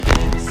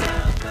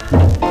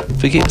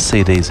Forget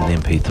CDs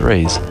and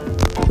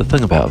MP3s. The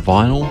thing about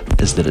vinyl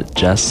is that it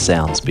just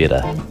sounds better.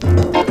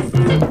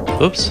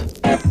 Oops.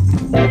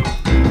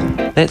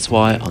 That's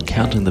why on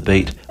Counting the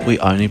Beat we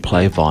only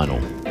play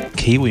vinyl.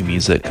 Kiwi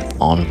music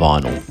on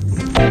vinyl.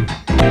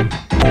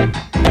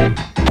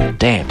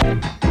 Damn.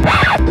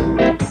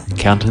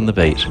 Counting the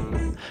Beat.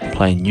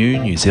 Play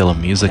New Zealand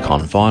music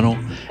on vinyl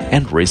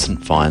and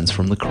recent finds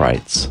from the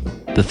crates.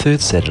 The third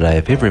Saturday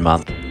of every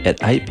month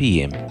at 8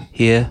 p.m.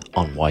 here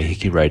on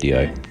Waiheke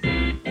Radio.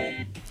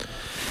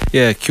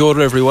 Yeah, kia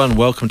ora everyone.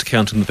 Welcome to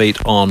Counting the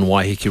Beat on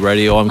Waiheke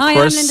Radio. I'm Chris.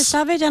 Hi, I'm Linda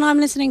Savage and I'm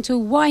listening to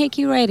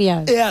Waiheke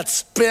Radio.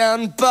 It's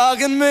been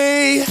bugging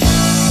me.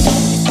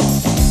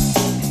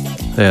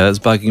 Yeah, that's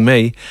bugging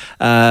me.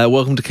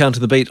 Welcome to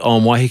Counting the Beat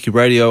on Waiheke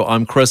Radio.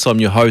 I'm Chris.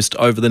 I'm your host.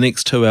 Over the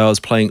next 2 hours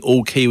playing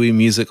all Kiwi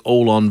music,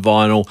 all on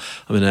vinyl.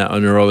 I'm in our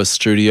Oneroa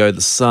studio.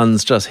 The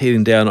sun's just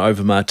heading down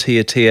over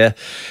Matiatia,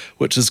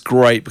 which is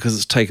great because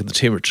it's taken the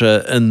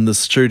temperature in the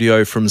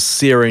studio from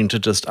searing to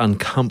just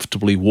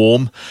uncomfortably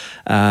warm.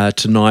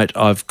 Tonight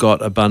I've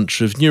got a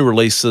bunch of new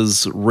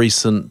releases,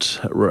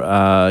 reissues,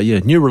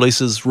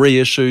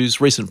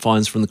 recent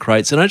finds from the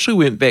crates, and I actually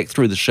went back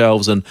through the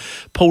shelves and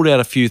pulled out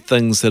a few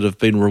things that have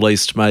been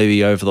released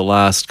maybe over the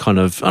last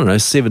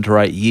 7 to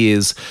 8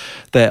 years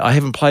that I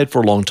haven't played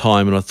for a long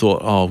time, and I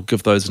thought, I'll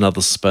give those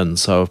another spin.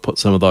 So I've put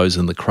some of those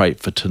in the crate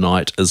for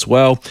tonight as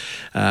well.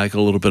 Got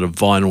a little bit of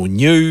vinyl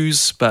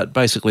news, but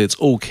basically it's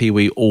all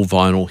Kiwi, all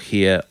vinyl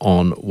here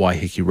on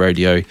Waiheke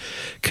Radio,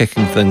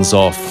 kicking things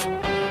off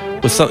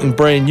with something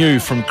brand new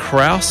from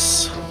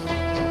Kraus.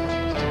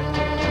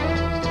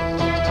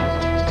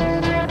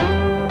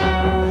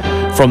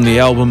 From the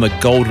album A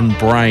Golden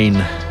Brain,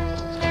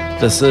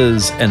 this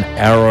is An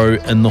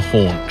Arrow in the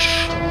Haunch.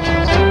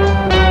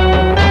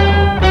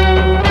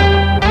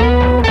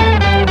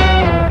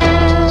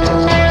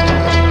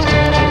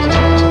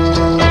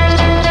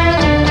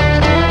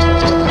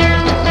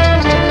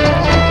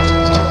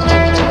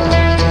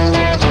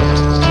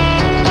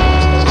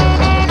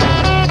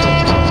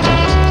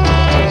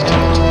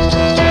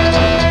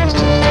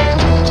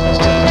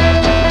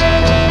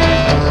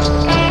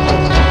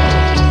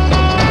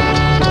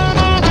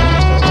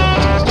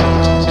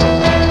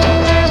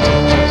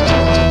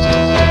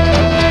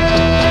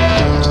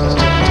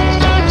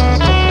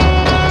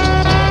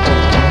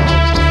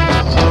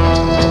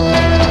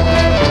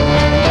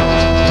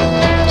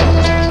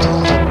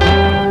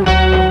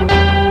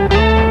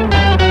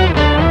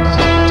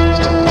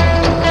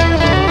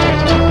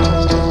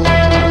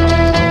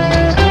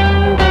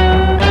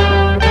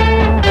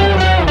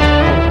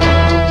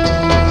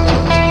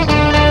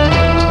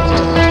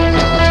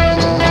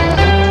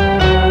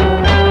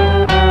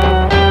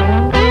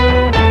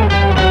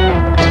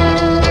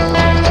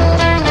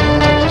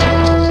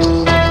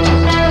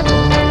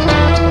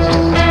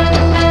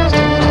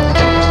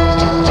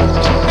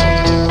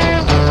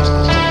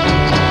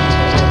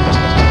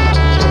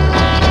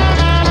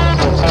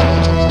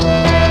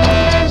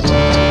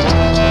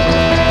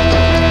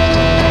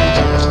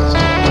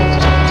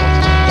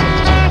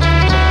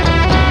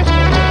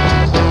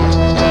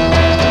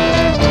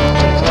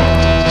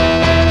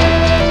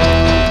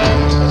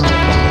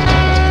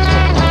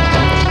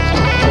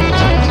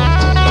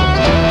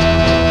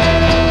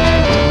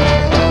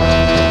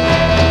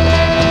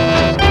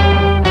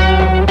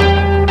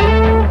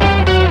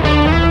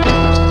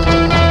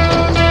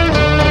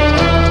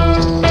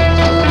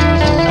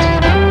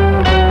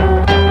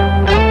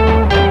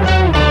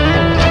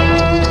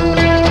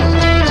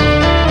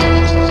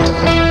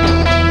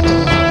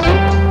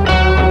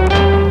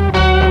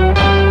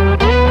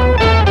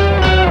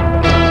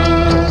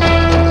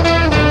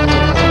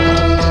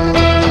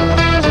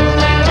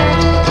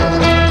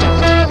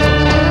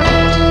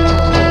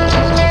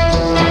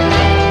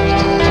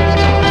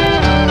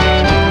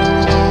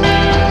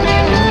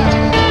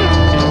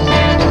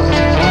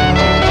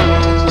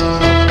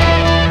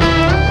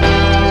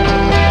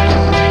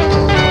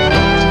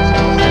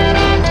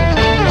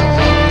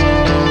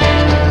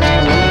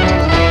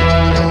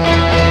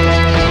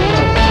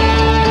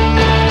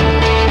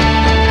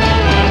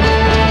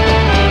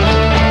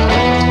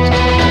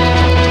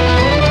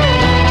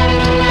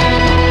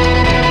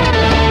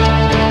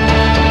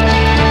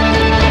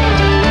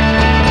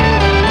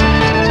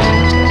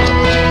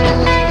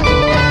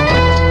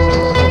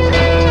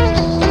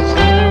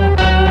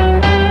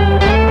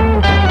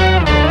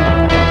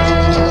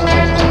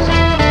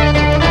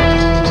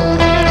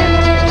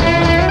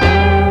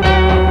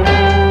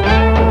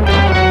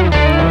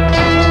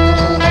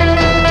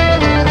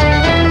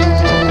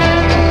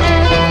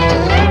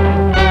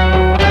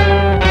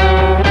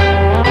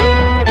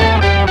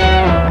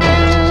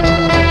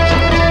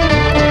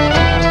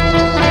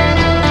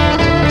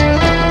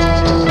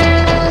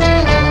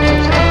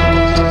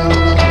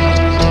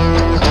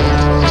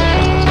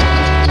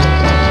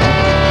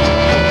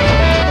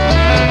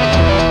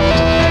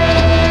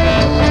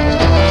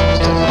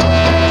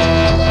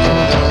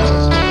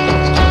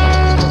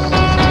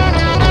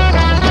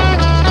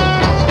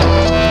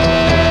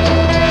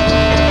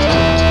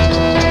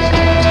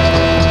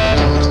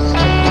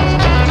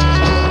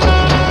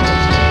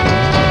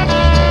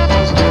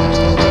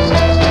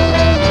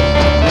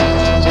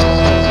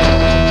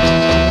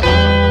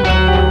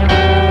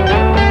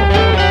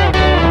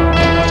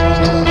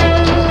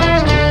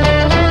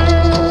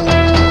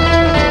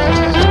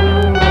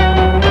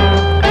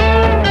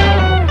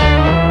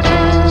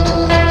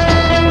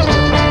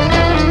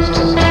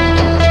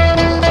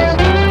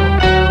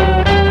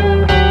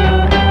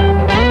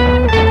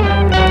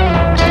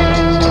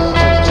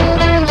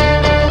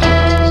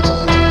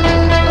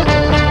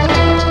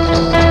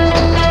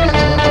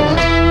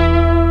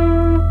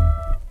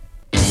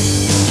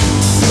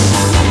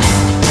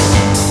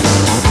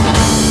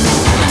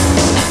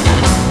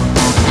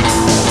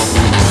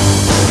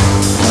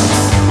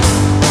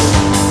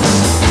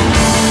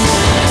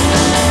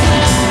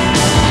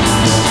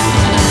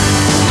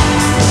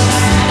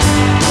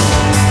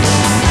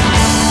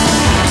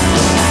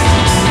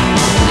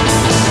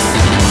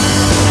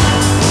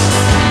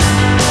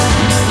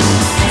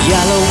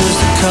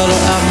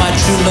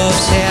 true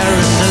love's hair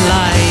in the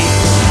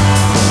light.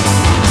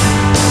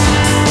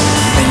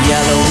 And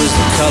yellow is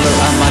the color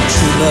of my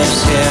true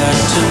love's hair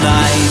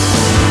tonight.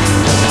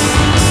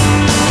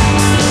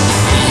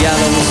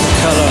 Yellow is the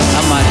color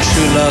of my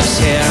true love's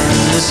hair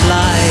in this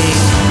light.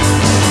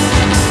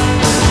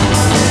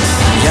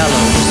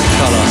 Yellow is the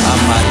color of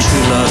my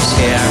true love's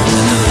hair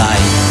in the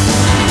light.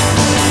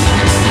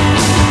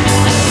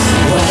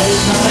 What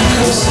is not a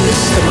coast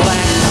is the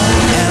black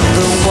and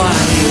the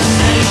white.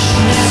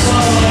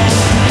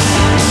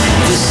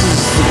 This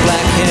is the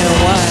black and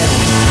white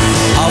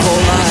of all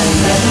life.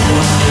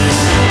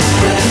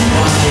 Black and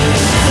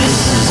white.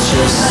 This is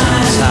just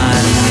some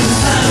time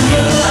in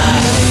your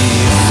life.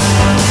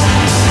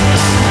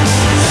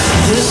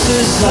 This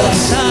is the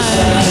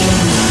time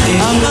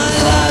of my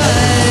life.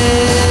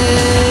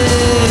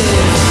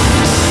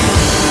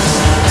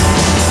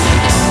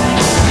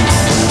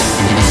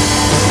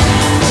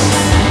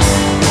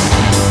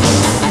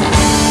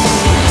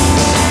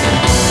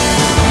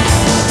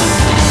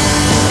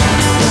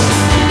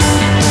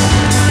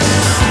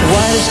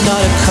 White is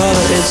not a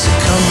color, it's a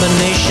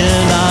combination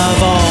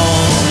of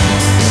all.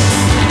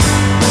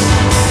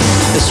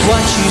 It's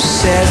what you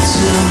said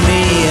to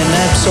me, an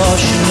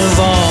absorption of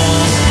all.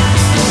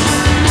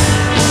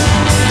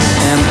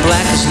 And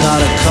black is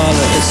not a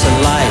color, it's a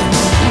light,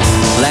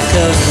 lack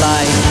of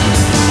light.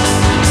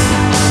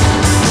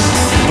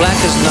 Black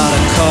is not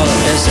a color,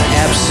 it's the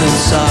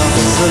absence of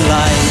the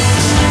light.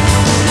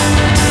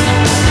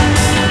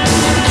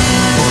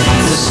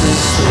 This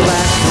is the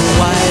black and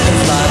white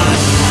of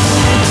life.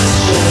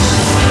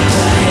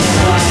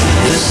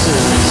 This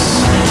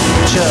is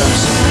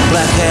just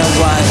black and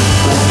white.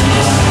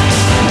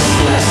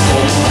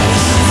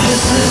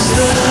 This is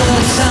the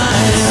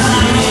time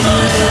in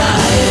your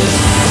life.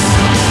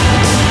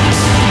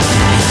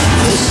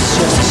 This is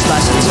just a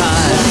slice of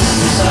time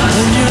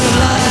in your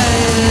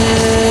life.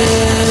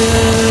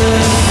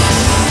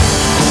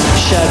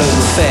 Shadow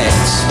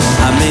effects,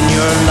 I'm in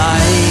your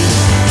life.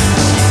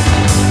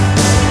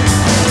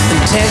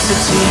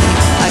 Intensity,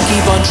 I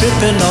keep on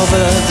tripping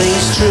over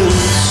these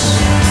truths.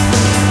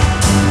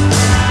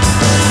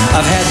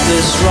 I've had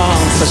this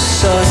wrong for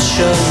such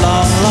a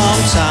long,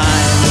 long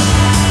time.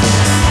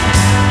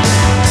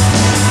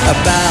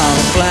 About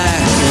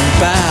black and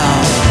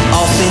bound,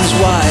 all things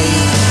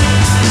white.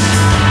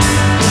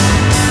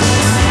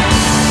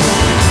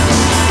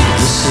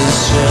 This is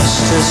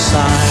just a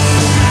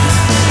sign.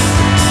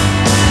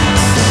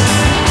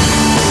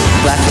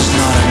 Black is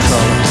not a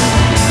color.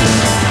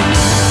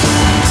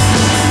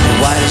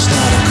 White is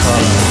not a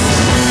color.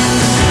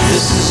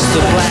 This is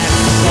the black,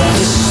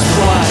 this is the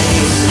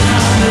white.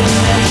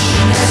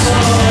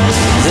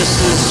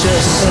 This is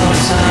just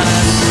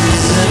sometimes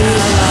in our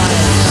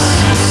lives.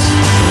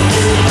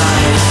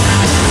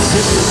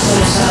 This is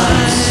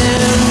sometimes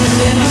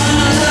in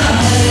my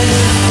life.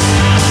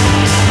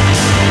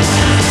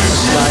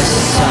 Slice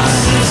of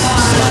time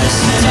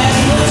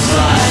of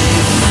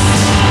life.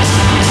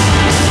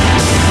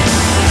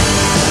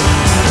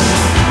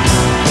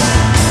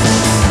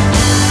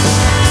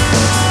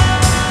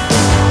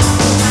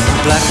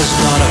 Black is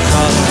not a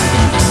color,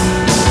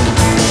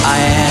 I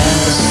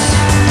asked.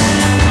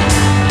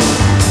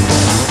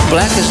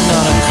 Black is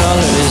not a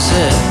color, is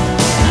it?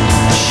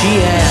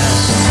 She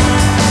asked.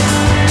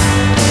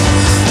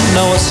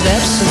 No, it's an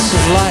absence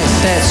of light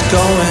that's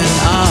going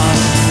on.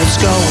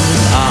 It's going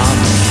on,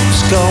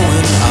 it's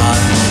going on.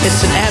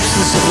 It's an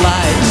absence of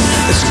light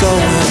that's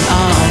going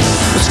on.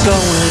 It's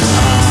going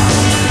on.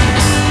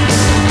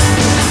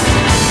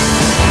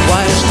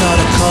 White is not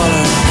a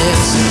color,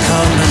 it's a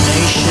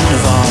combination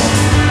of all.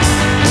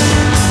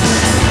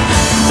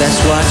 That's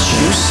what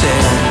you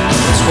said,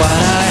 that's what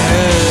I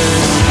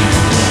heard.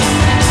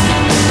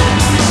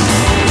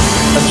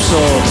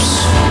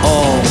 Absorbs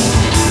all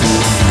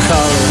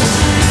color.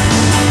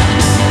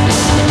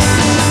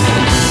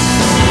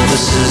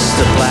 This is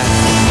the black,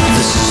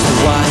 this is the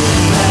white.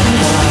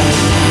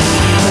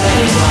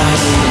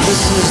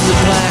 This is the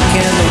black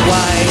and the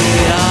white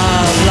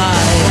of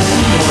life.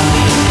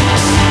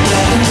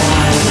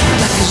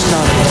 Black is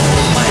not a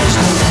color, white is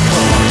not a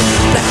color.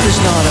 Black is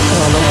not a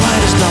color,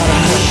 white is not a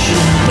color.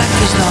 Black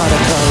is not a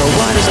color,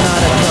 white is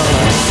not a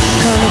color.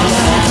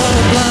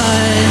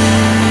 Colorblind.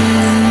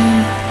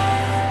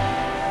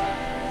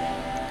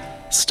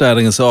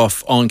 Starting us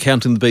off on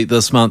Counting the Beat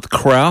this month,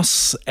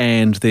 Kraus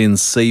and then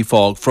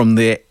Seafog from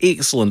their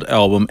excellent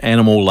album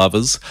Animal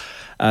Lovers.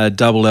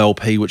 Double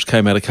LP, which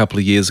came out a couple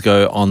of years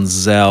ago on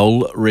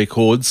Zell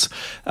Records.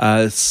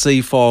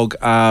 Seafog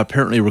are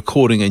apparently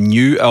recording a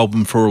new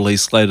album for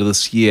release later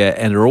this year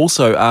and are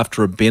also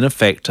after a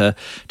benefactor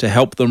to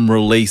help them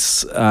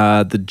release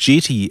the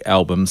Jetty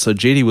album. So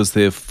Jetty was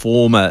their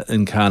former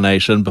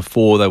incarnation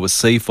before they were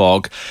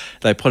Seafog.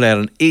 They put out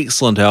an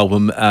excellent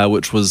album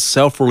which was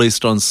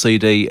self-released on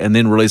CD and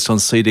then released on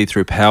CD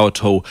through Power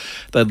Tool.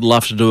 They'd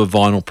love to do a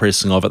vinyl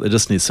pressing of it. They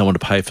just need someone to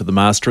pay for the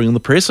mastering and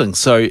the pressing.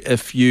 So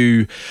if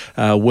you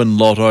win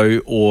lotto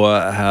or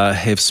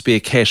have spare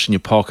cash in your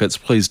pockets,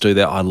 please do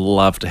that. I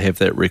love to have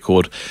that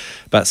record.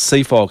 But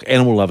Seafog,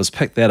 Animal Lovers,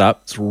 pick that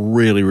up. It's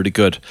really, really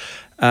good.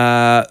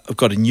 I've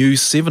got a new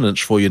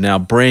 7-inch for you now,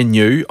 brand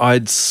new.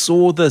 I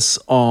saw this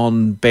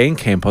on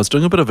Bandcamp. I was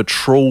doing a bit of a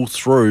trawl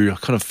through. I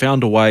kind of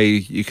found a way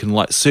you can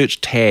like search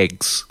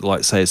tags,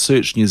 like say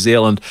search New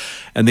Zealand,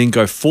 and then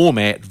go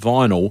format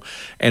vinyl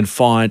and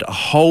find a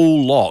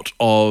whole lot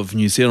of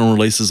New Zealand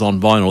releases on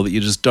vinyl that you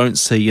just don't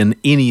see in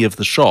any of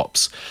the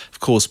shops.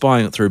 Of course,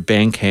 buying it through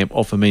Bandcamp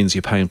often means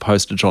you're paying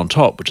postage on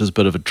top, which is a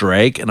bit of a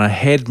drag. And I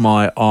had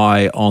my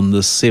eye on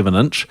this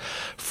 7-inch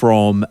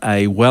from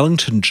a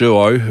Wellington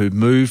duo who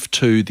moved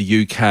to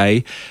the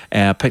UK,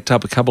 picked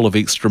up a couple of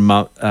extra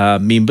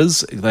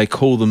members. They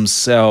call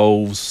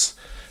themselves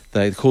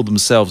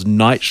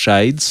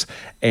Nightshades,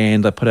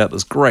 and they put out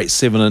this great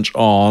 7-inch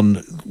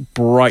on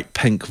bright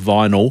pink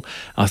vinyl.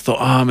 I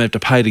thought, I'm going to have to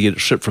pay to get it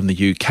shipped from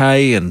the UK,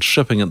 and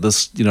shipping at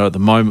this, at the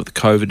moment with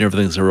COVID and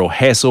everything's a real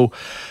hassle.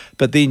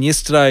 But then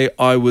yesterday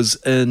I was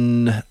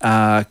in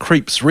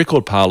Creep's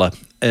record parlour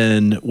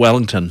in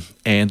Wellington,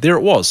 and there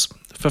it was.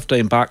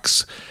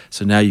 $15.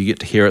 So now you get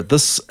to hear it.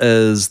 This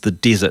is The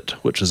Desert,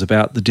 which is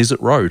about the desert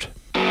road.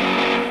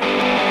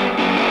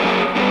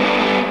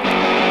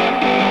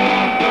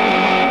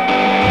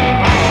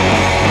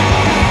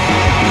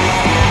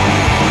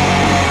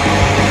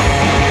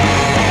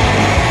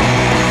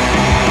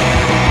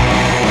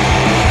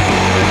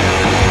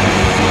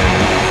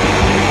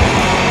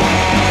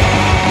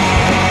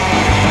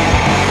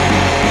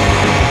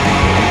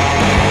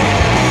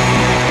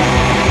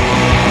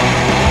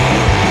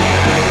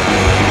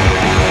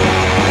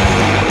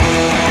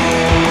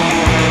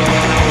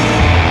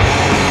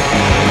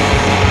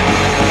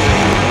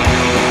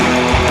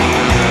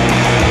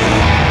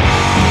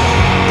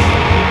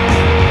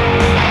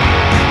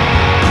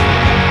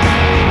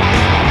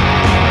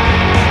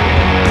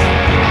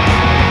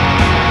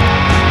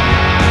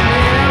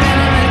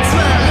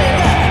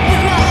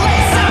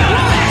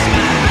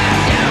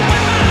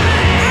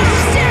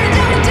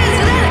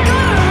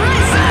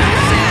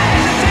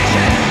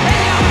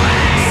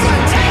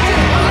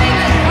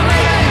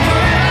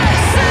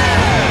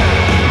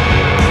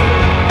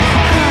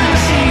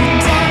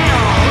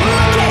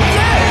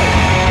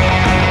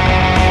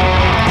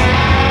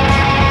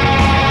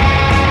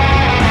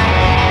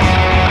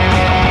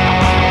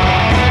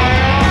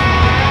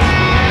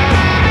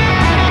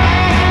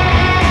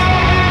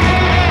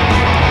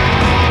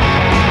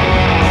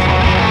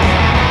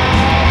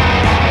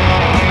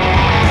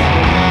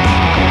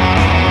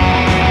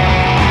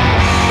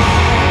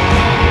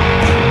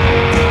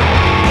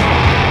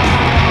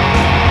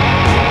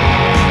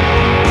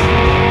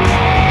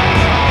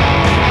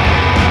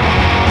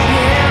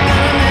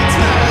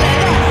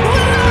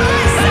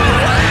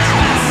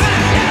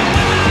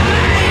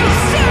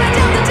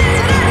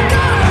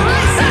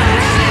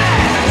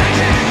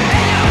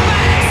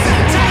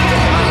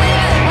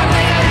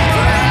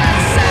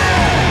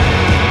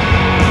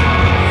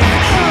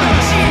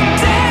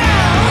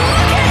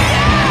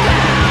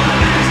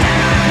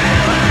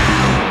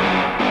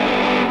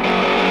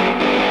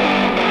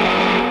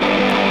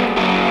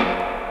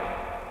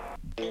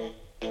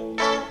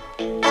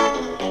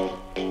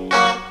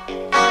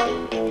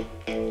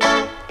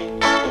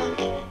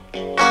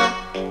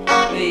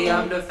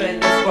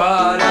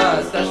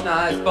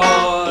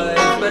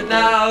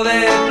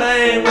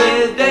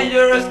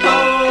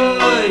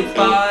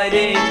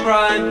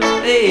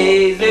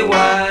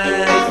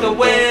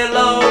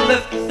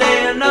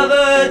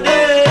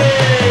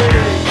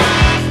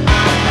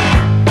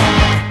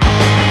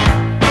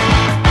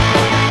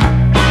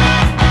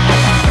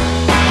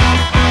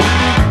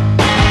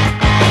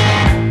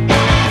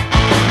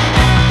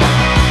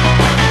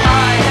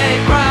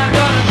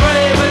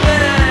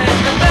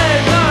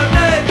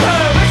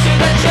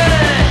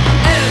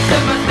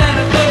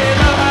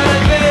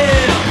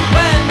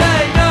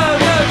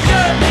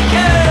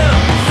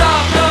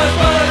 Soft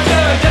noise,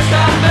 but just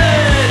a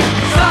bit.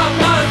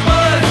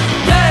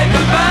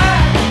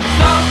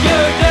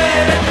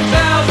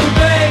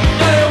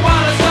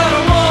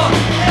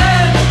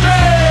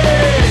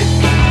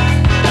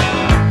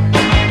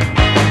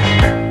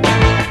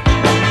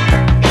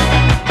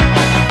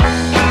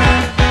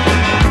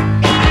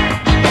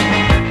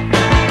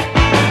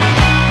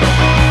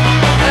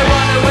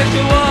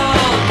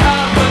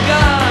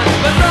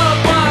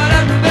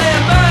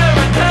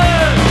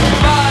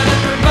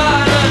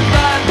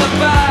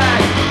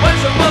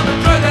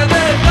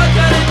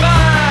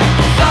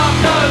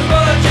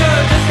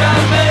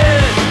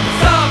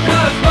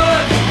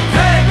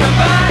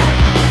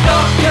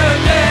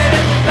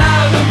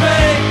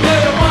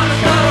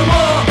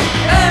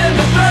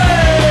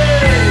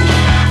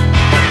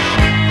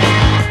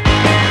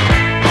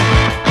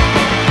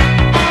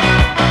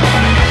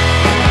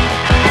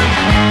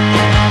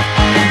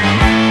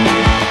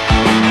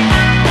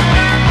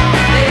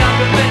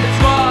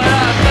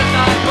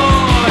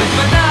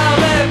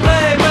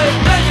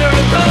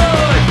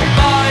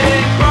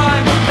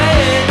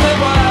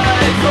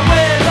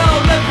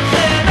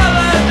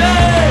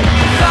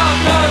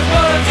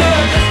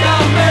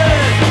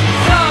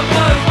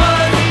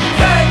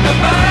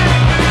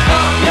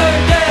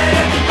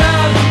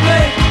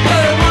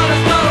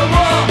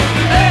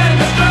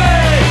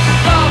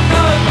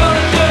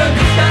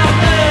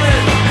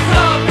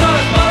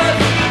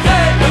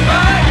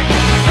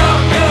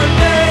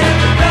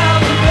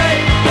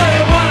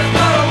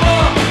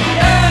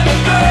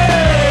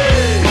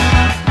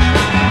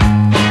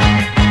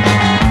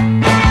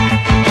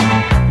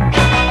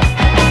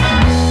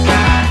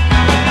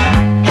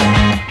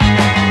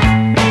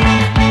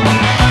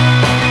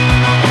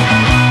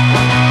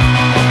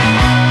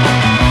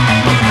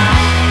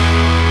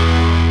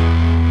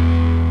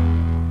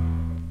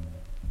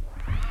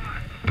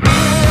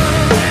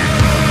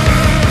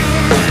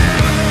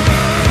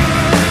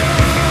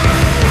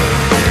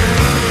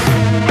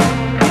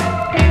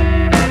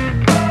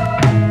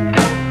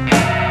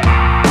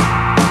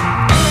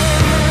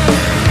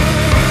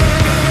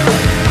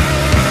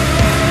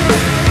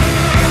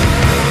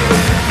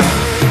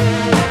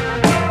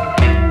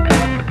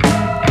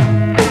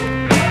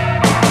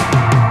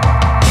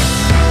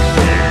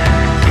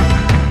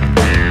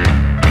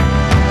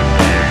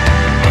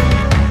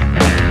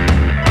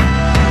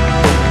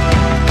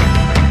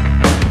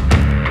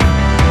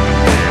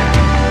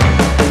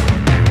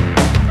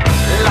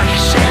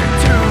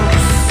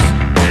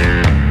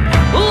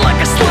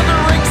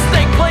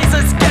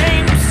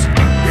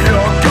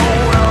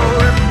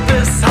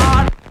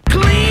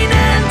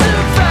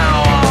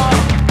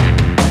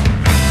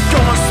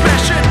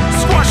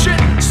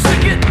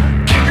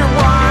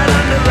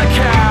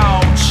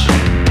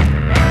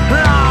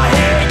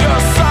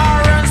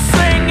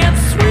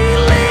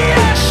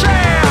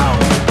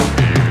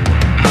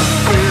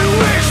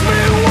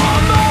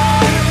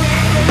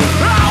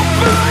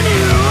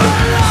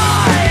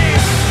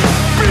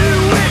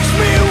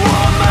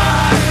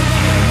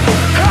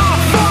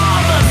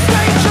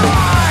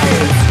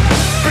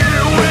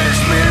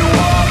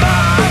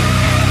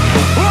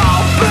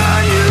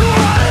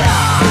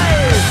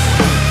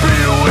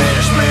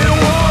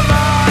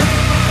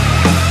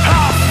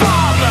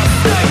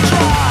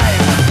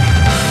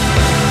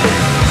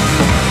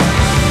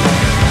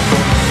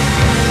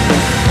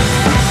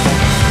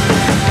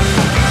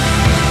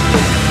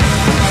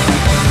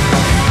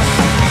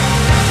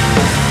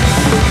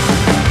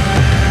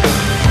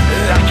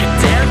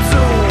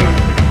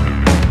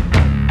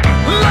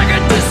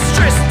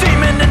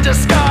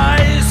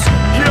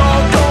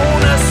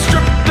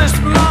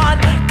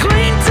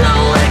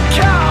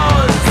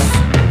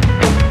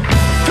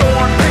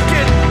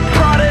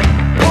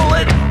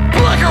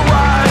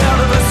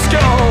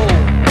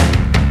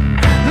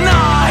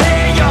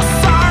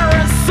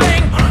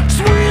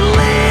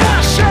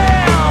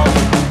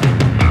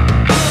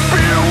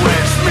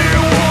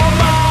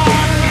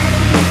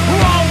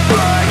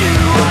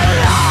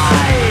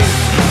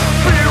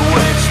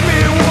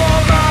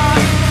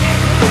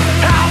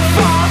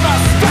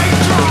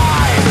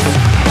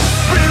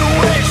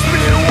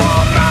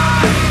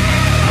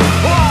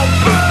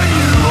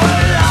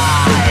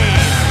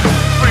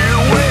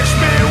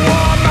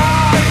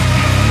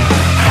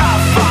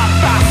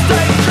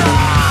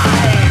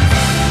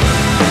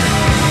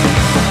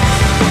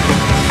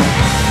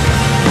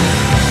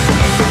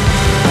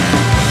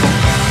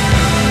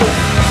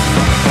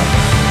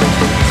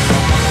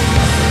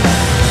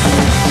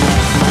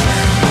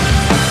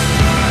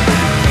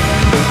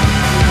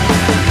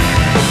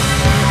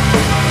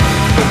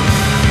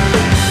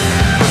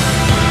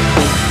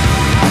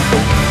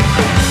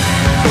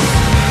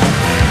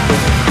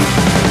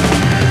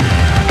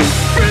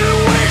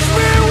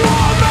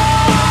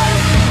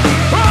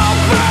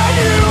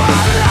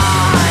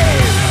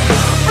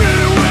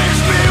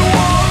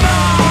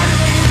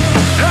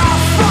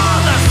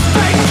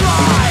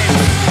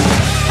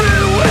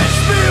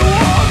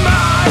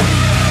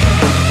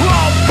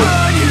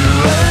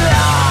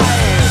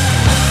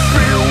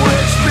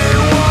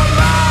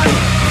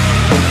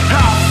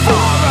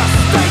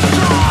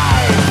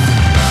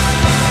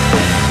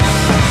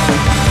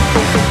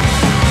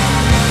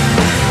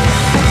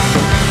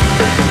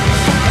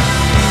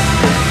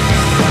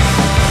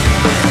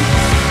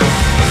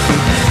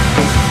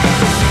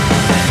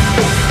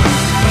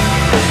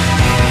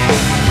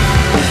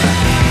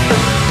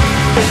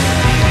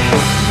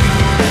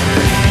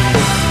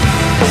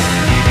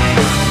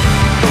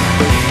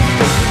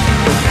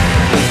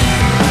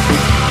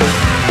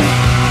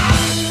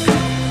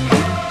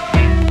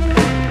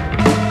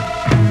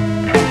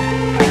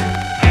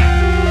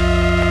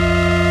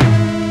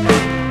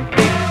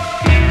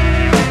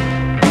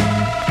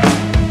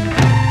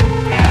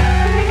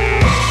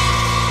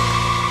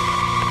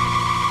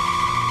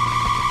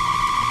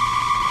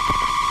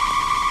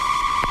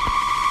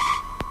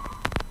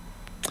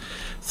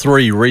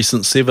 3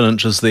 recent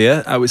 7-inches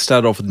there. We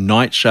started off with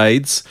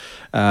Nightshades,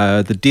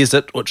 The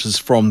Desert, which is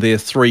from their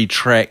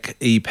 3-track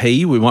EP.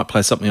 We might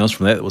play something else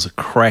from that. That was a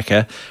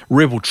cracker.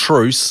 Rebel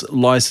Truce,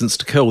 License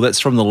to Kill. That's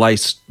from the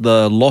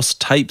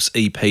Lost Tapes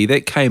EP.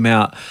 That came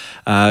out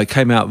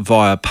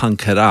via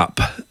Punk It Up,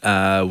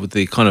 with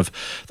the kind of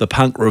the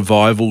punk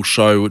revival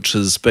show, which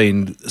has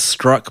been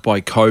struck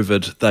by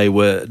COVID. They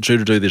were due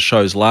to do their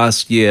shows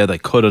last year. They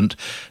couldn't.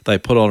 They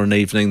put on an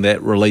evening.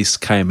 That release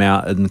came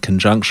out in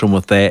conjunction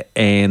with that,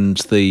 and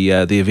the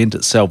event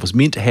itself was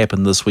meant to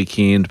happen this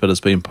weekend, but has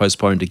been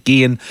postponed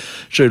again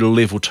due to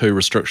level 2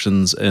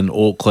 restrictions in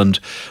Auckland.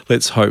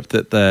 Let's hope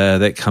that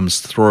that comes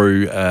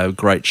through. A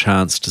great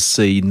chance to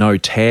see No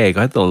Tag.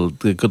 I had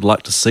the good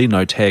luck to see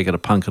No Tag at a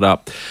Punk It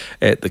Up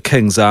at the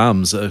King's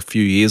Arms a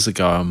few years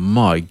ago.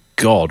 My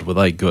God, were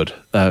they good.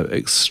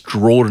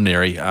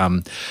 Extraordinary.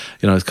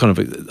 It's kind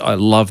of, I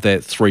love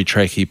that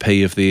 3-track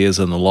EP of theirs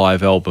and the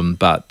live album,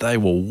 but they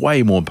were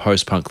way more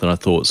post-punk than I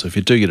thought. So if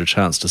you do get a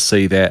chance to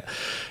see that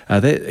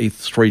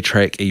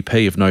 3-track EP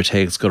of No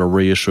Tag's got a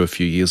reissue a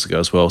few years ago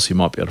as well, so you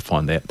might be able to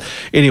find that.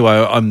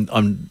 Anyway, I'm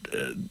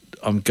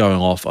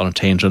going off on a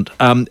tangent.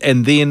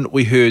 And then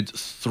we heard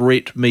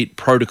Threat Meet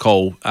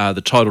Protocol,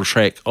 the title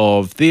track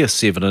of their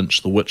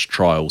 7-inch, The Witch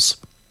Trials.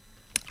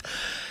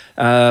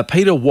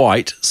 Peter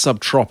White,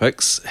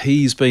 Subtropics,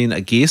 he's been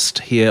a guest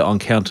here on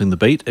Counting the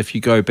Beat. If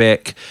you go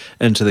back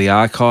into the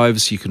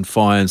archives, you can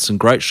find some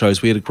great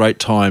shows. We had a great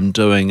time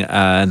doing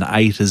an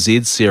A to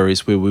Z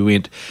series where we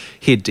went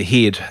head to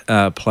head,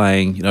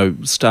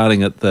 playing,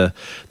 starting at the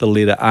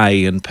letter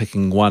A and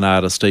picking one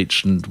artist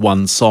each and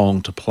one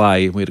song to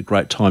play. We had a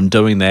great time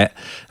doing that.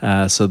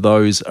 So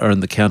those are in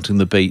the Counting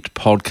the Beat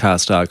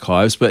podcast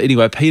archives. But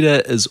anyway,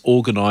 Peter is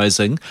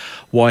organising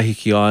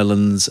Waiheke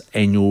Island's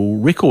annual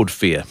record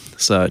fair.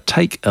 So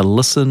take a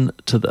listen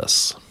to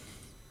this.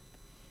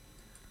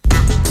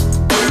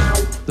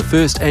 The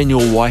first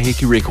annual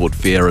Waiheke Record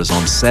Fair is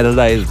on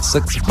Saturday the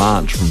 6th of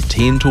March from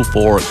 10 till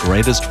 4 at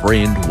Greatest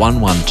Friend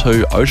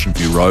 112 Ocean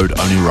View Road,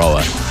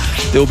 Oneroa.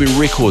 There will be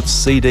records,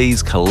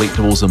 CDs,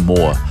 collectibles and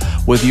more.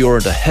 Whether you're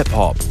into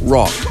hip-hop,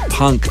 rock,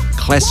 punk,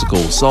 classical,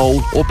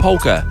 soul or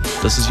polka,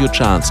 this is your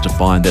chance to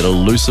find that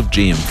elusive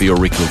gem for your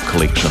record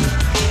collection.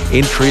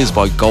 Entry is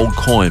by gold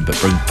coin, but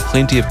bring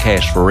plenty of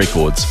cash for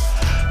records.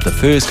 The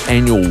first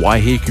annual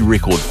Waiheke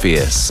Record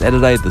Fair,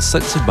 Saturday the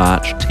 6th of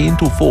March, 10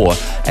 till 4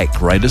 at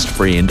Greatest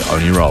Friend,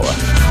 Oneroa.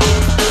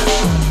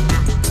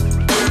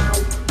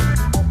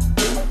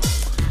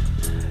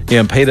 Yeah,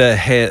 and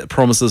Peter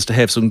promises to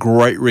have some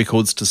great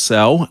records to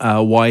sell.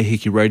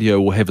 Waiheke Radio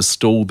will have a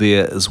stall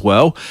there as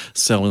well,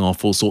 selling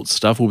off all sorts of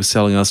stuff. We'll be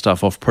selling our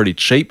stuff off pretty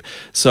cheap.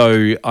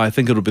 So I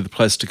think it'll be the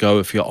place to go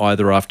if you're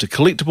either after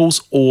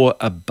collectibles or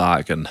a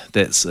bargain.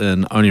 That's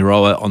in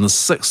Oneroa on the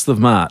 6th of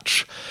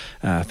March.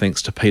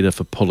 Thanks to Peter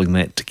for pulling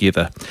that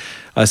together.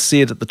 I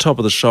said at the top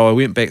of the show, I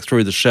went back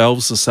through the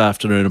shelves this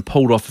afternoon and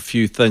pulled off a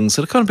few things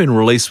that have kind of been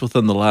released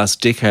within the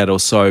last decade or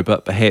so,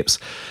 but perhaps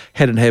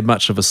hadn't had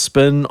much of a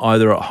spin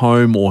either at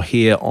home or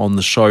here on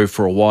the show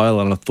for a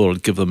while, and I thought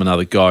I'd give them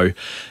another go.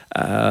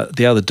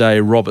 The other day,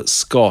 Robert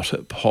Scott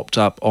popped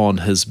up on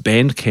his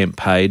Bandcamp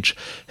page,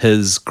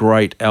 his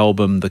great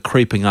album, The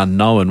Creeping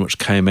Unknown, which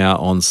came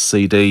out on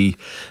CD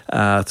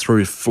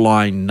through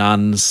Flying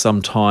Nun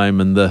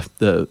sometime in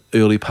the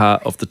early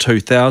part of the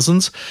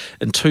 2000s.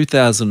 In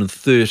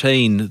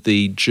 2013,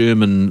 the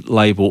German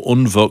label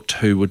Unvucht,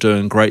 who were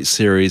doing a great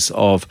series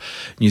of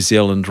New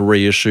Zealand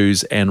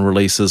reissues and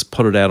releases,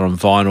 put it out on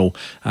vinyl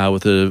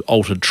with an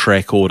altered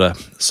track order.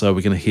 So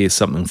we're going to hear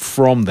something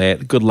from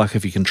that. Good luck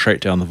if you can track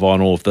down the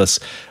vinyl of this.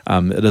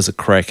 It is a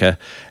cracker.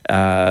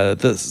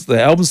 The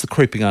album's The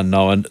Creeping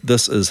Unknown.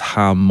 This is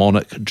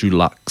Harmonic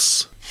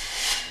Deluxe.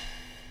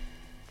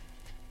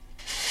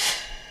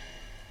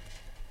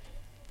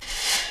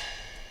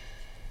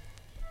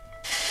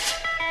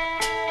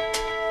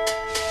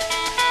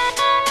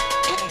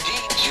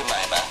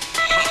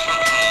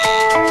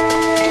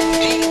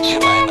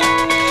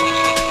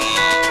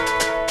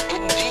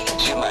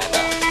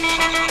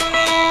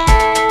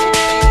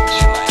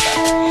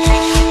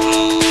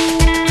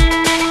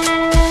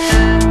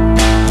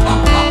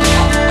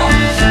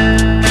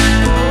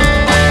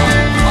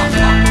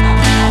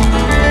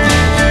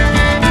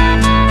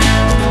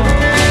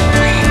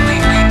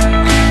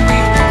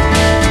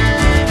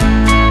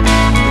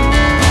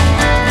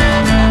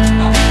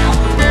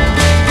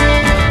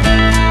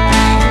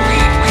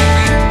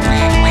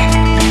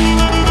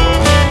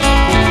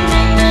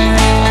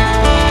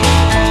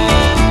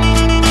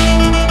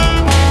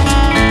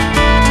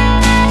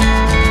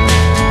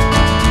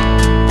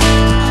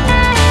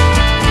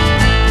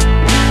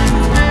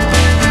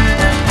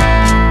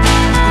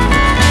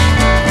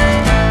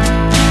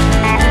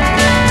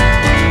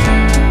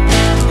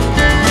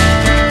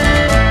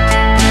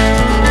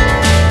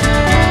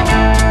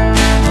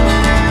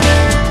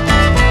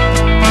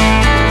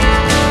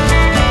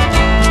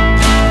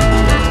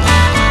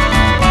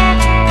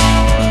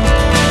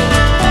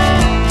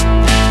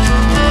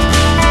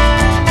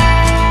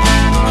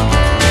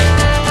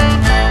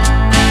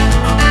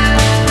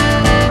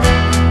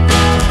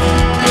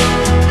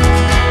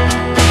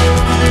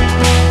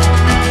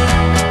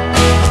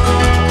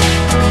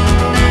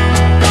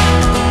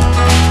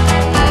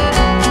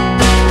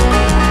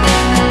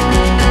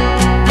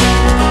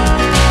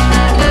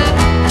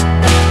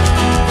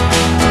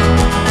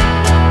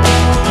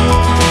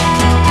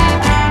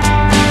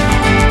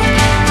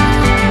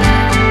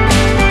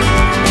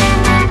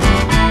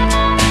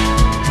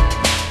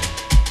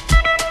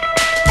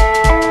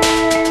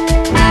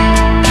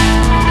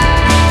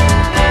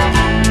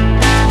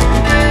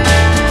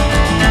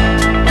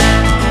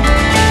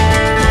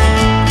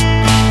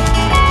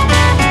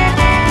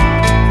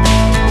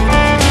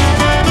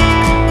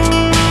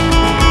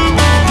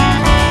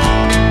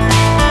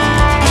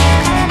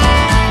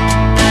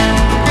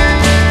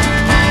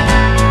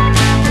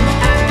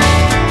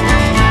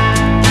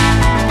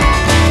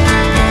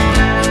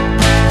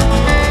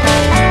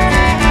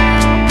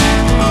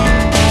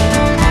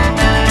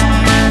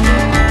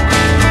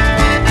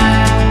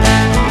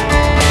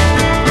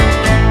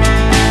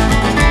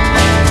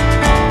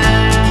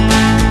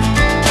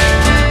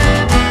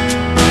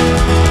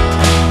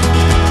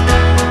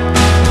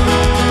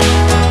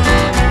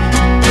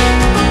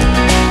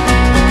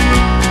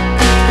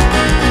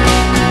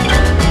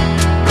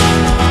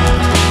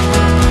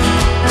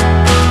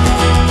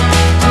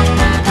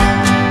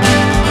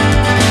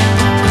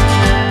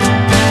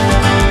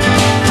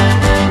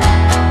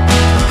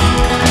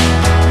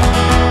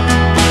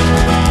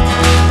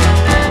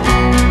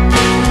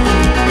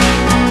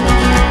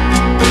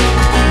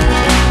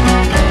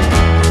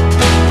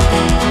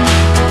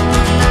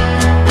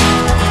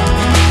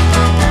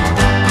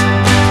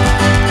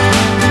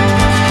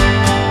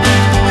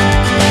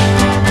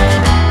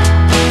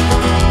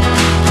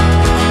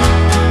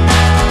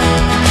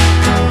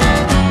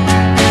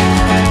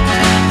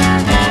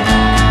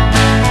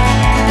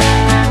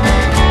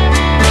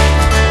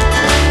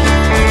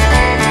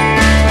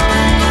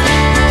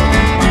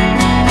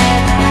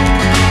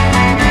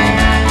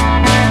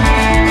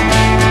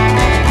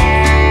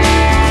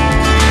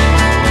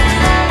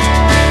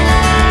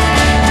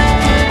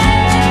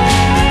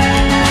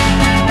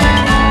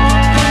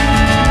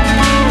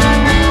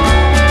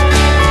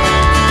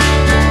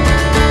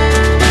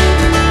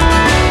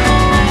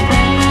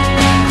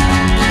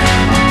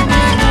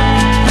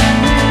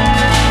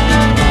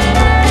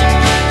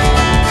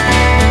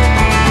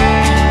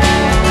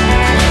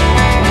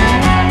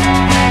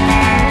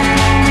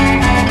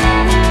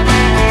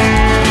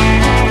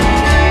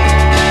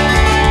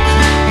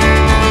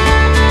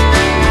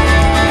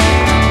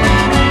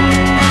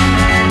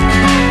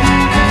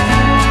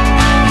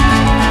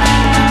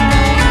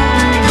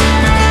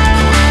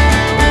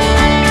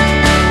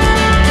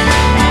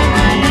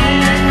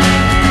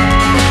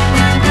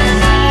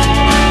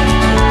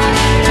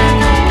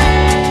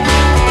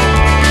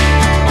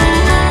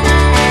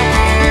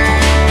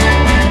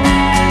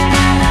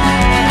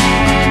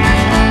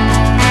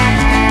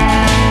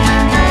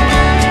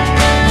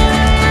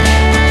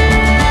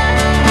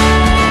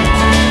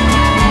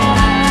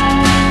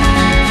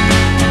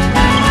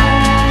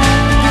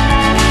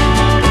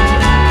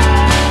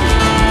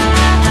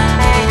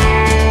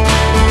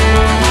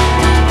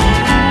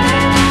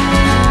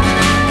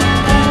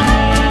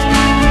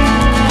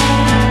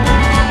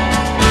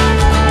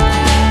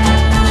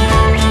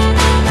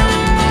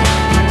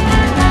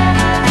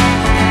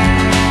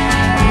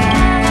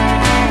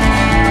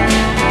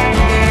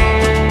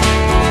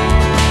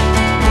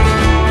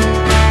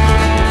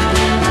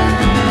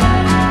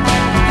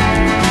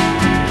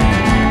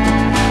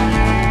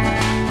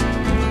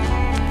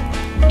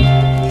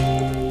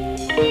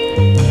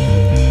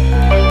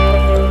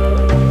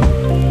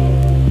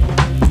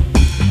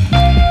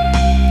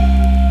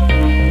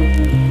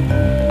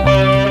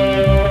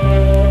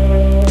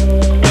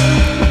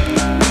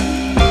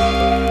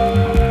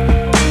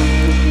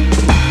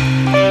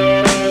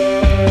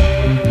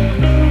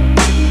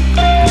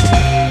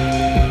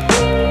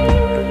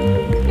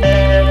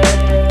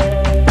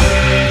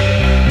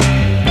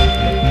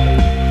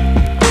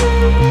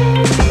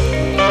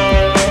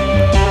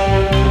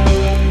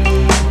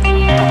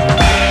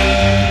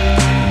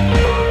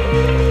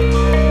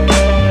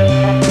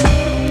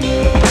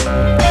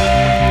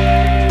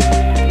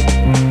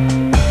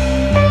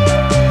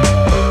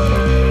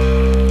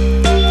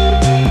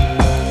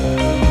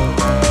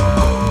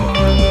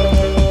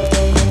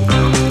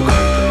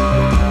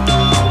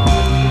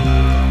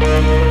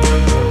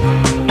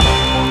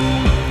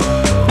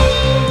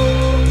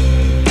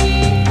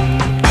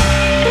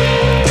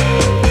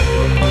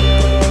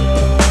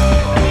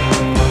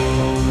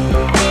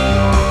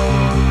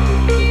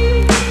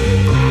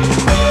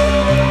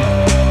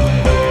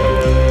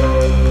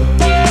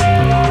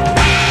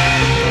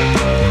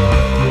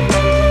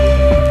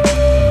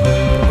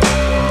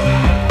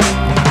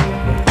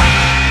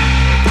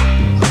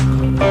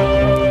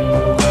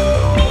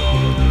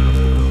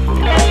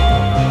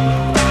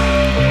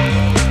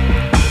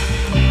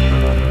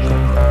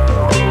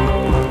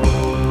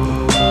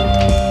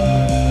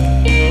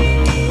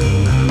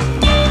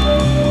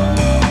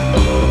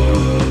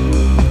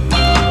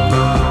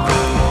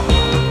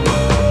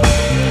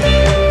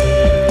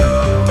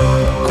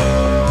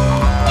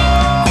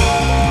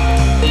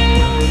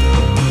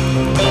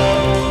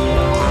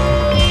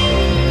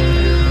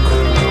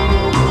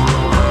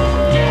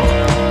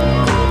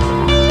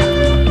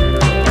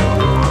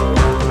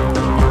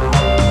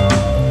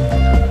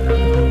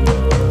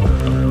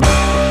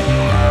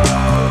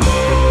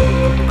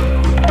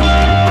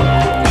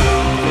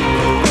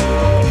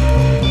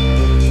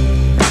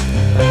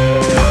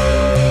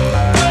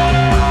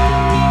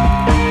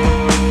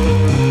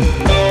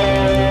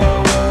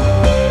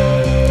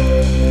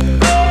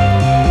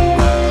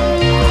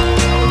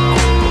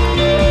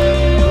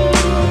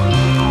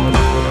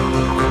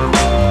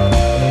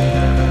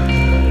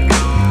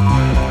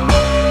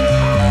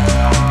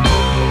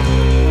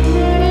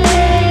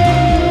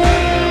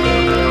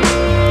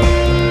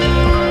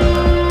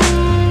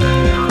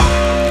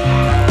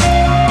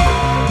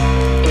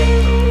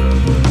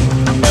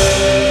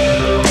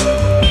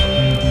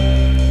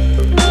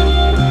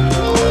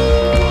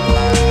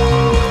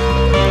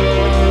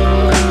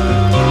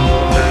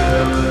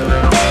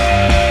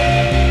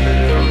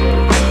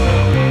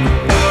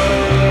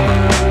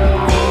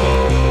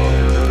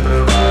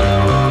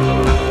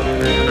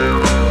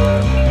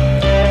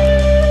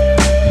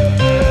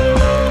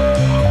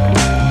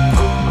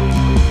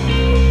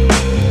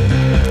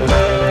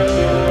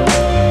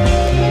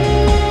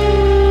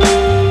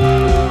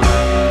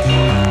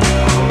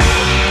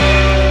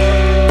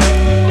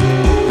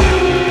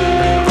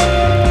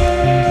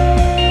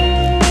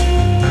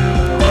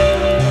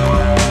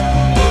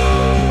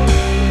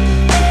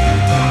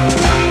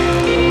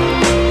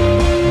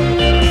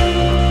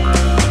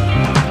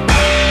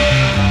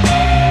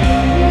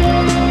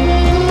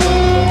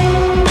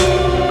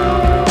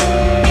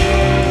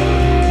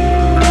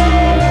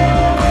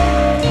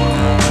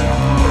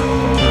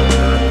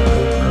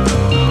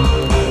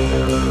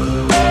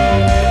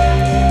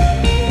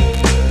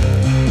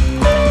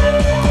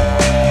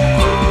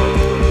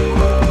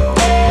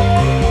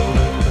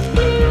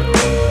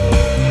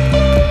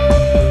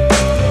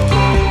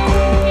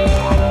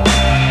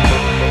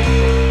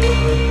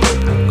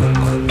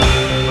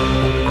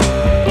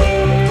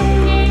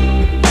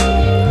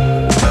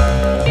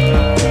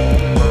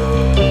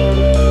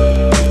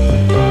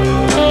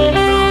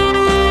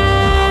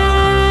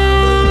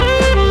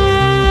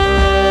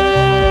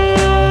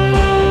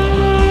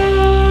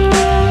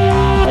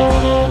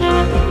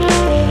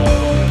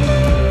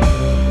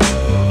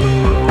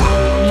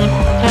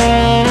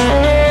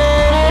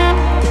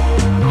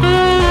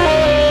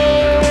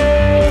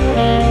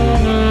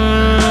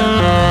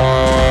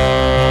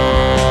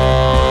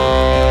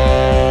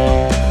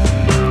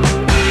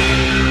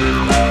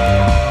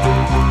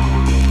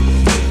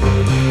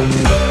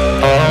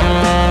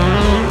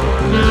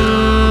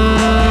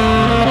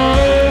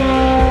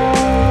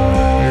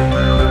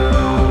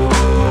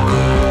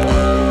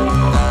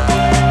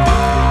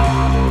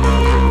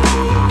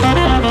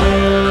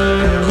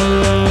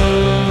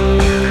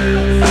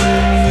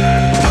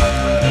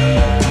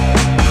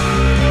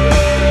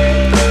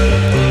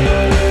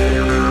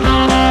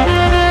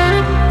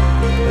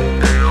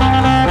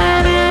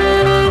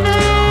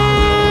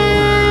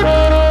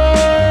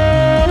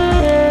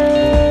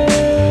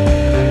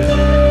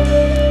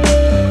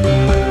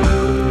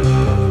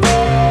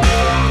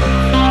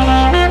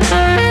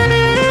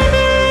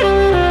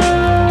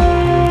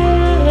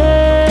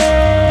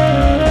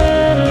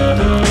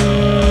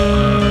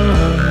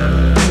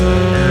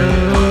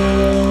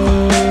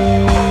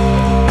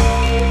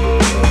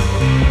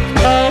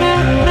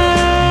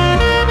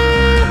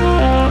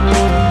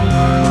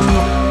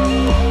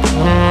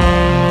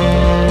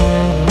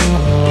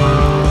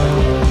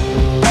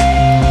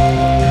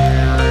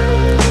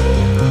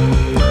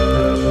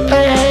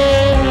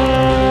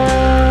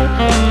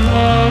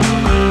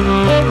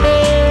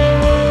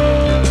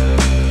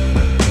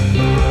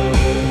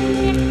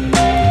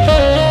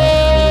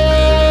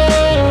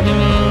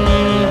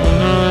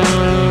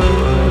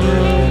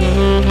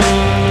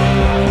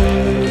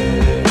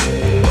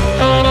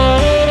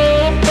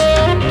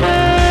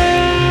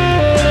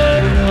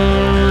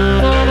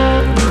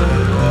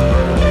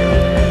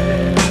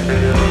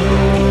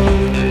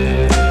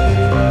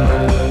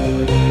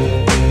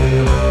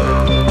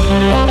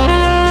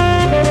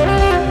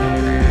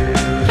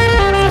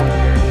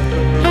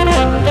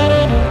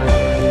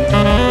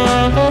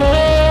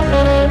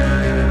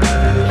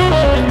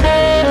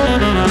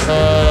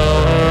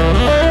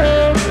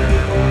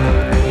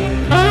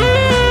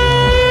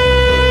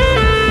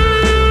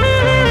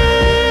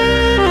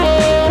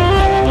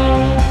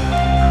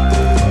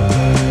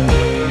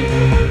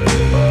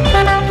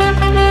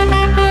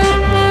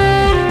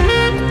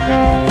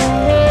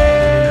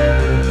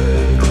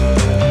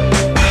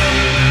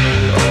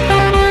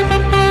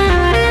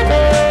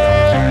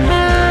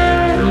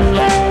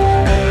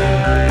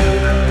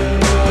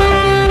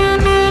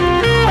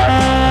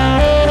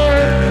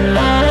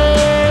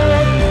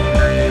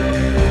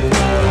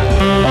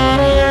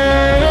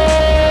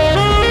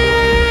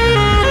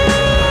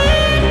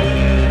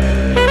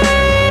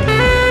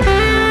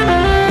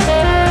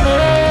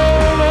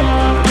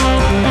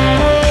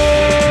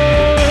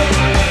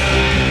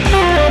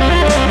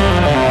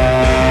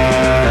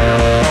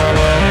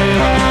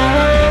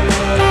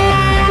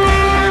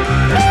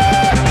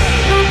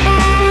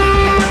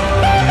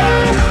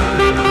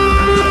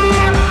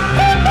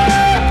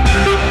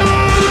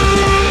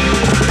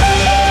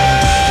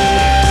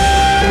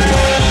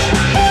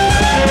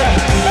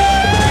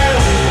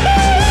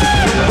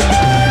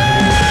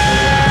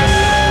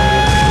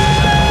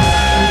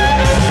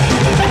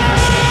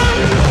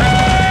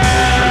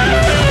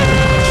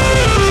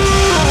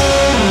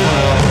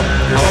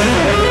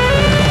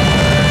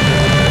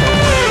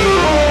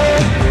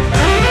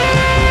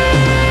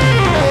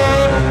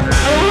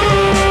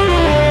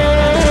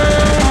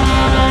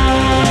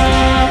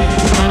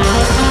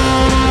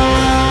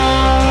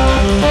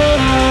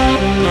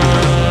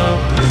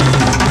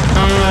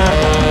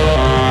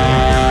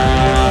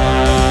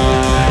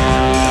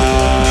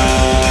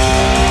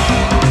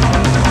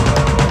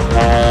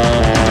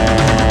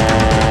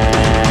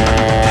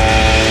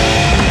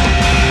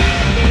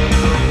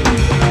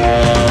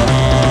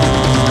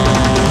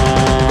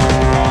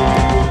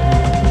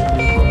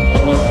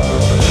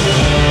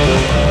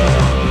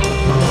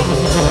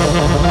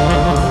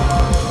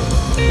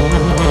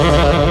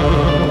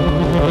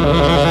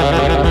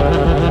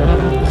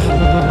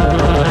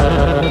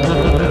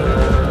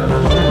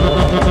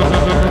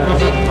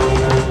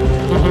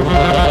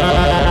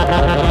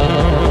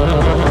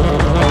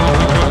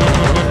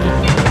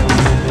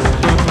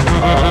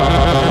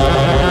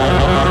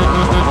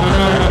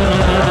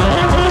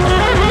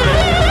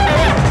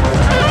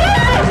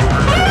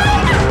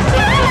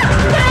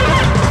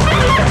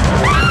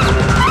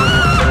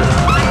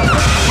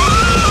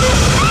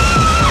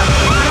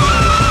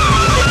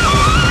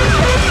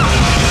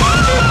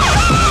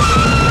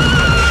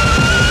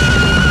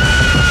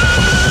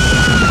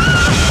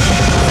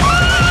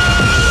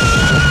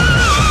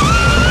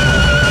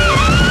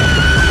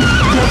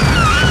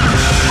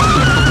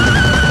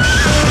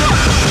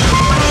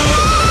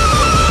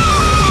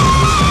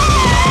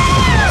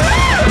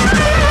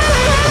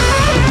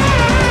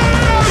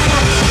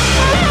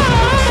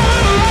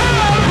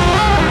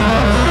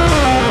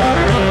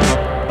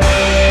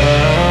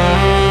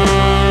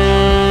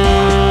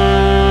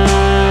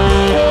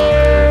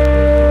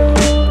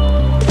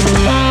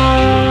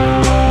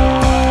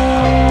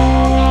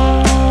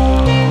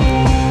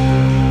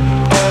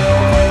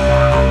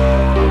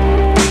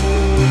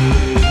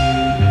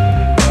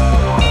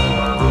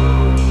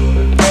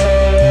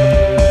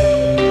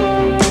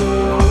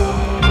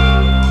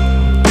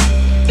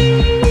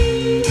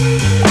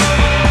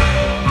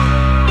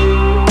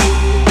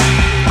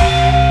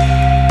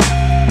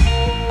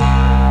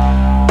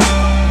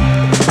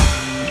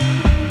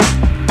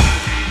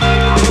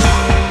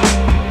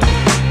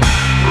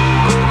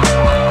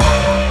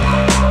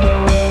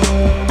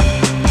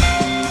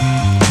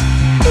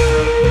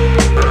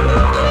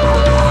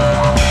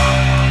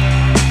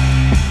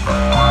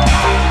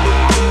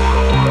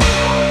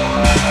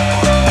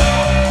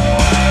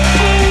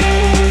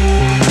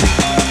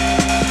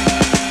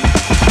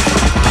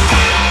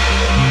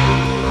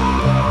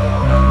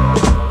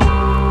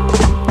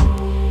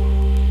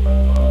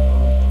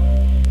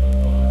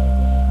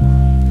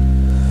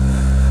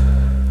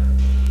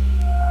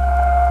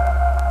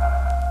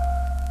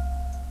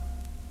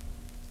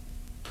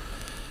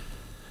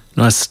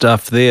 Nice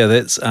stuff there.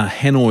 That's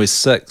Hanoi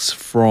 6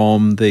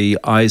 from the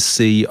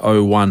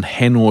IC01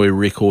 Hanoi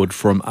record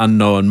from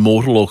Unknown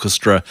Mortal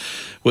Orchestra,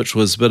 which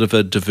was a bit of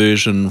a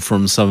diversion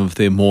from some of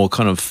their more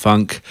kind of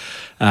funk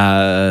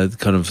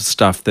kind of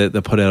stuff that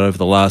they put out over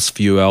the last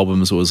few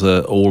albums. It was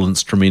an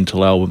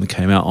all-instrumental album that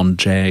came out on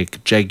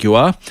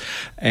Jaguar.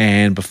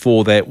 And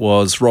before that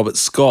was Robert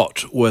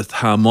Scott with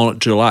Harmonic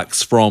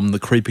Deluxe from The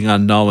Creeping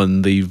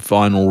Unknown, the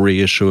vinyl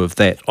reissue of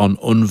that on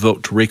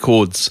Unvucht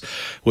Records,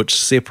 which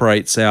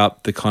separates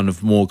out the kind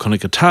of more kind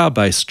of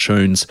guitar-based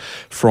tunes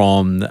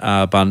from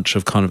a bunch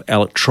of kind of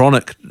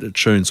electronic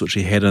tunes which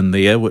he had in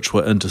there, which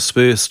were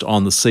interspersed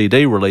on the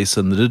CD release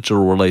and the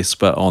digital release,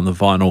 but on the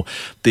vinyl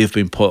they've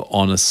been put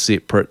on a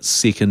separate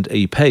second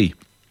EP,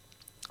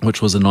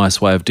 which was a nice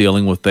way of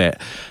dealing with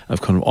that, of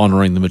kind of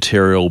honouring the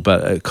material,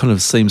 but it kind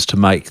of seems to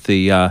make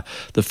the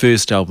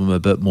first album a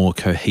bit more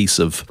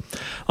cohesive.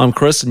 I'm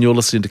Chris, and you're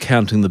listening to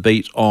Counting the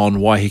Beat on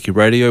Waiheke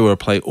Radio, where I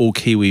play all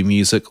Kiwi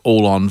music,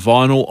 all on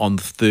vinyl, on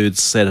the third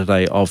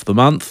Saturday of the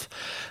month.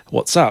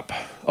 What's up?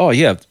 Oh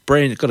yeah,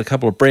 got a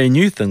couple of brand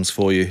new things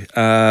for you.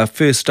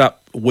 First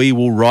up, We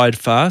Will Ride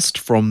Fast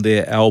from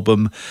their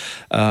album,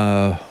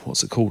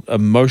 what's it called?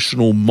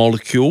 Emotional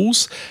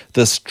Molecules.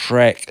 This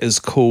track is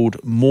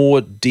called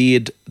More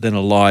Dead Than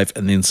Alive,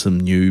 and then some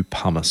new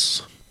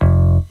pumice.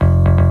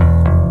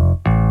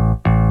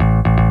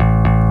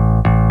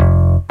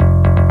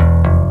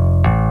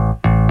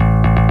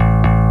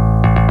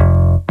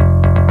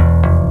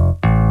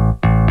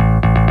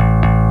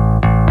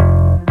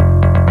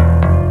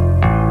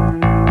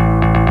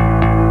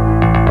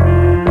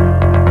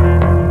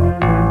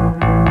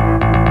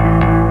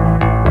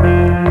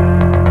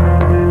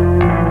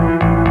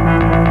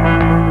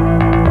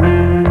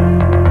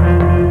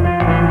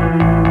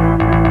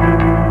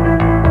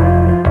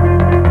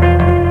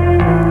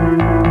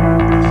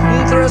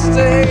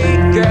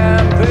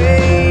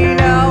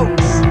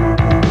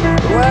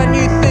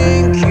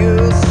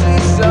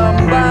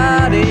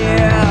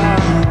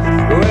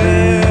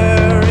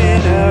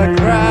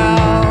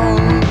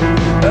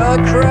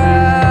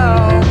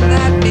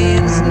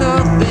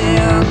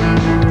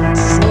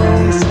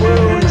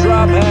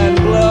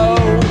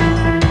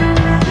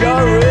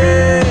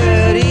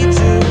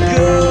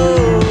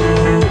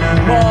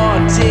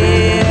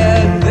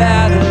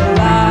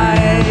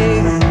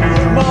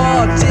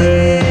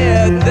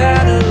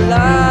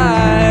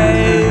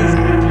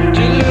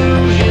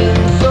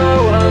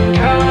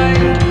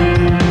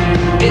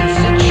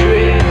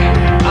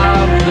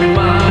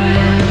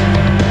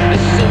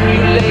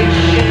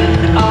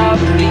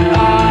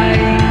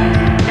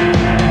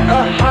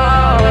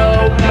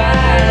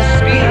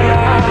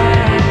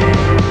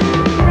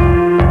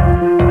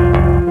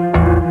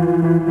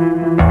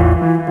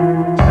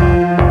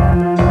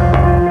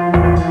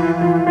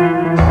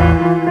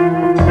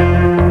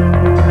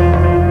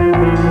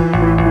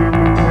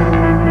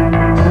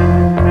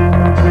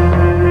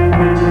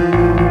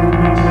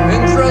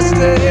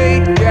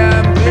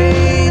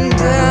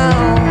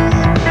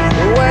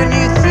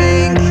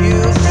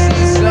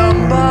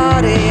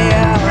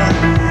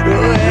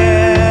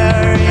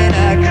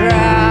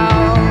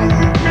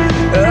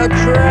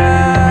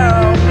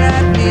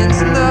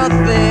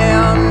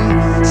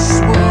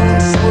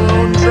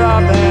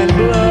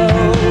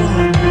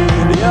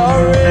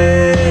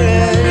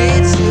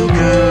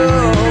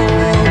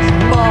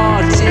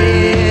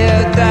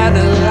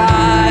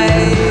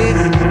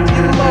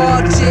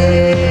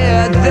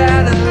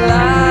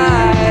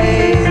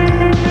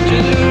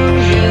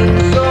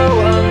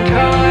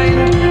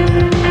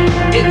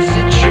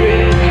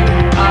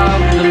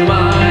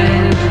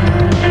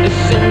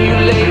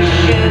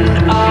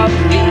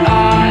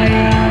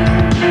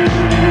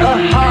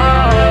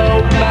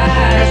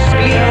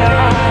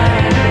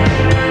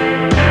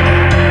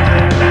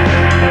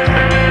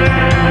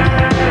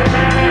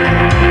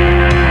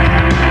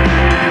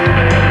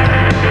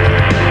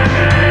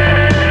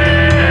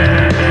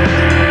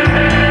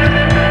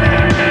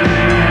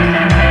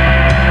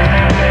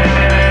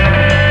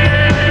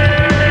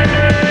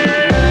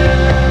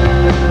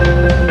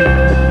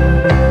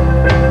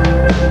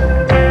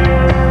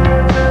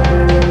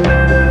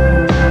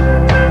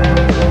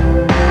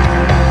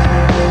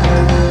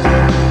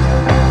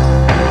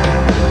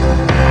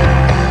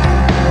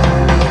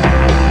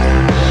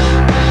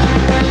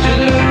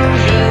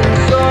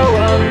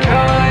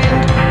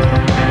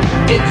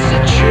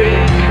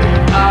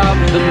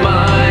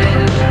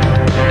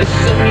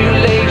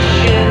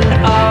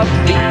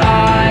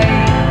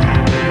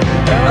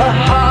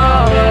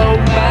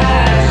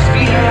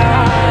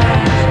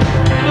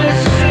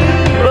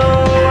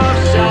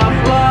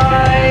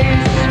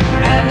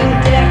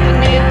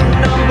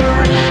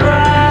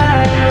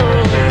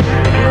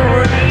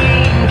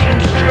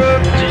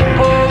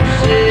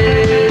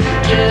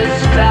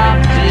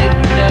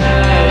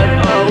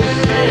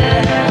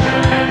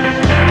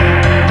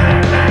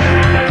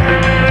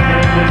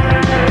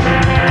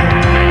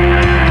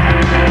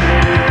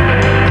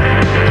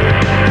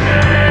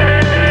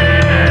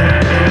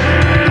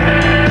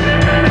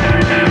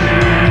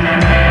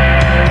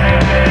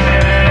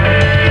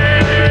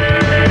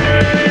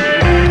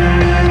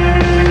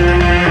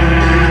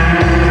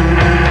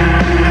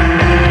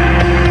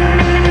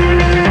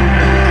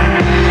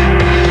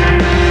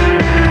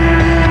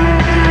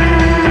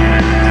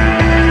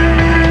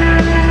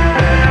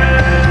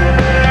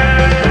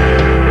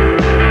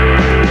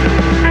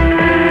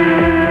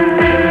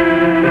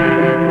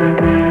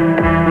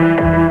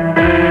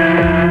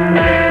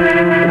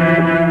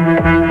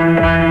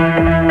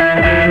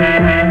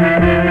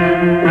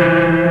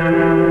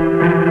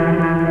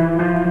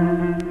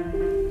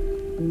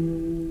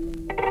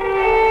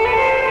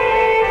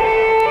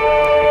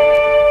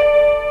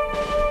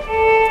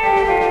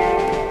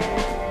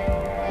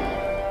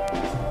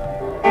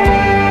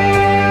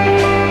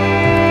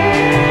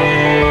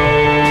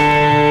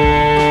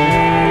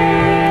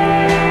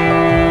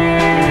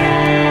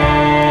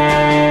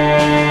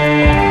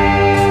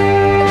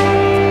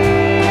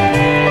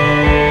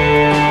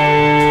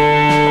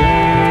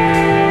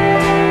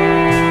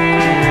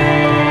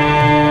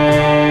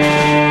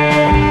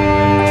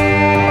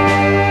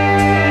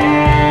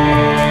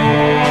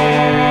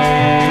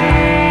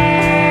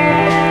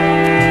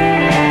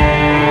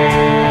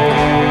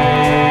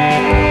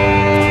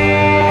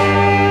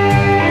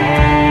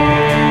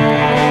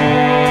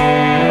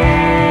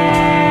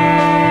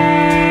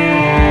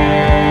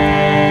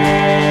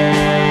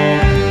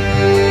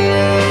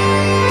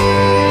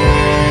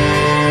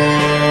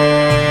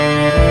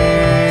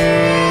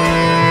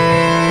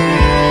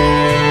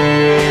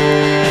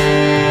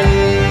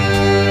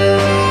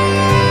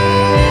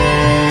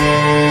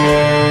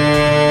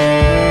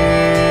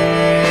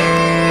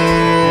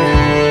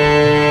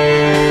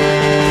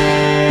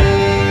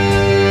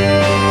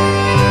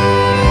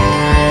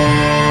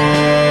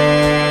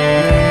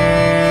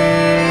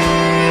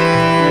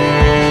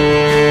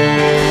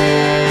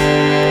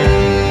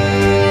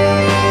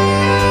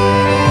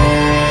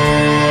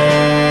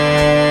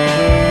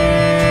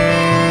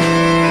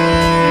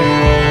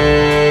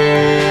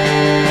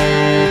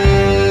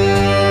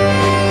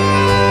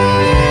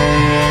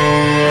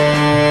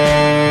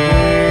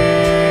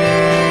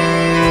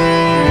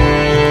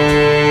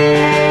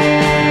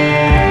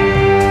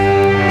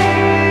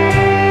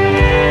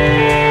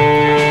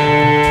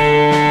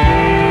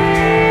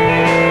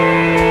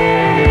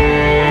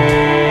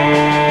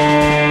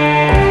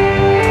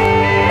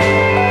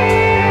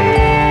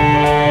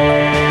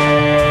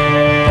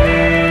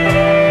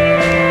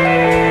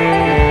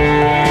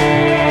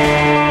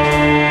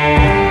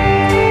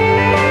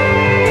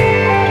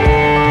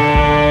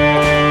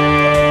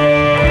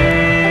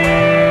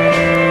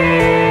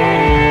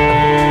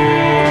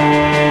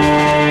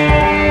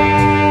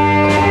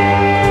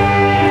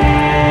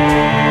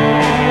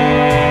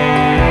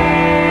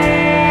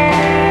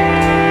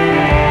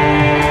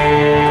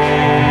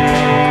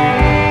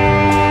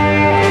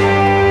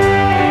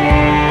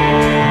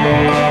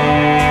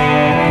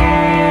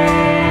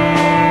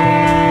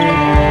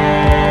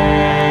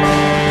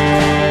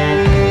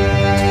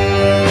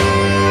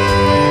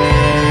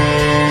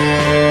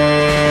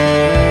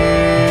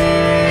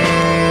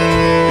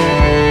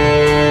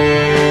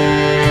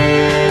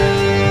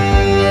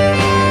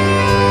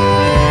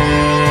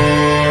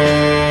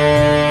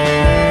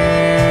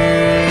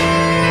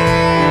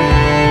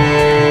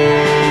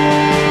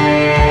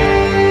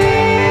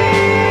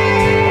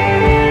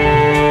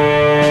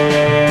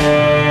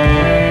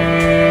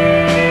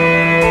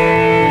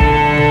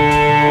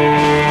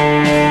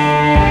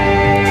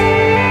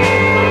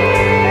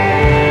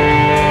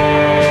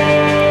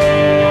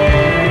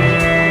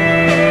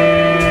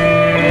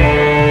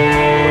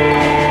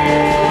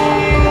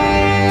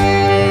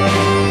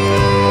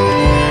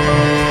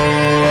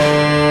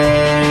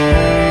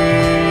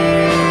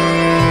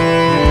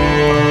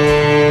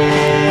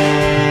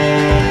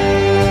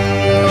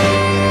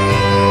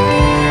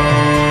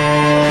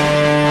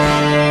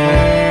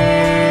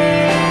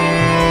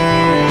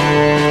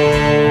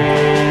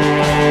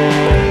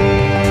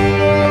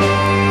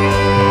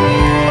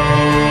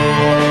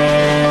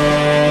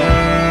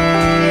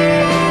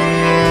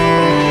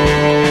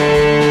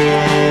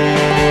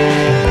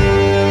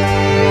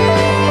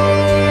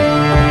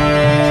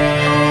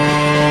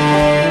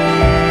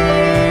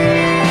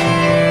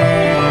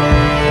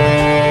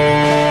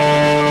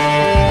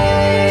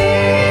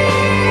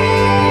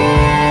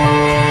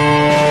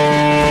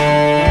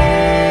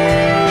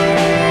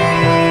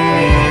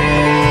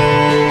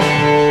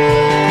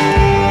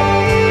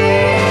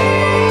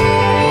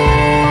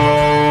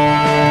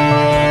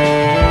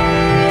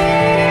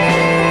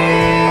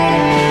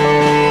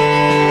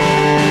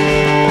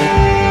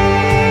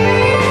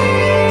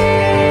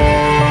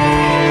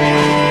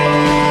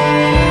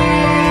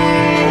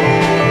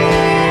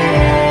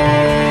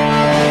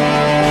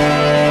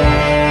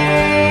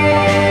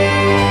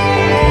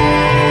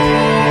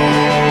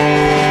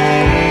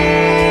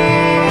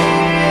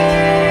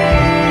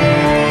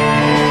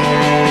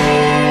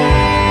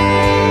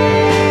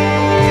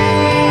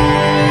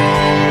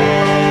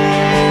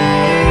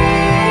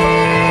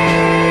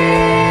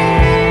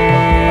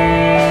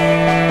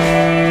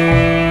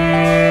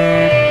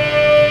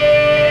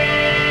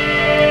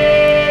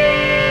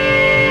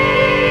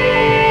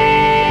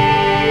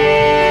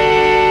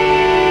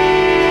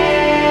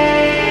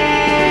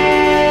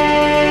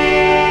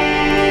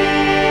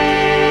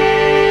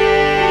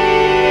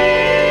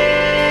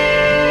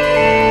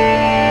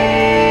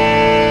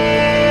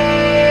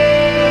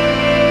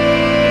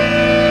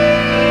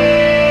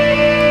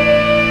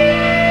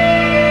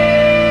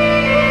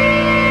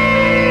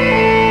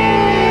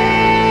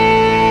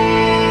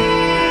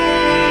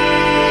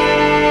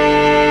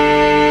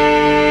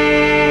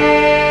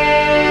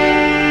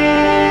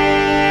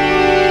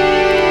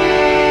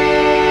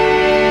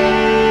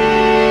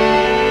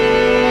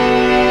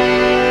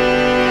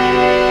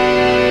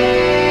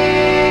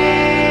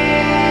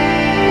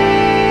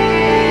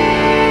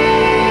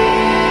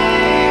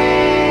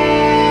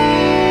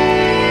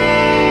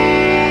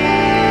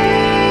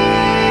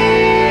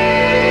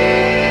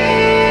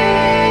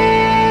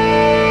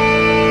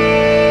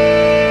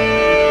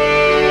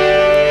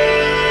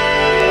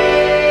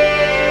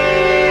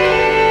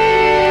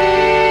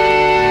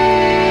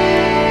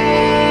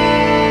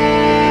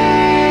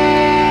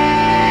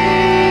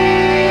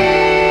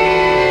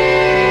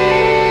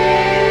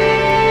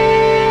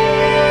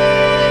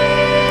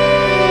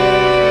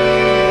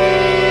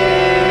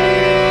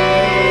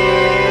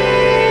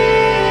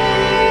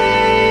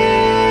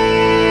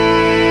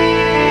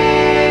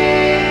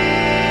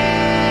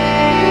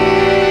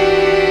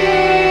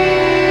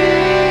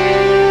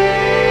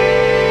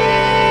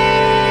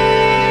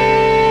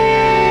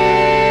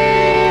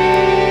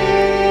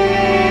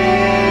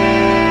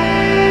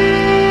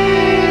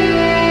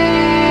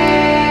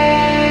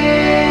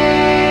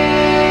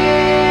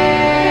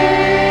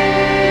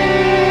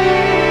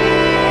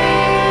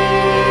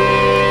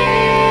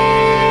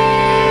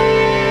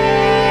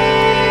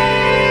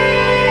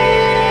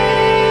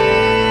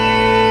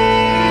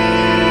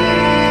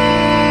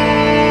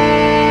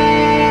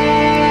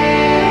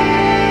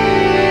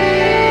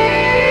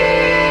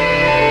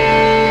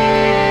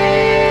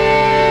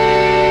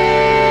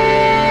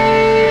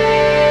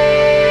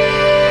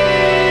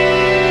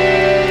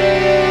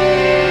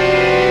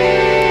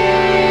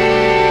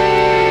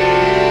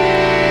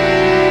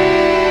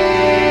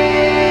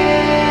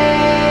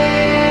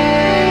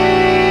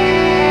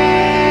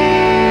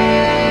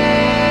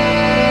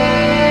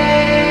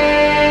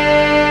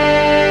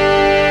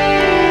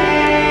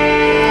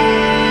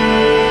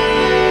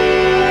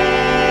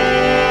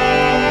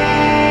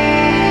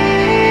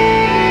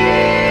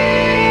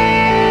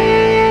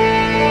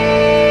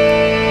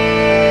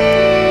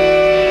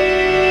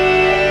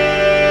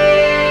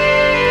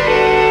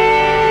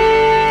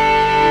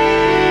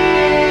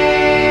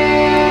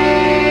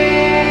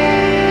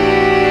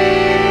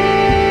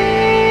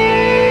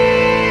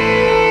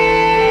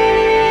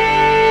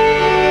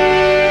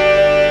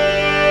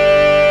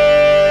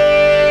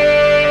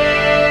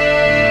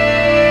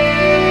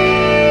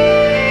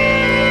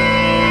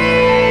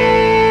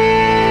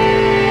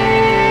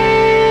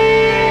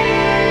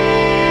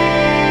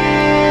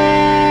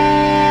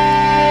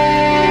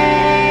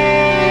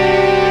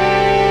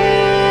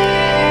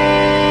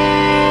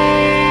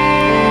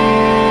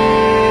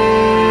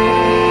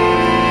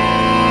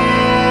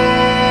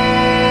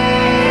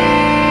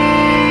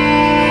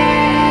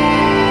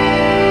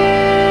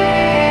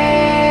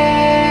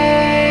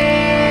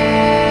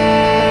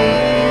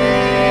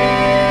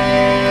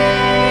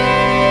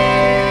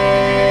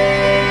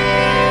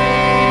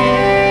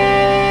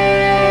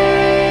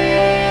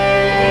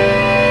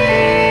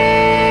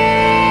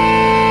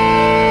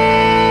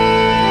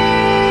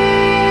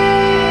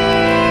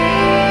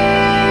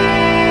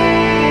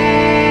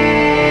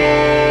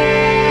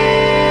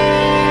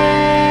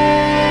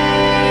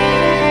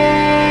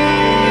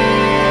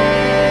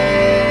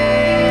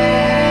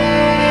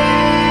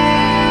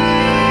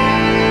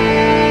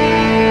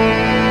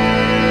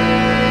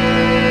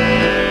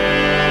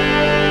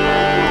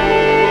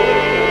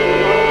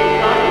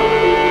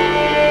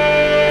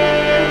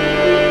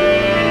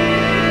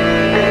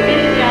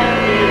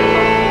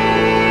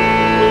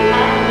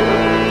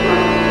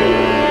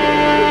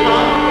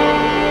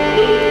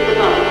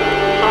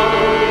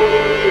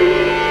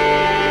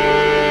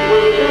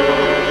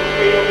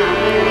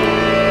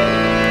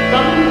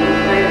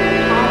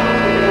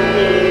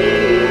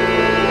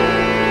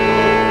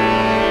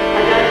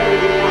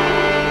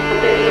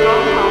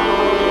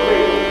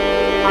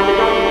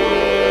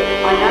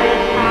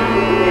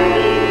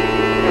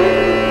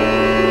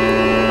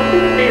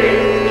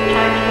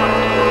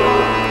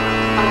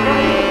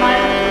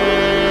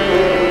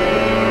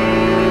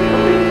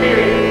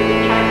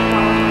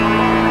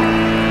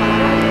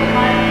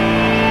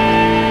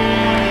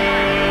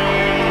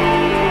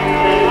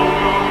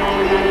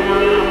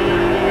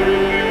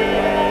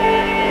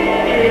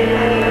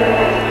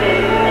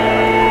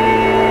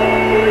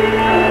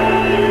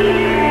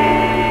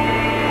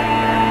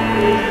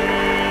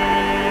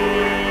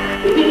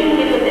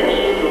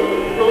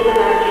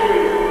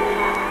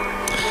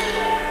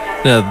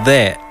 Now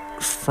that,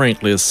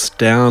 frankly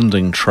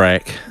astounding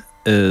track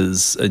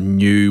is a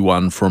new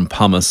one from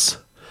Pumice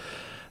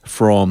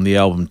from the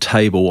album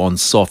Table on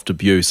Soft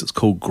Abuse. It's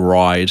called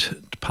Gride.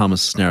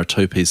 Pumice is now a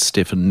two-piece,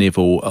 Stefan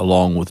Neville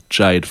along with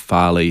Jade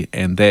Farley,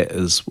 and that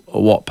is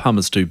what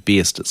Pumice do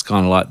best. It's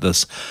kind of like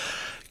this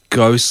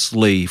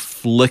ghostly,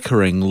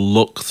 flickering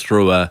look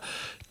through a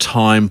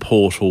time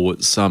portal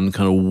at some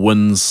kind of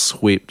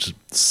windswept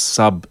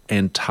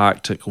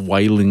sub-Antarctic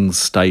whaling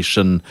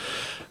station,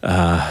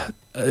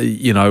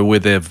 where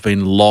they've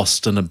been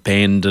lost and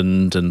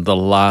abandoned, and the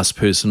last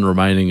person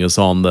remaining is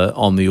on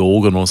the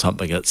organ or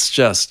something. It's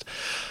just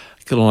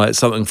kind of like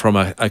something from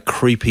a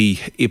creepy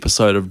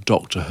episode of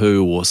Doctor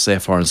Who or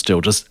Sapphire and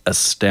Steel. Just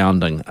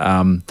astounding.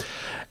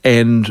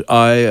 And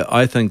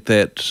I think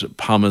that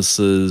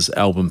Pumice's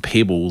album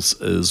Pebbles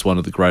is one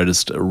of the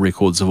greatest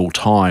records of all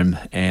time,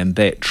 and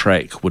that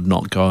track would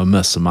not go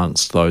amiss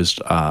amongst those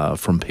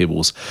from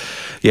Pebbles.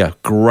 Yeah,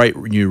 great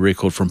new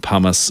record from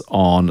Pumice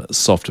on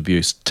Soft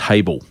Abuse,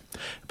 Table.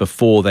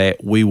 Before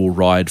that, We Will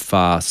Ride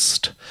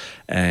Fast,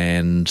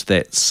 and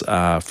that's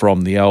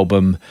from the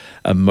album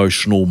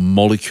Emotional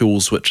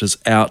Molecules, which is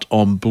out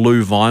on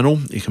blue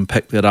vinyl. You can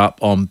pick that up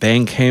on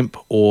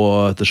Bandcamp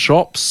or the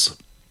shops.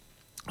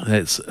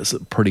 It's a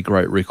pretty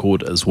great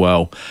record as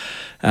well.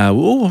 We're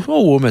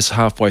almost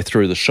halfway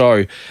through the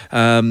show.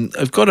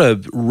 I've got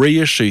a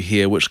reissue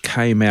here which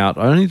came out.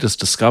 I only just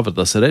discovered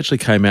this. It actually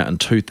came out in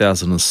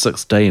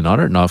 2016. I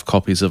don't know if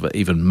copies of it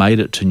even made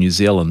it to New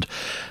Zealand.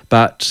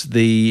 But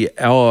the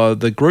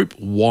group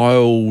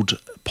Wild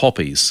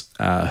Poppies,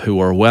 who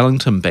are a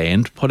Wellington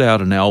band, put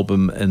out an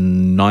album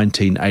in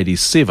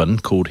 1987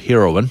 called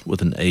Heroin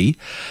with an E,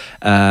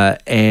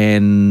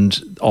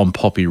 and on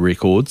Poppy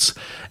Records,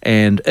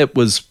 and it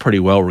was pretty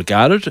well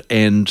regarded.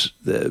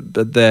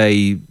 But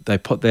they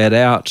put that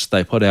out.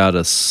 They put out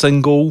a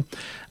single.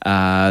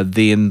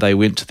 Then they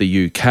went to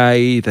the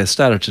UK. They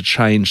started to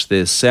change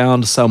their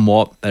sound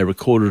somewhat. They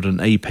recorded an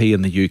EP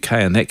in the UK,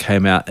 and that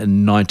came out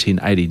in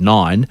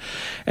 1989.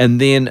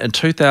 And then in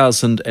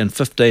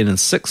 2015 and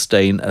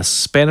 16, a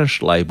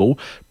Spanish label,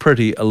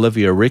 Pretty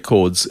Olivia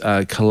Records,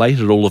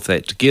 collated all of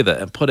that together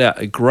and put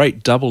out a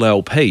great double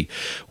LP,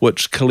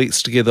 which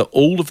collects together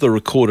all of the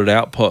recorded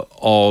output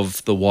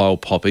of the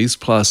Wild Poppies,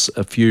 plus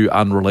a few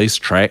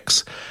unreleased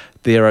tracks.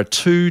 There are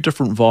two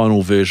different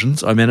vinyl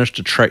versions. I managed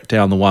to track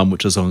down the one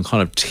which is on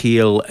kind of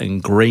teal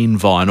and green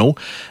vinyl.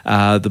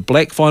 The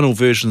black vinyl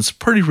version is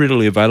pretty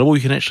readily available.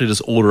 You can actually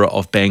just order it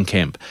off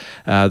Bandcamp.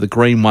 The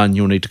green one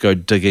you'll need to go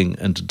digging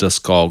into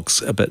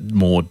Discogs a bit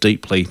more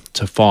deeply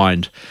to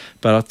find.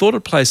 But I thought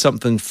I'd play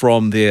something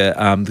from their...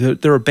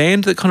 they're a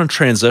band that kind of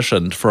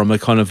transitioned from a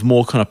kind of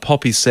more kind of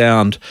poppy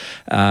sound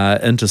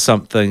into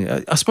something,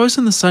 I suppose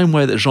in the same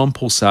way that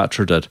Jean-Paul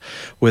Sartre did,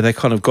 where they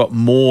kind of got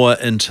more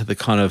into the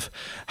kind of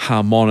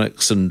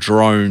harmonics and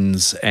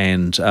drones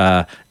and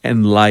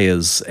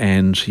layers.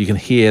 And you can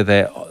hear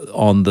that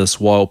on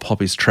this Wild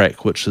Poppies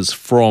track, which is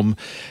from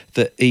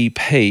the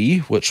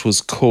EP, which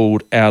was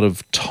called Out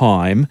of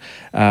Time.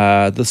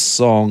 This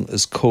song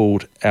is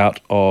called Out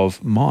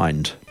of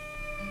Mind.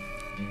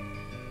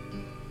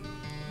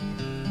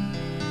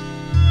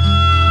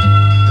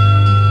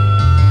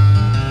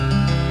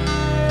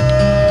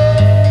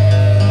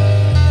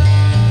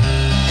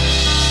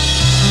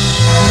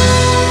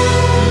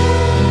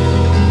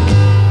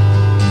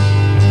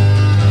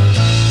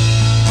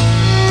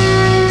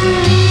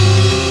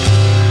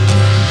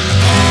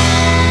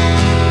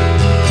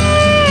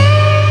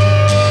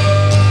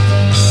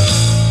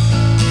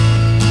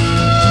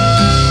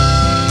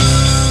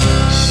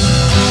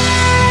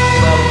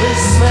 Well,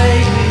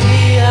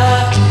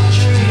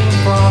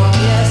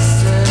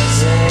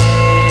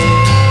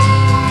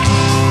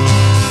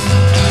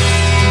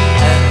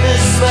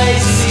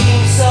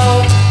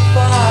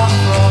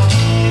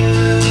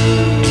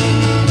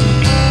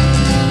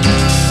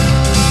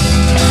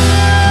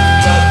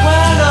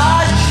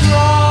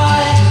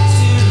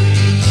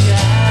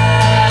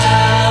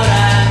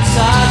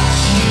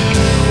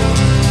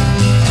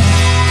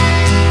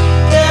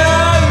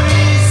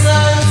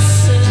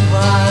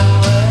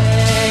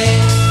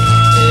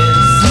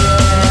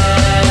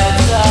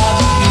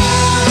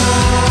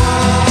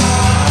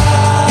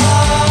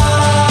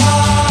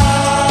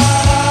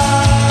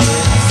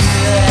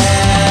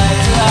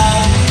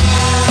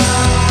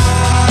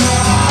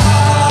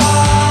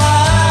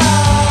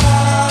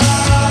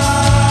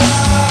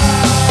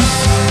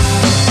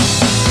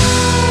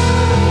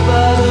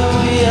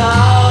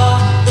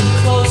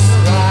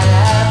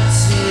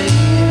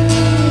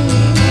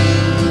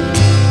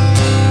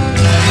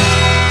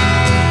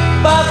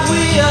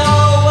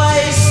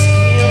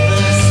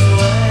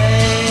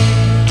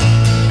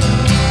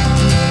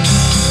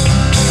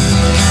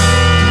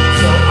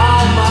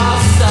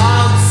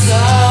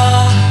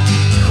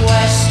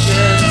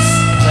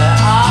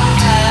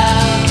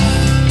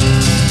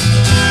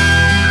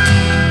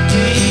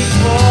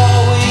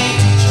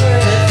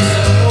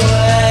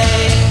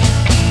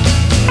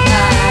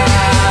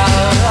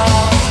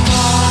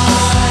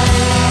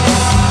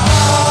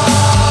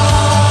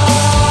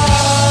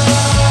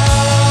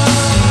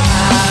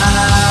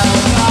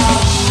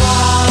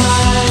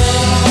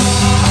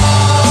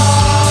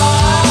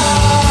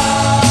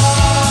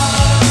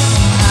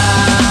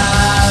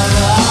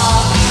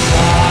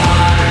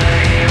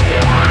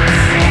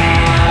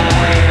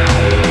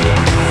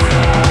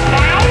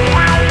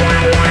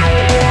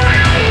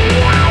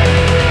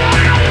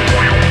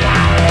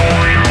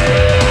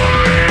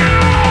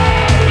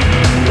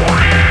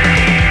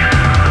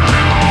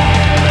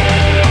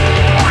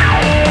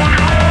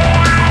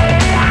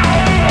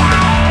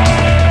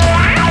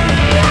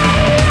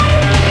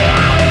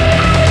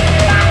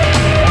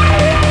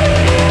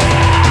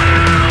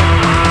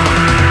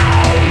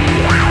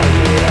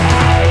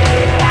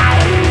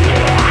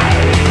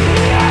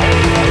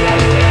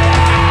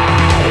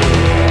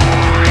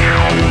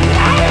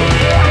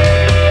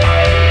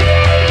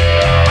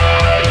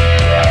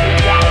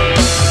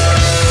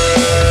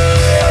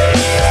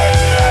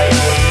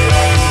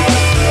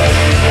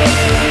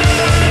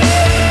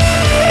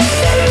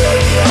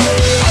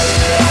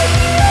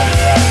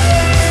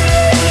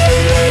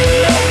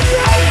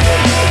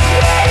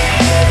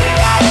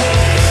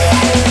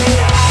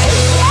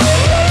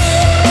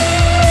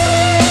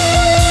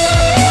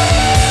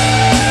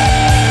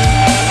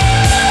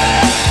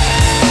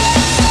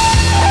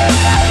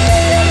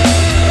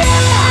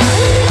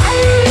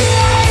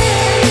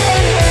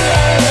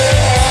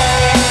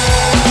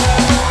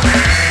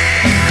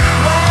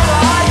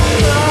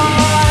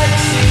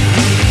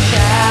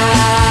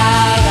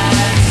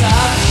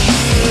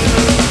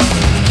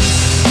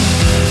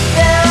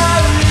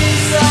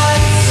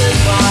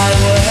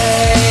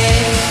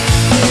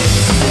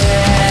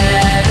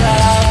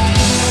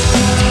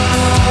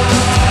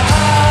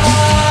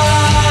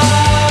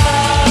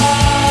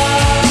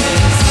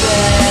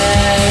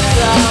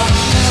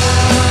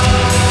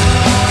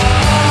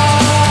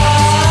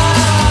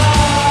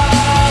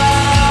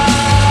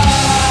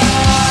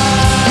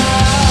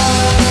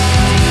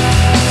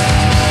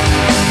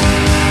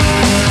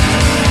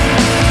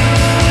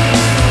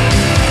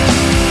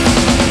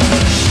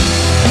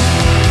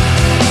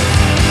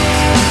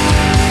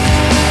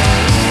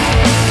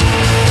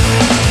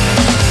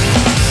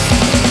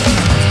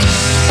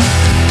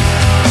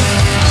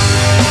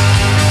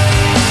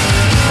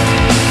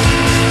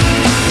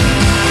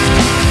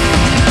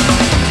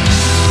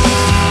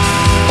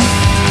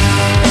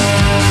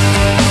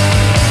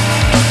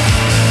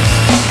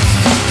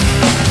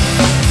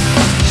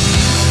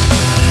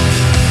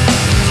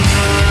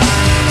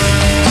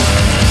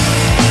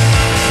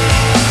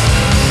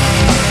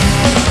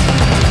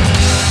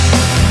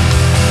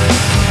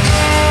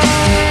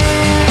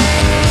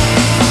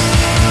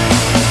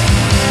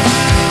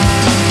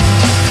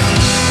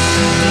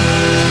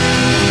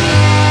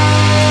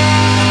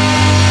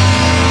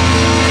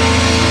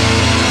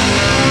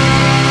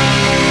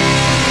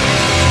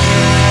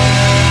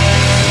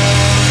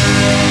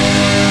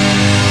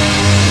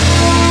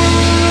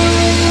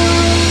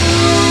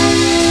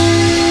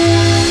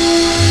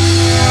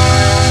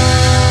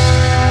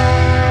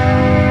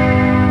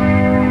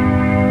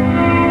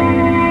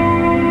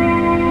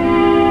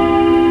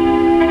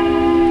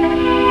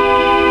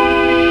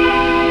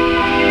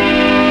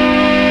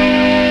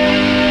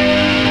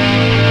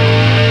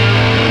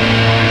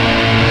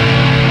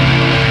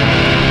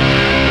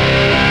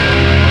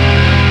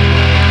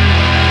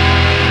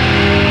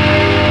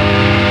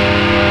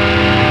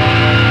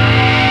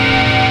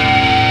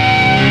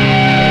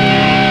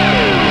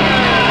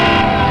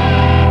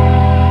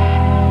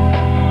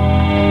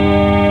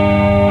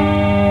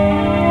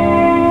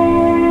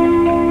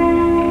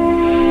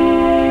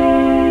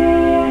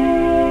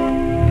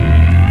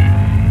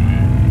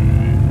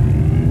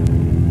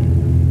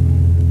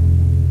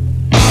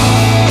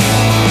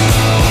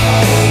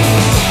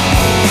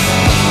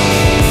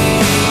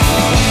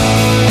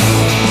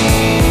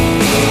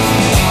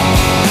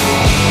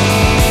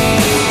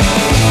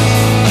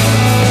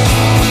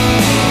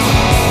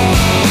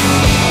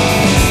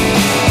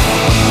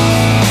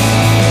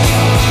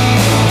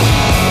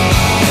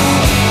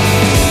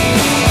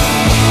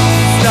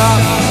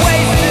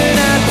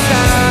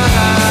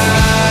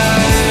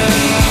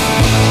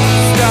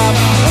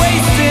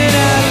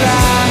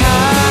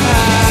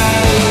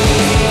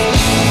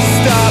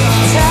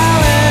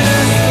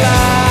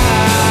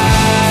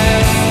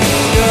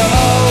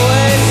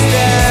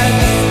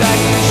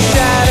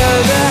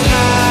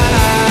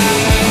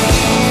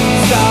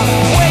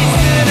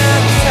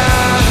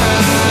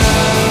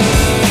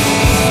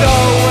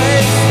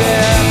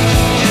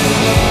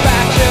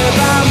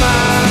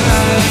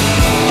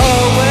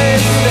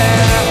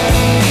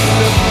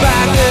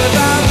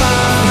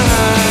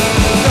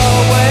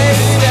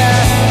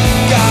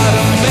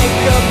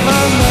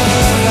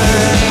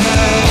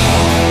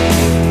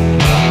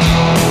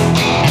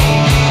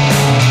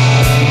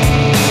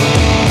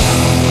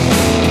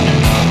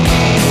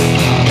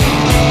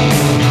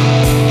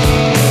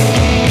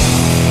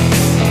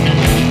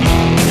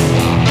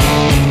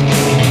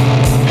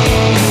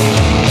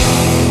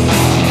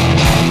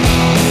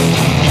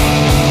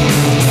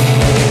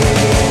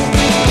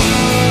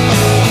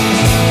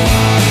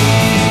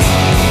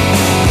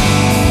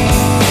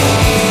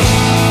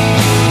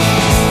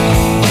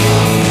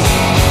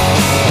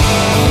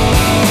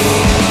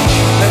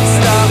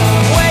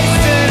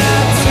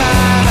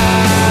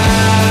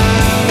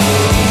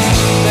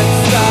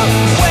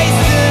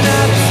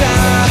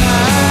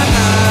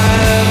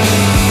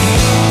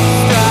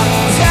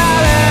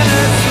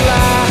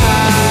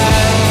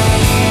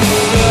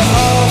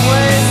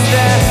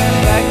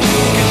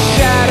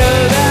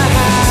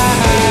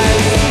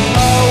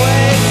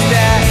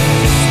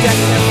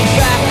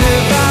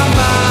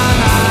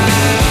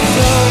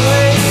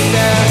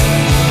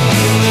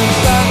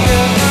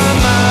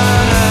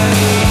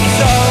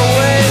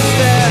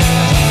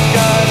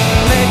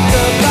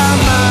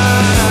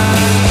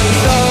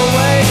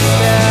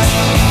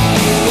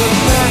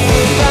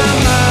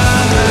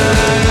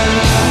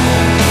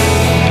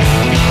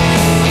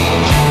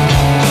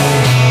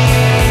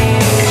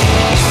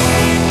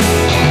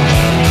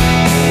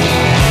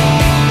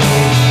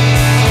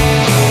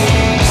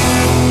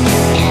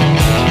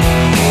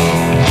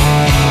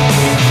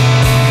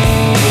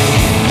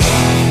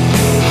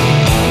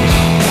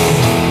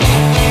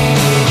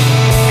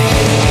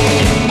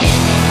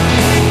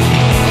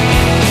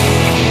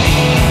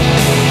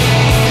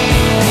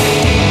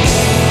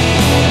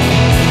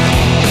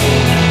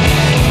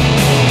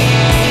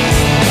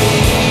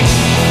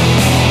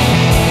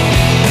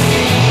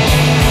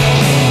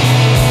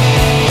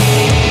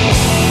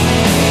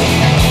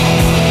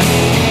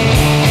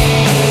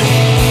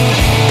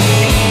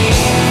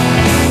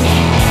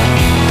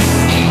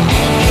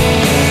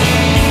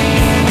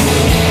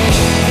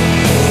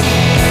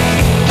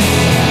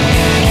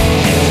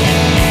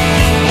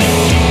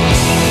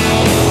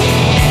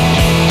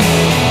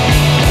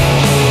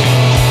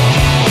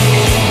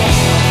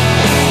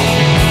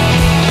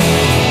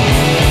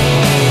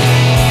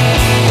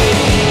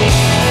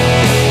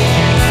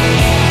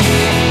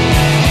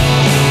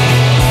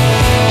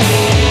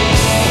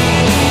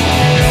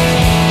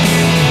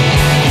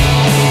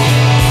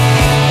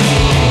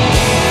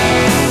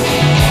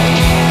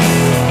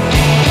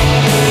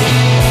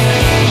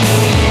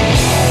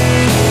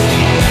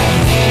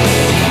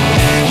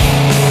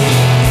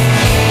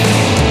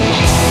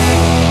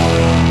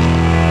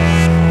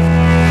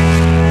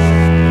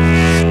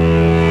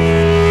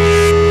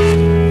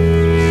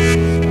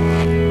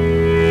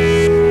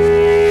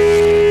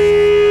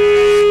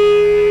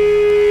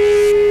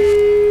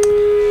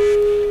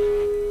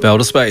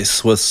 Belter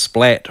Space with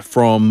Splat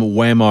from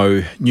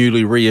Whammo,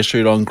 newly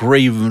reissued on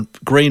green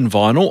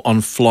vinyl on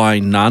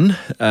Flying Nun.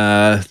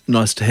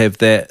 Nice to have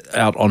that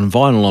out on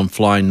vinyl on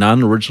Flying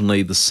Nun.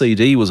 Originally the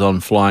CD was on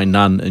Flying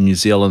Nun in New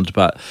Zealand,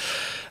 but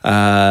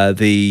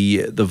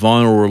the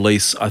vinyl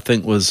release, I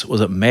think, was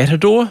it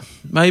Matador,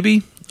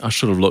 maybe? I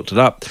should have looked it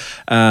up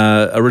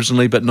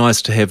originally, but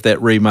nice to have that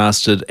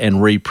remastered and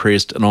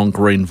repressed and on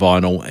green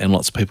vinyl, and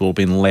lots of people have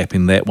been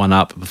lapping that one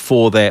up.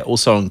 Before that,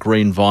 also on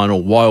green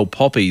vinyl, Wild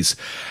Poppies,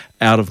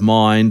 Out of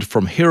Mind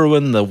from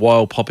Heroin, the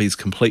Wild Poppies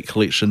Complete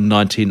Collection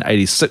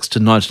 1986 to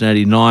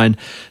 1989.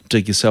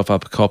 Dig yourself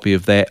up a copy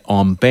of that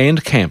on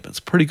Bandcamp. It's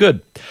pretty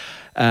good.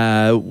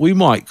 We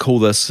might call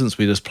this, since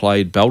we just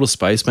played Belter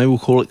Space, maybe we'll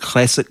call it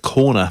Classic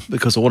Corner,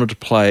 because I wanted to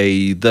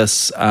play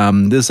this.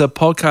 There's a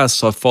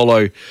podcast I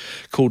follow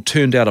called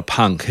Turned Out a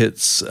Punk.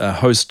 It's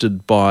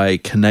hosted by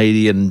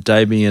Canadian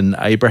Damien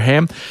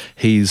Abraham.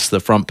 He's the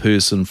front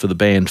person for the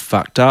band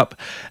Fucked Up,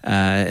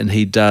 and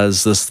he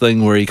does this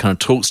thing where he kind of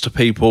talks to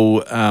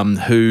people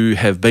who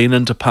have been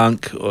into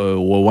punk or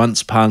were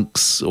once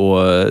punks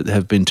or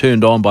have been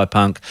turned on by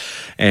punk,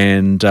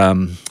 and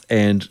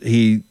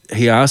he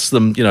asked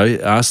them,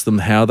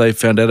 how they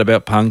found out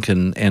about punk,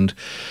 and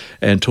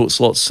talks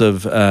lots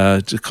of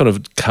kind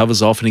of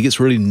covers off, and he gets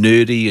really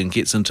nerdy and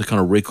gets into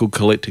kind of record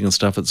collecting and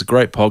stuff. It's a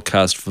great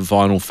podcast for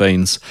vinyl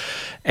fiends.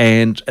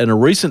 And in a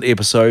recent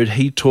episode,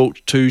 he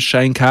talked to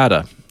Shane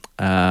Carter.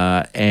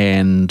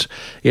 And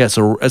yeah, it's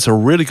a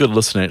really good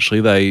listen,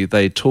 actually.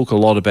 They talk a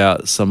lot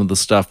about some of the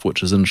stuff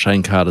which is in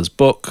Shane Carter's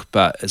book,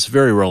 but it's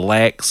very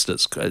relaxed.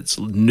 It's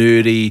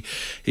nerdy.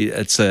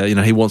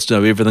 He wants to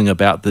know everything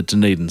about the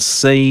Dunedin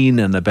scene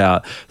and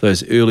about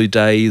those early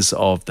days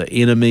of the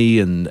Enemy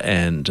and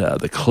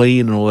the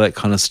Clean and all that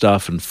kind of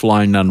stuff, and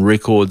Flying Nun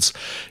Records.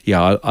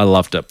 Yeah, I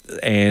loved it.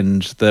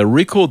 And the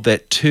record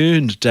that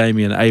turned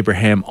Damien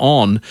Abraham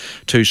on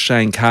to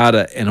Shane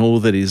Carter and all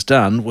that he's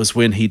done was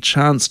when he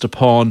chanced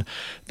upon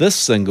this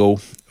single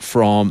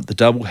from the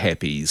Double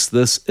Happies.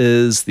 This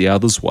is The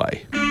Other's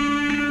Way.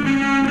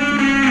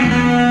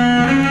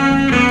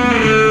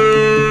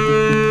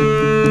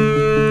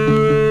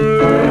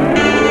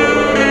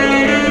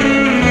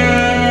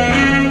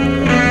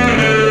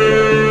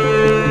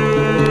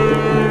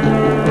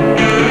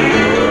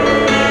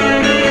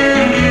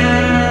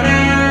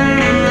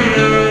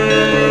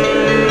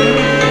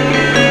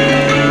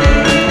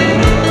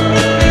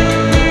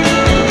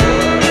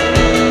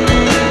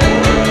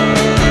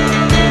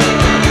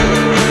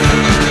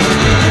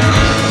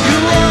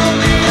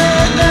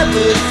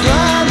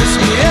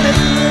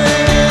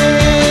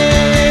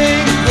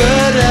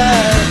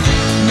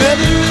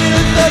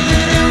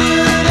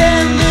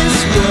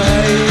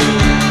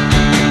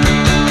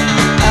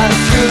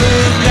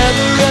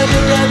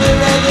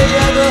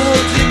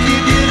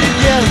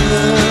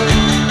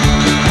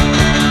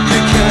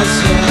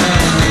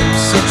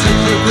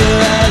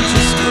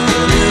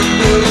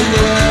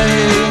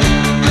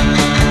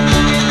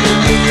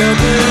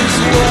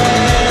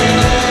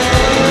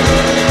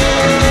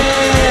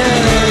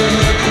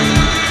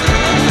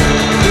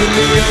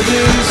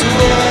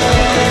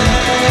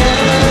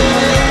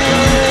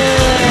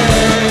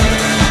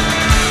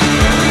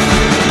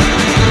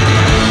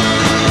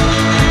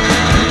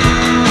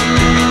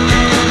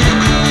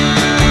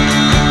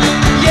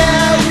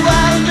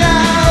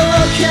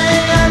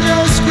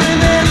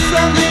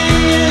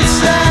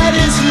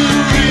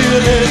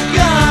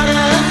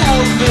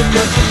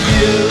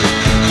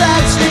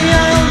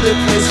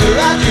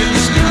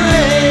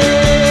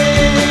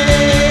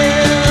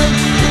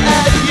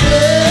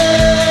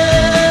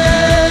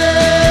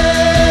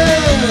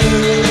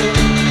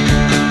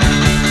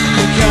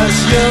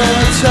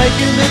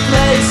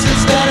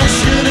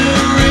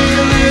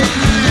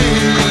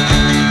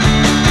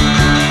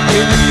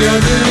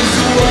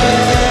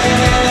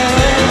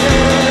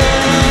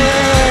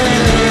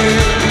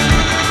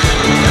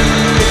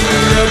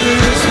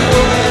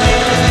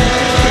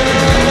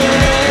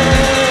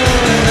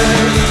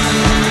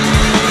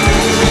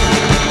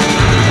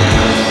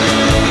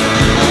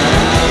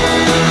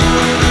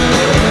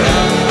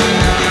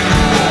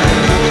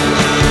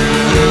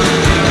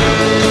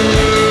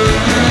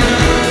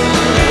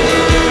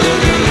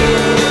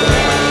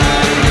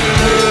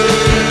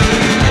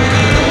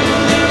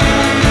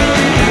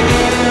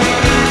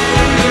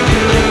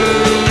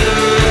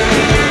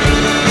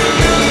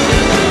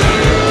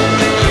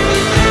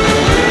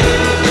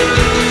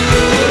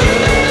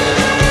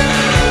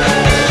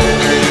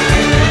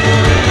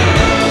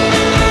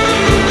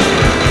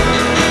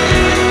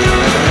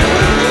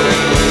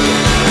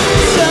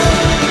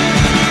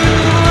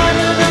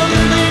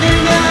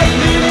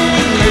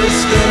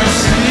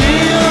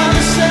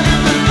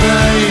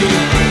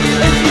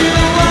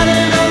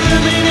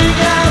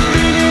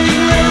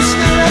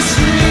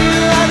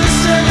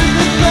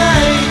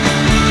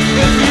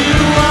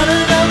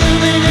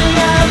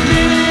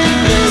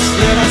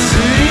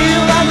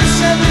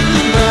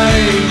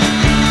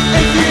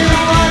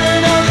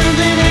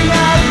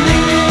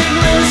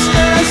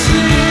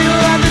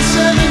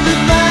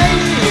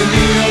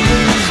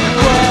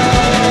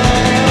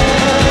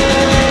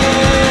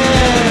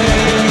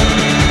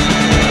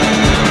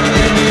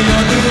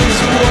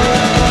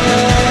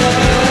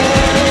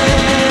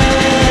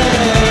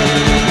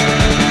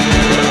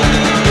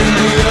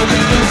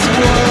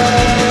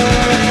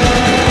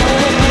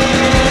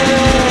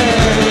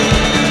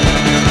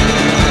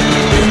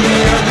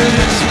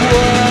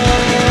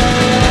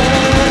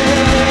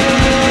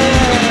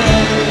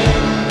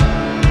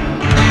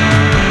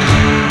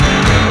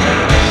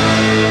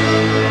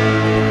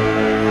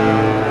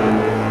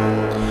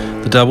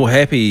 Double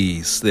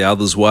Happies, The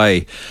Other's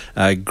Way.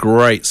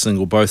 Great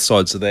single, both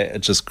sides of that are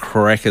just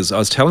crackers. I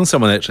was telling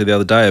someone actually the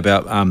other day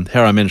about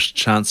how I managed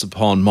to chance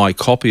upon my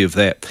copy of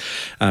that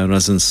when I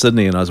was in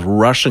Sydney, and I was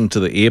rushing to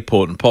the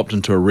airport and popped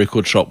into a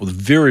record shop with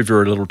very,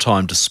 very little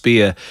time to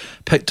spare,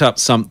 picked up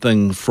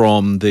something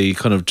from the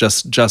kind of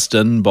just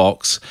in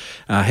box,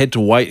 had to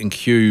wait in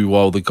queue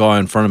while the guy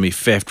in front of me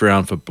faffed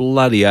around for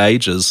bloody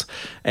ages,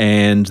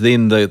 and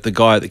then the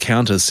guy at the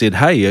counter said,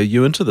 "Hey, are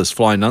you into this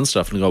Flying Nun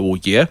stuff?" And I go, "Well,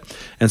 yeah."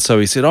 And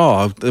so he said,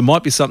 "Oh, there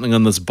might be something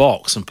in this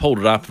box," and pulled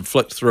it up and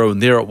flicked through,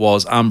 and there it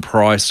was,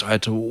 unpriced. I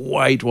had to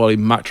wait while he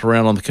mucked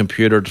around on the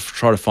computer to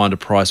try to find a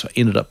price. I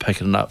ended up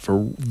picking it up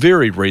for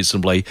very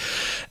reasonably,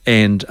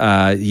 and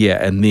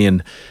and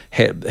then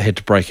had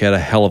to break out a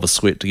hell of a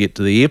sweat to get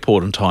to the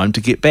airport in time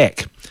to get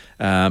back.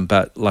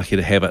 But lucky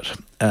to have it.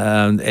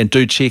 And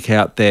do check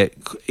out that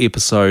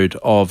episode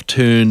of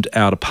Turned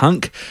Out a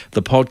Punk,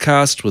 the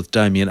podcast with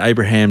Damien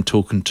Abraham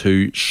talking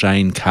to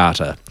Shane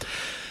Carter.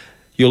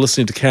 You're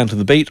listening to Counting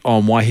the Beat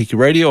on Waiheke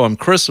Radio. I'm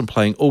Chris. I'm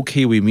playing all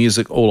Kiwi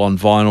music, all on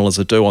vinyl, as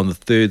I do on the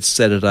third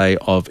Saturday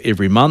of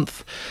every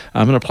month.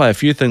 I'm going to play a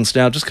few things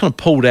now. Just kind of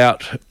pulled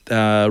out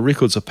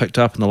records I picked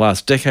up in the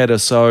last decade or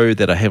so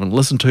that I haven't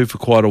listened to for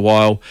quite a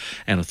while,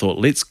 and I thought,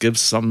 let's give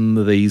some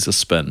of these a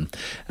spin.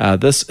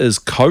 This is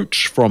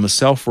Coach from a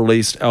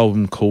self-released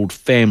album called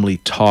Family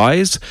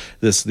Ties.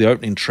 This is the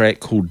opening track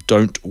called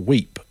Don't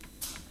Weep.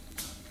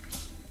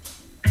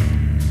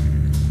 Don't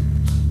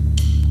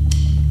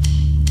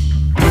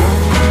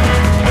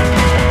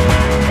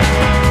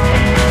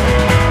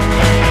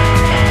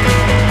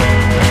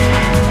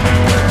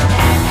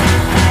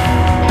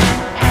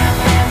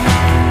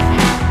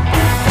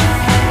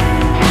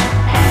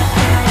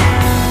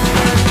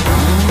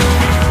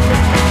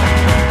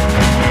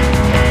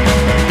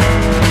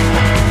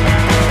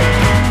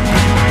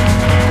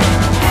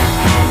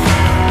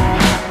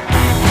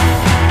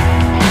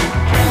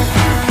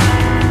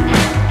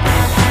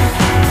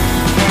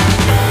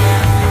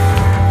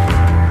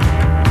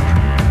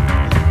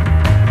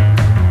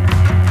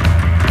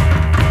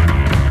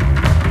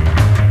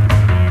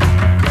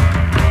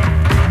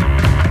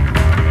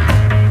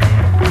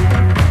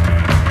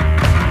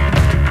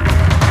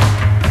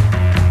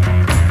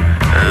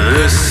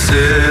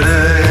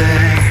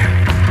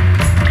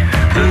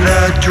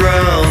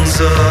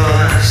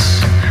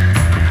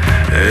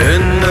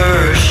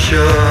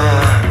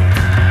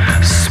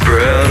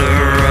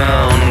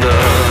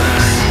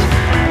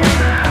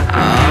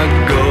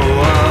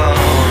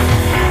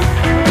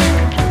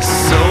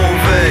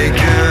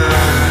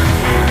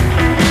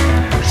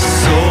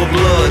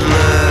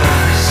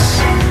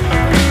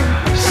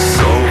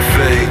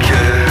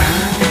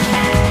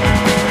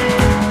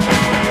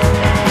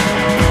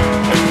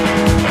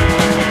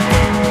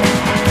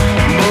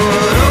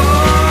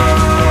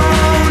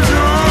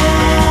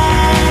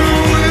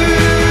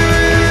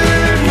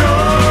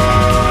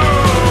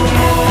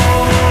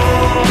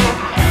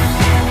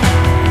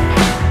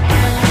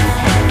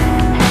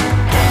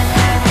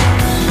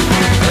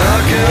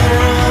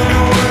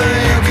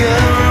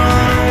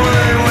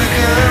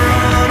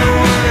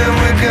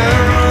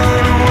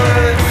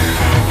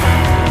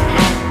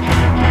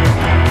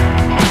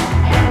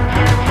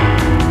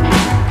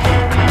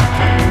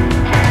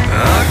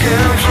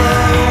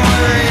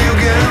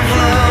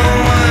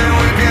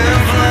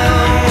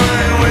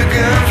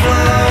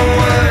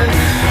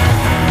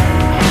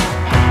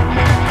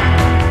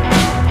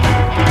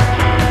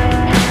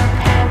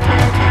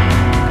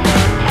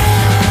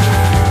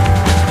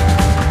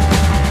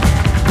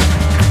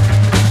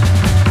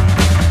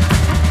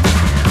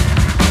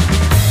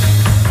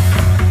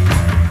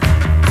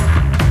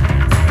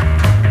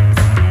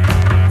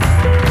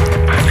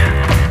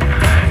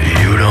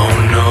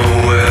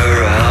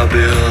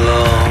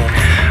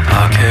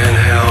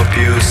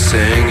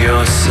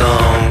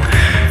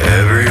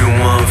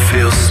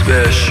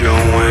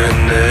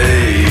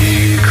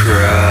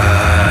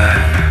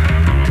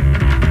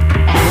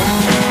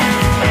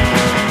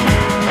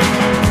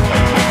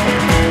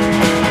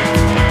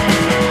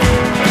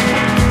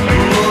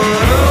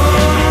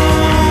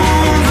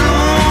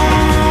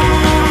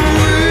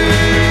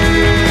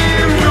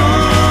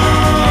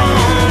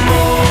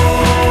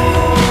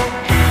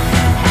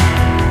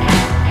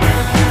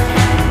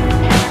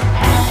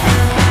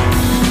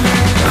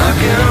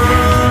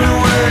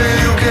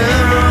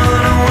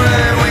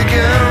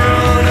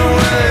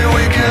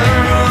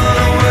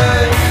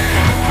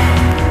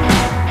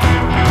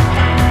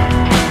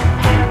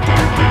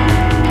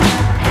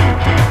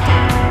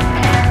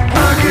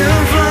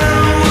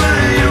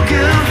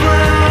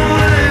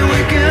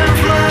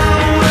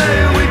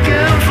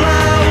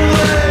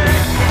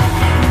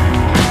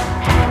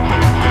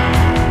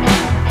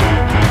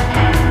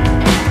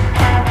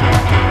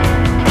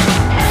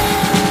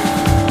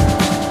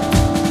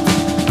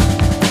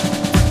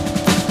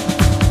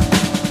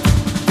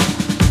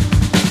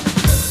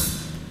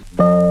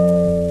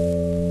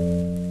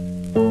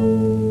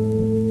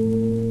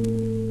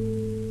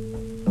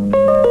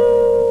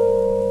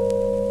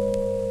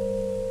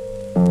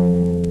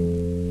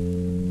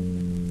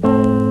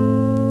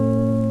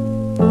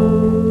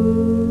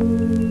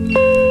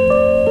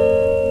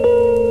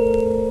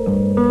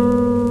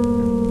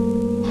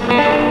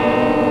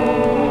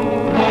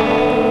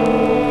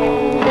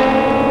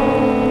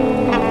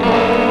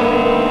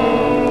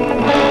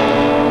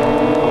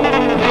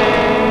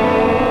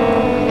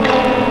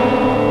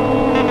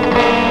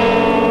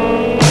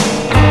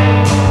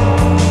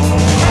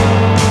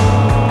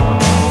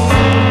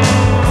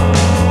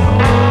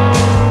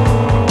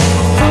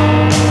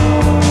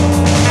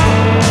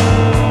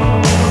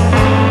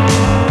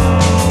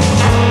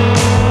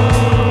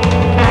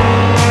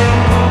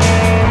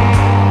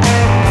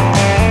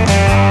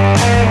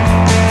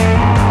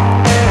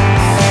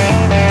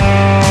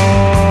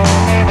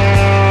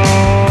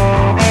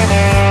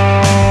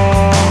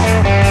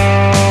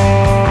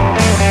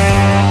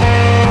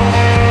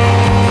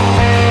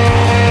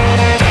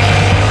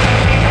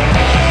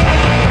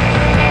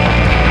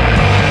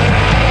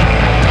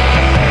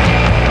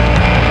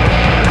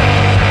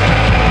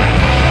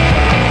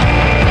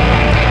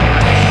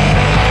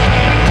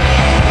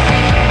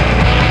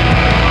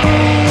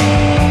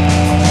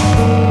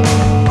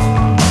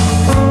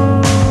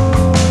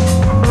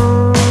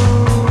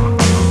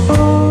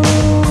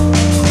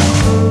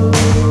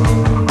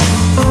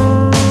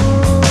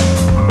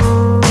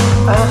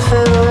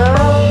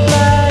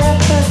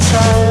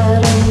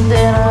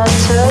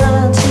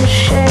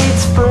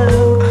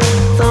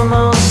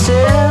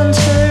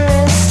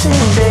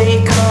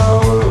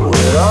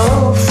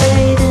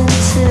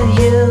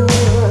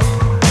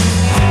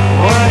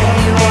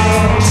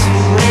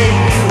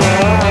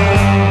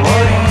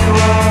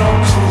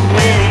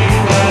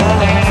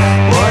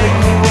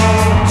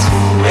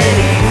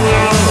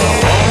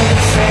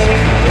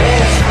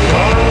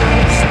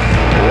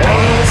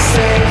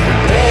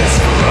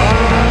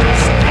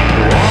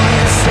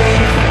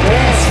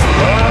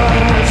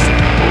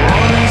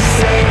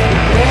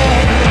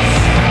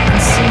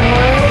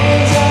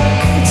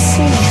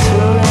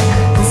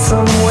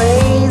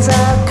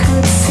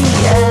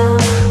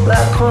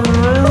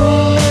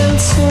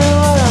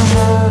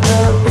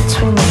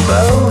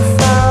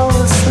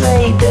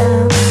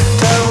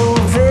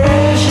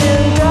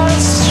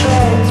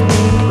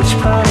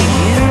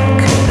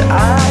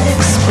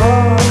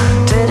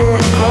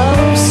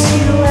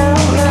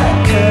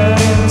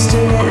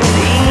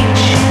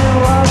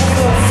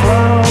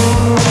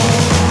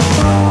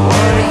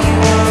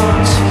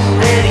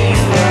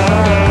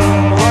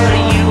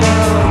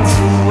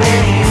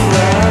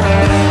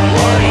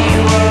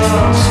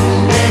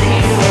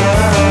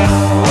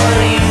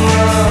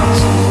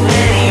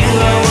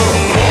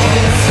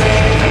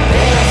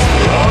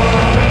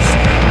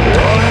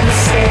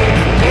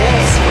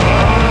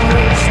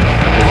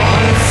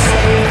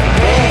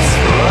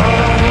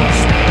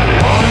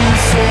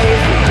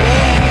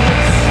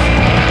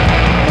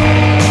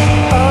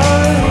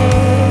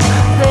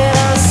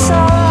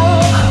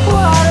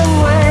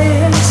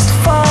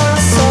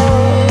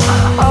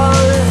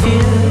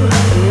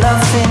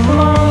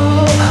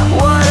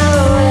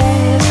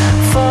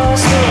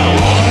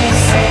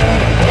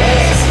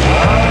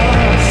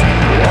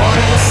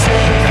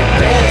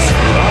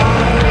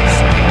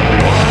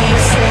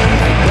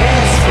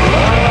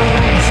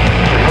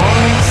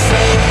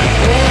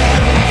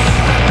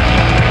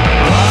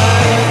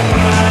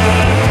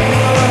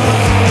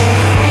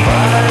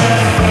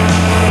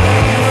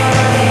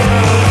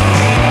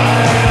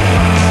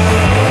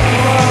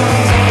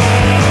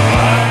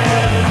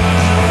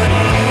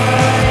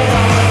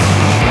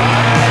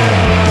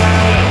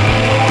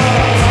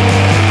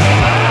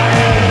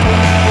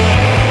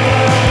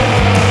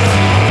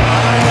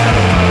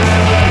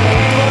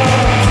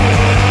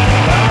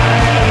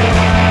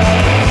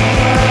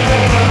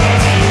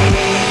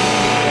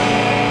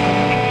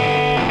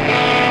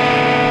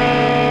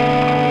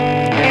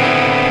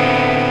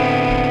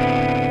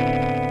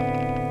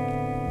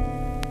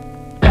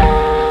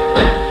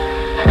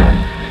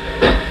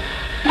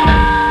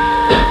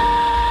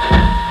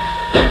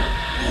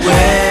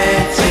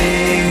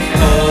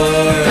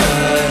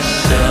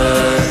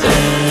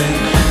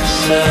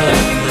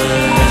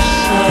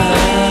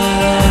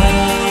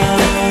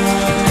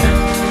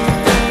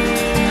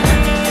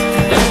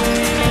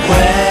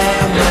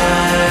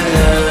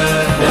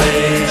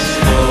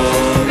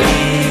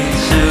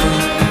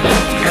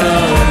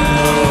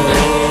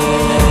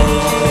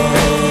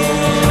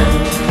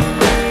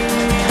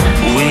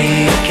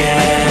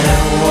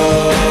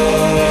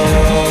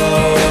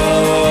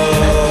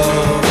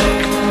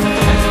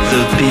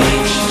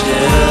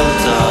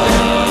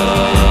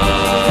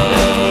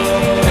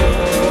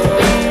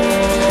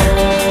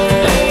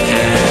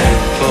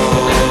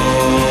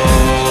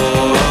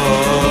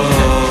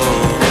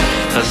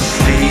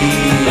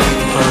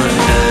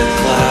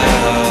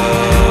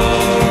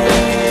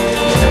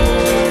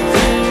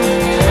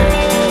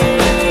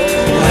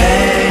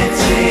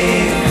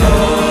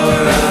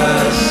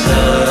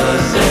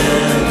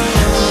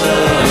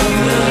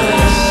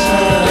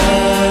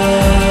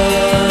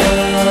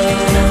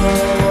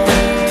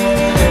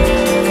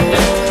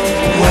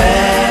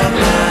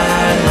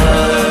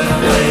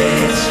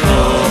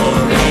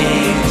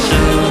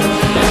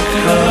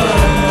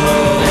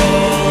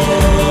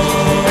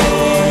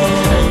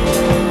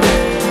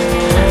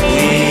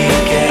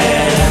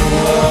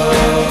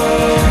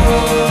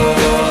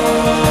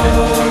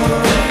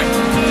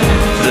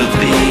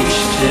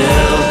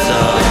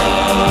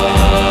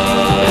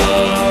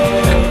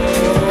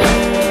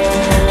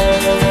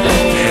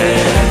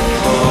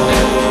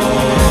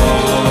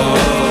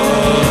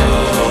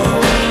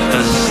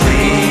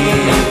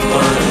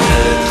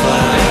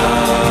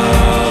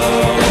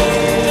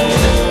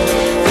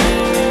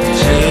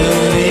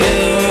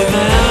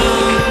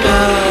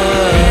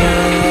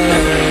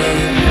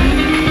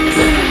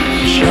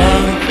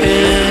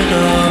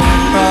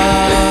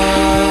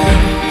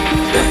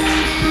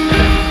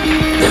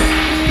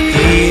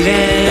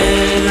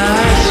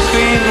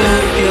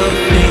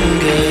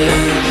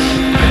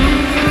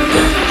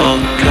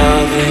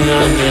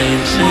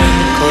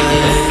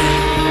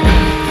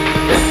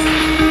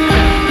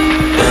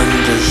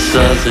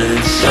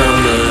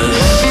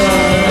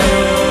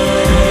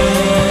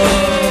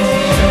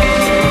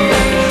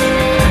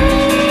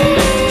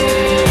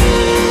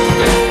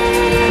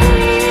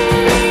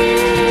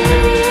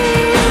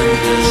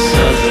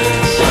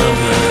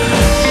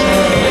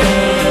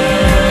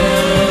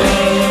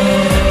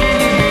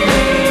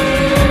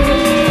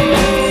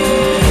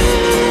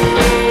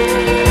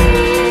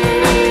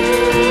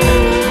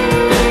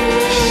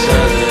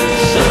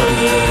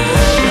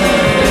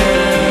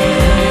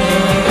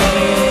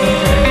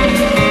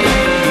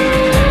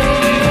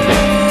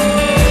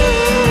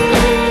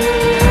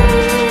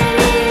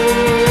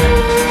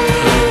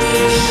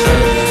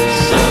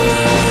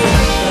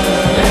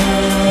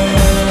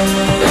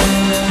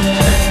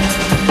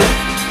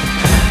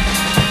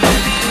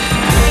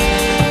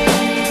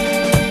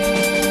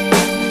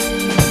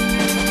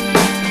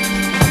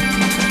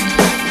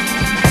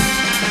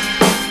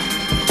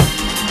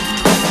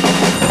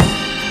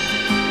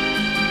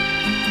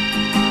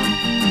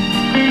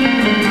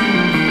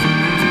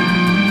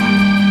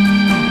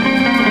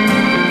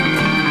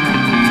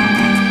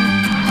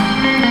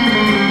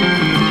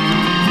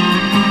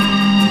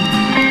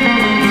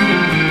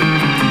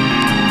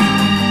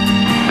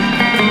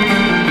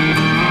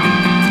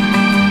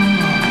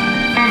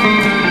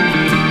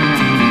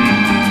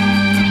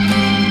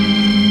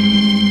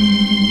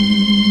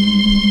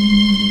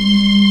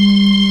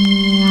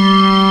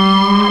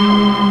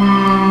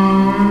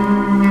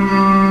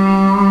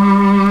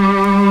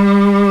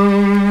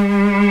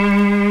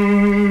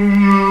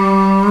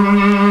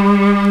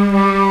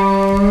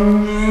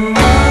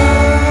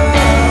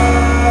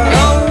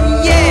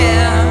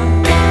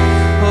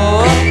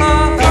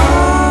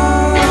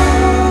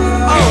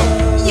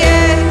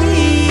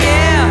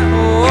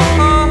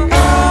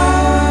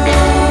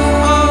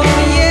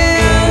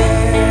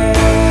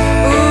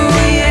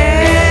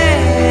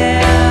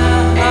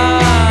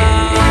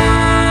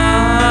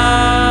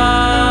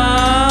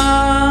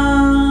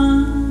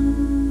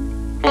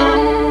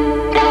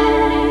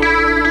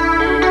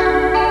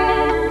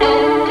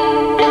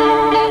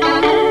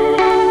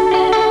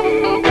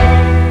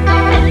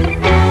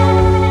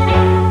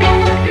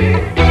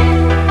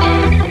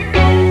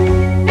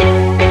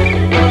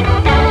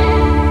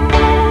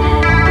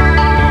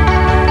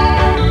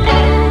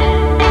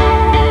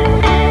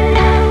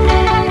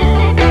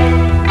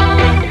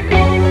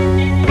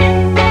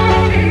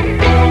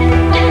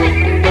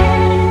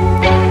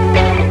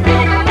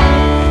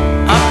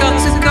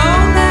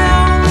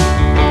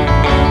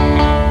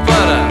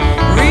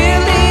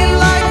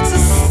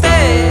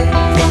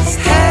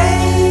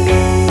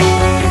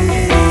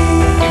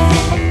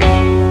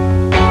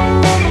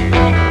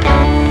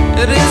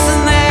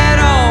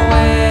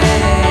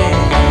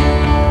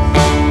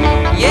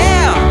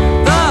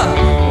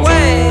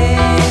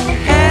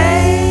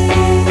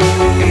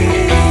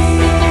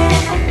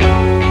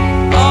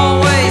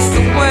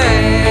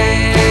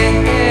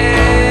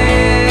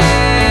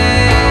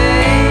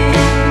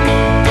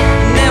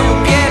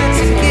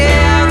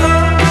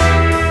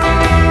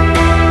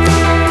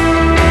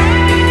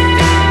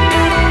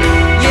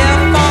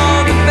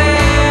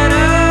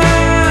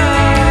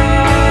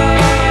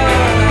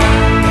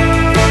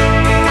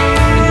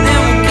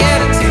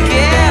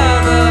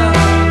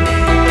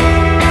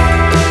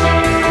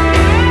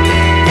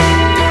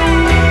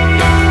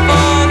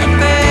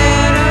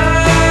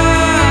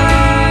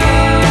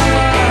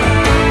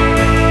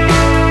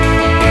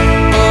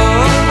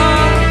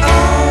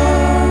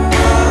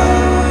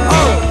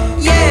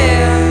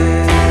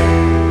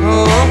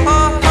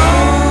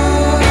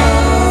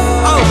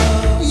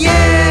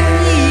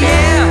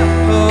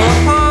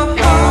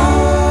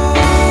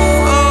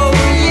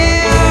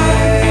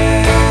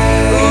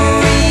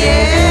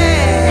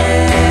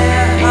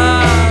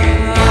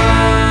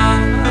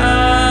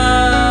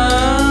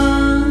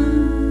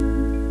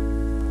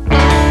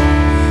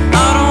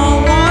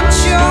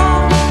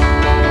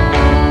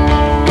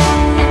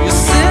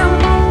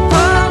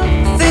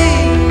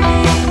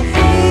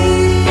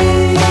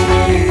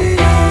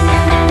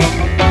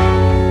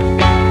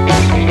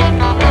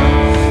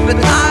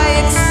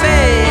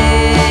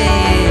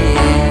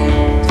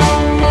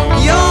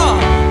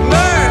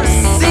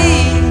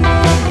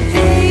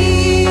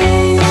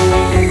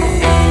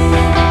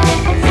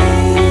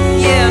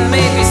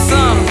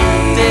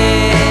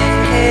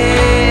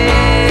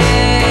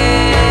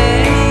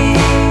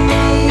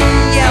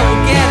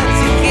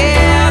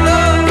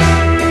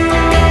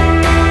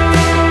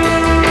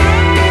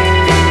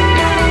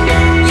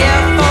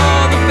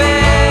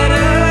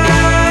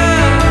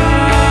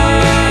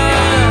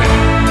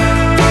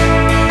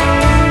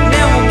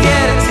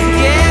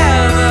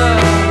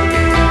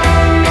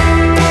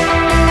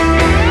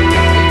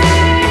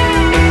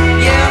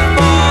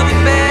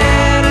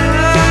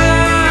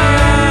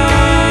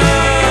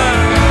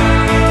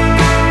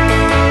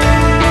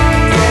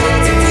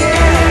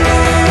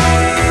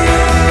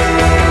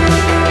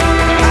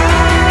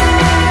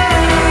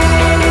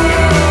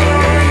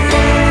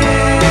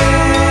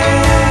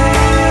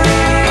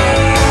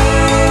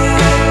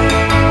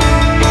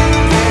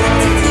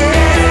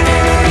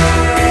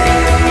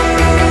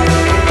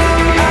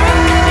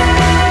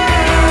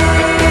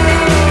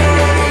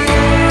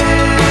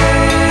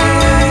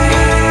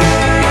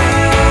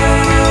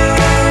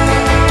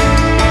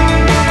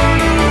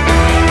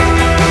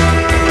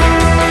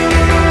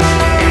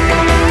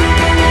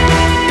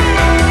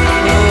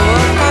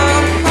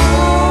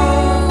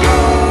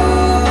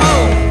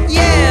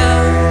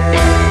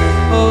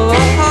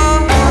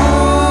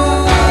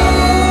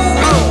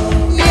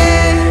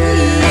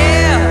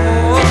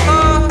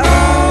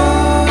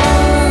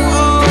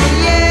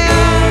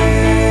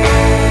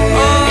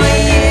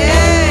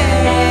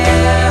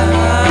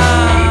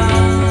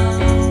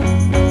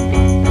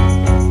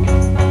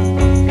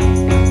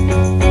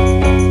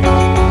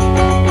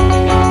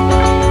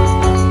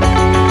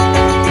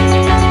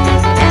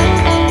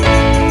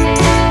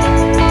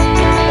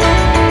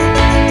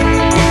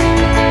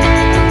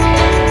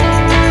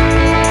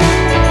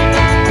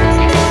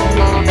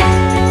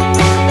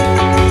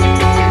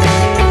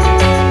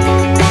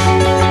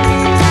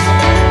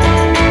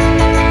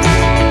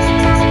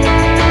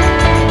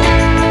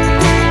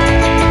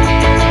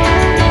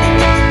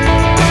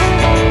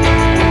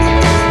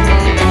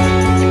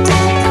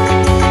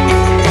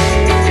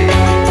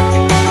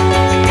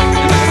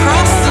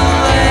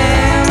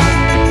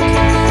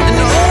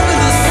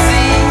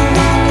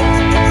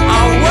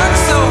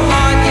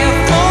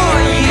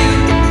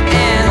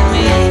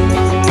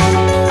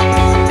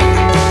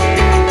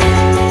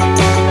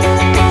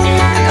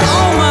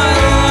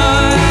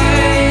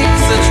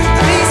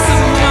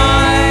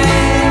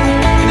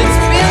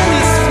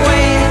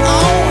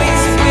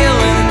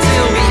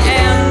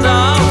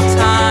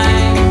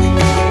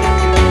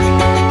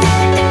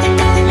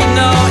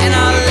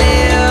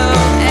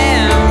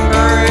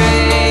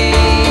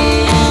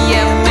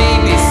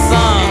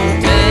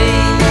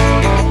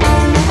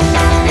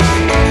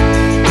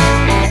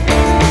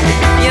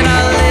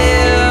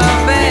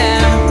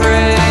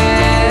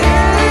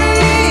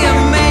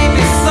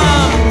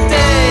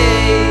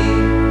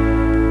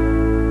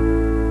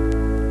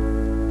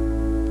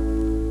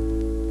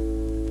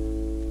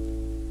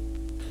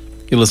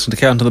You listen to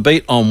Count to the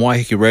Beat on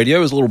Waiheke Radio.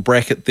 There's a little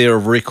bracket there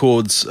of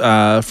records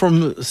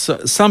from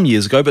some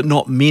years ago, but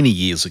not many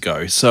years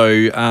ago.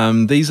 So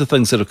these are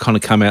things that have kind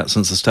of come out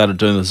since I started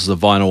doing this as a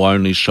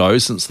vinyl-only show,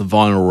 since the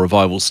vinyl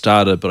revival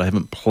started, but I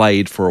haven't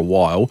played for a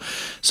while.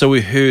 So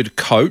we heard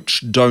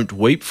Coach, Don't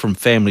Weep from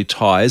Family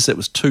Ties. That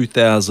was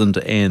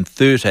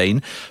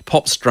 2013.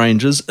 Pop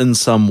Strangers, In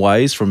Some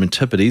Ways from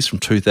Antipodes from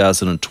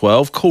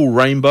 2012. Cool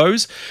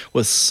Rainbows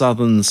with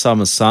Southern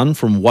Summer Sun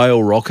from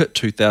Whale Rocket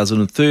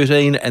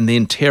 2013. And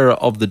then Terror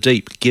of the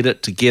Deep, Get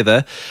It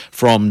Together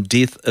from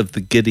Death of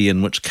the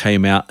Gideon, which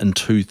came out in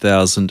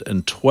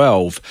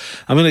 2012.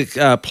 I'm going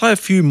to play a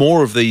few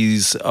more of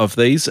these.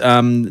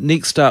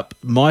 Next up,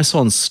 Mice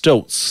on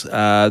Stilts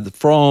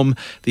from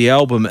the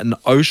album An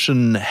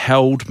Ocean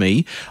Held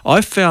Me. I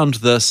found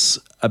this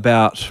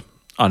about,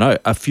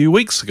 a few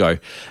weeks ago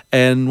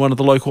in one of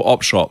the local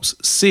op shops,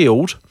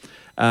 sealed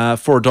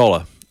for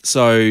 $1.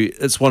 So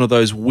it's one of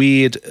those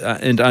weird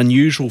and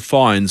unusual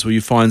finds where you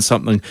find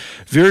something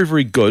very,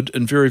 very good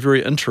and very,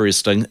 very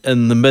interesting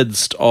in the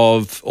midst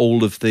of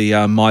all of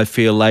the My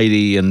Fair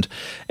Lady and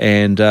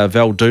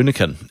Val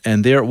Doonican.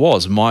 And there it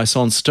was, Mice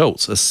on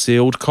Stilts, a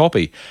sealed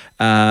copy.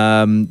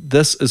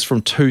 This is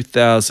from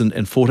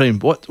 2014.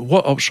 What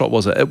op shop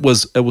was it? It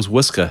was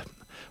Whisker.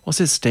 What's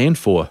that stand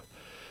for?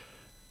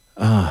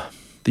 There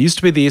used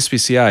to be the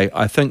SPCA.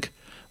 I think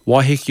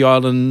Waiheke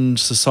Island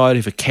Society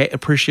for Cat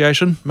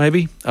Appreciation,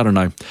 maybe? I don't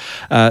know.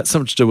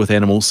 Something to do with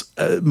animals.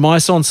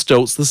 Mice on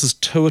Stilts, this is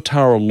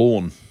Tuatara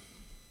Lawn.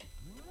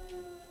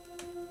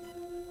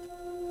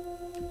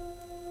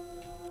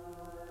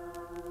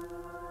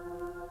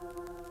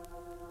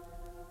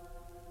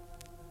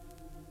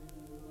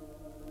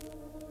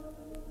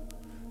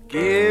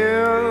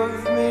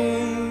 Give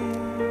me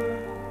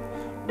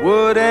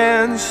wood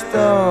and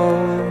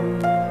stone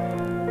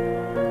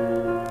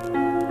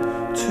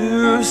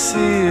to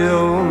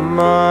seal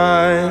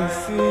my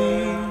feet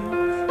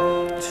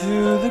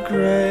to the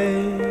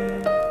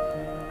grave.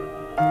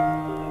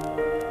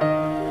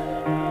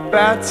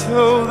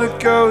 Battle the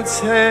goat's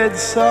head,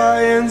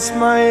 science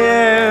my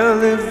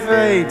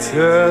elevator.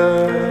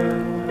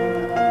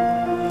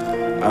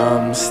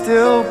 I'm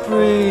still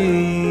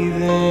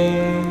breathing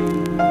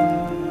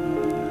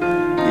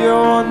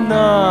your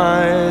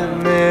nightmare.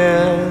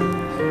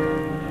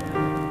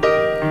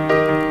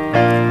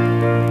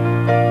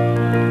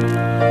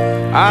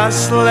 I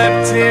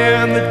slept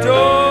in the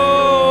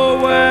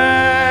doorway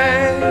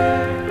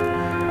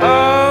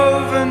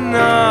overnight.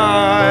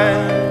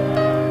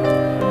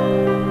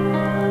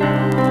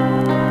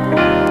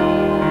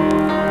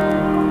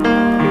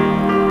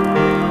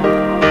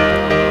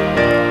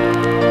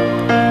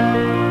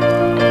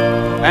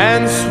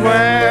 And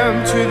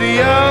swam to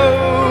the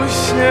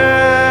ocean.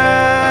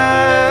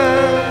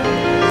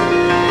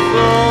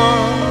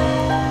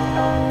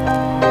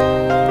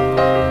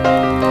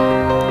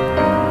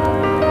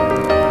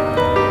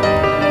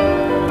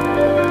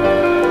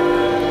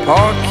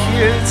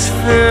 Pockets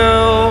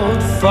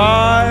filled,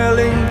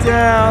 filing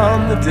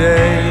down the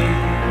day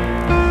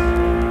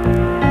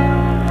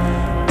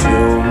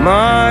till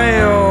my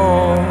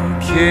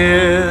orchid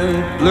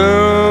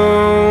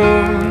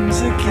blooms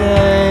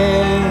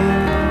again.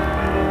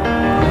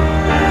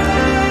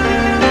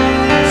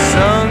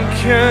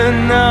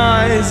 Sunken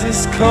eyes,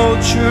 this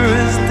culture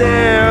is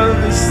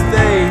devastating.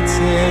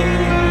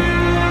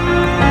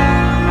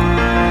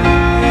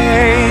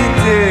 Hey,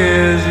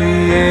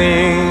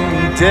 dizzying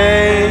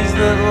days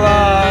that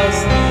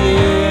last a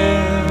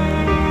year.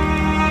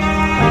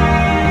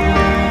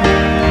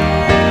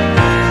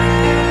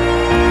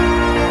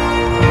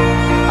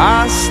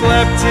 I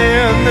slept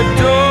in the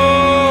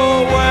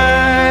doorway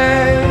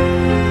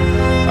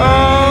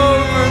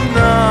overnight.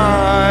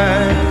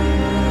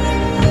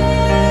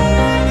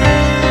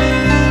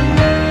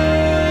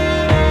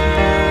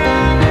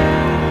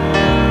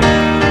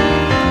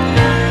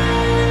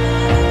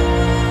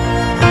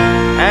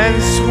 And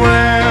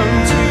swam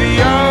to the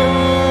ocean's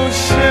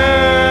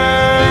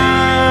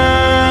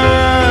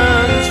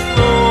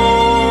floor.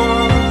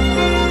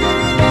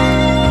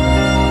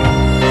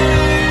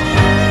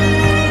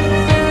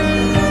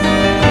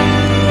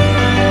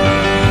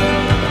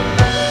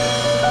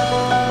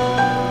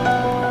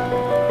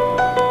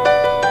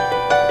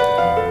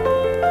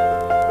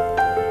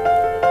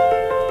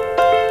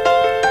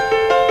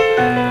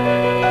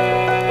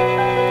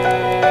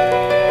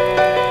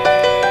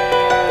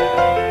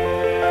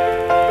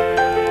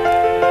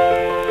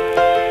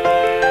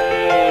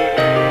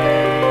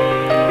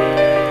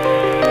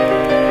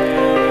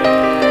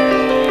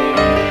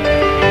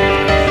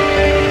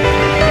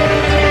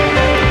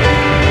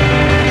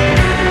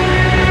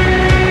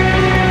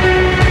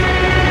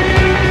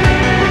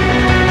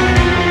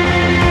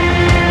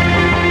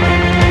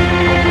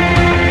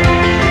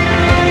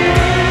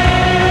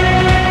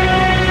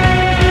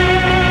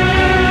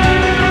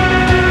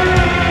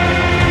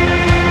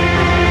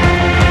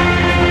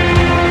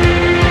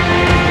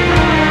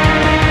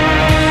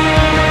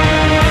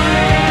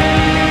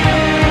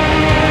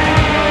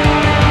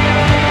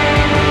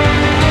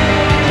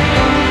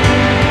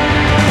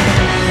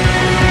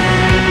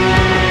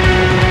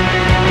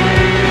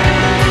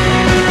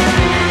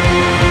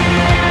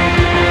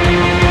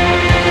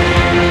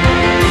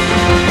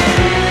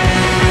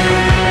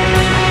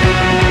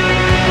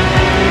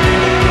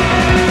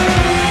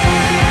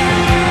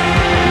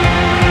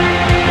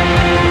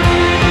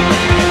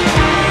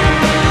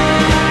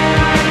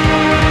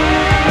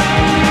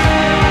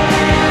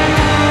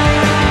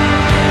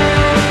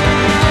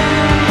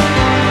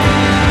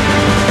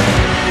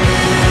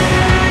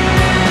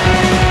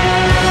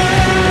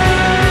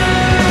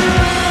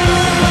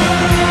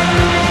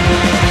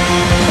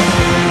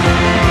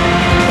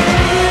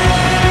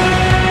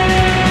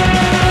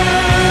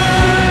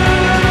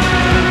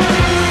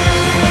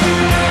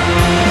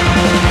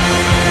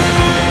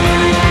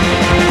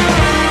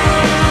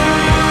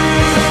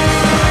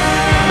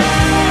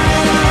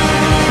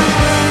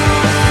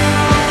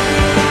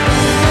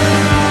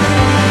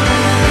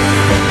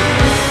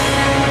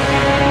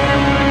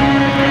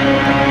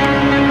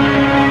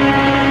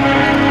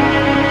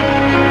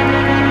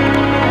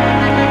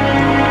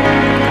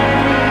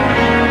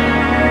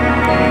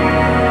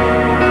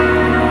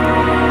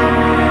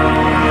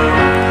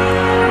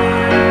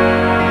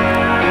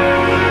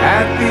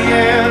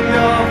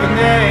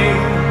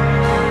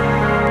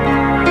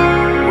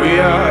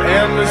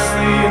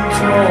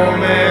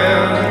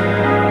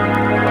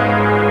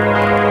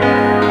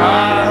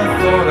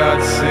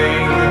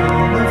 sing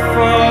the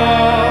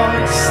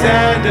fog,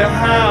 stand a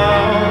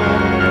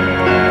howl.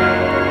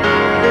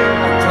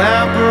 I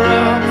clamber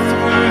up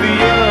through the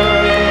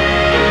earth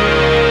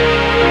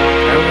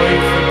and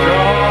wait for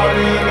God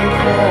in a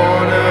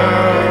corner.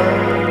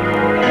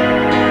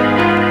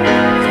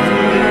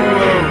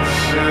 Through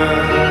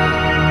ocean,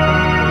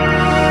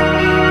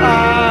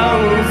 I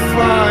will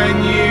find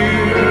you.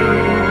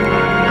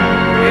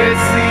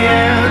 It's the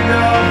end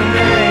of an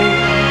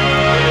age.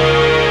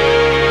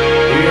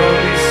 We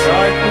only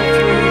cycle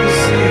through the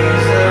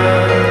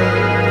season.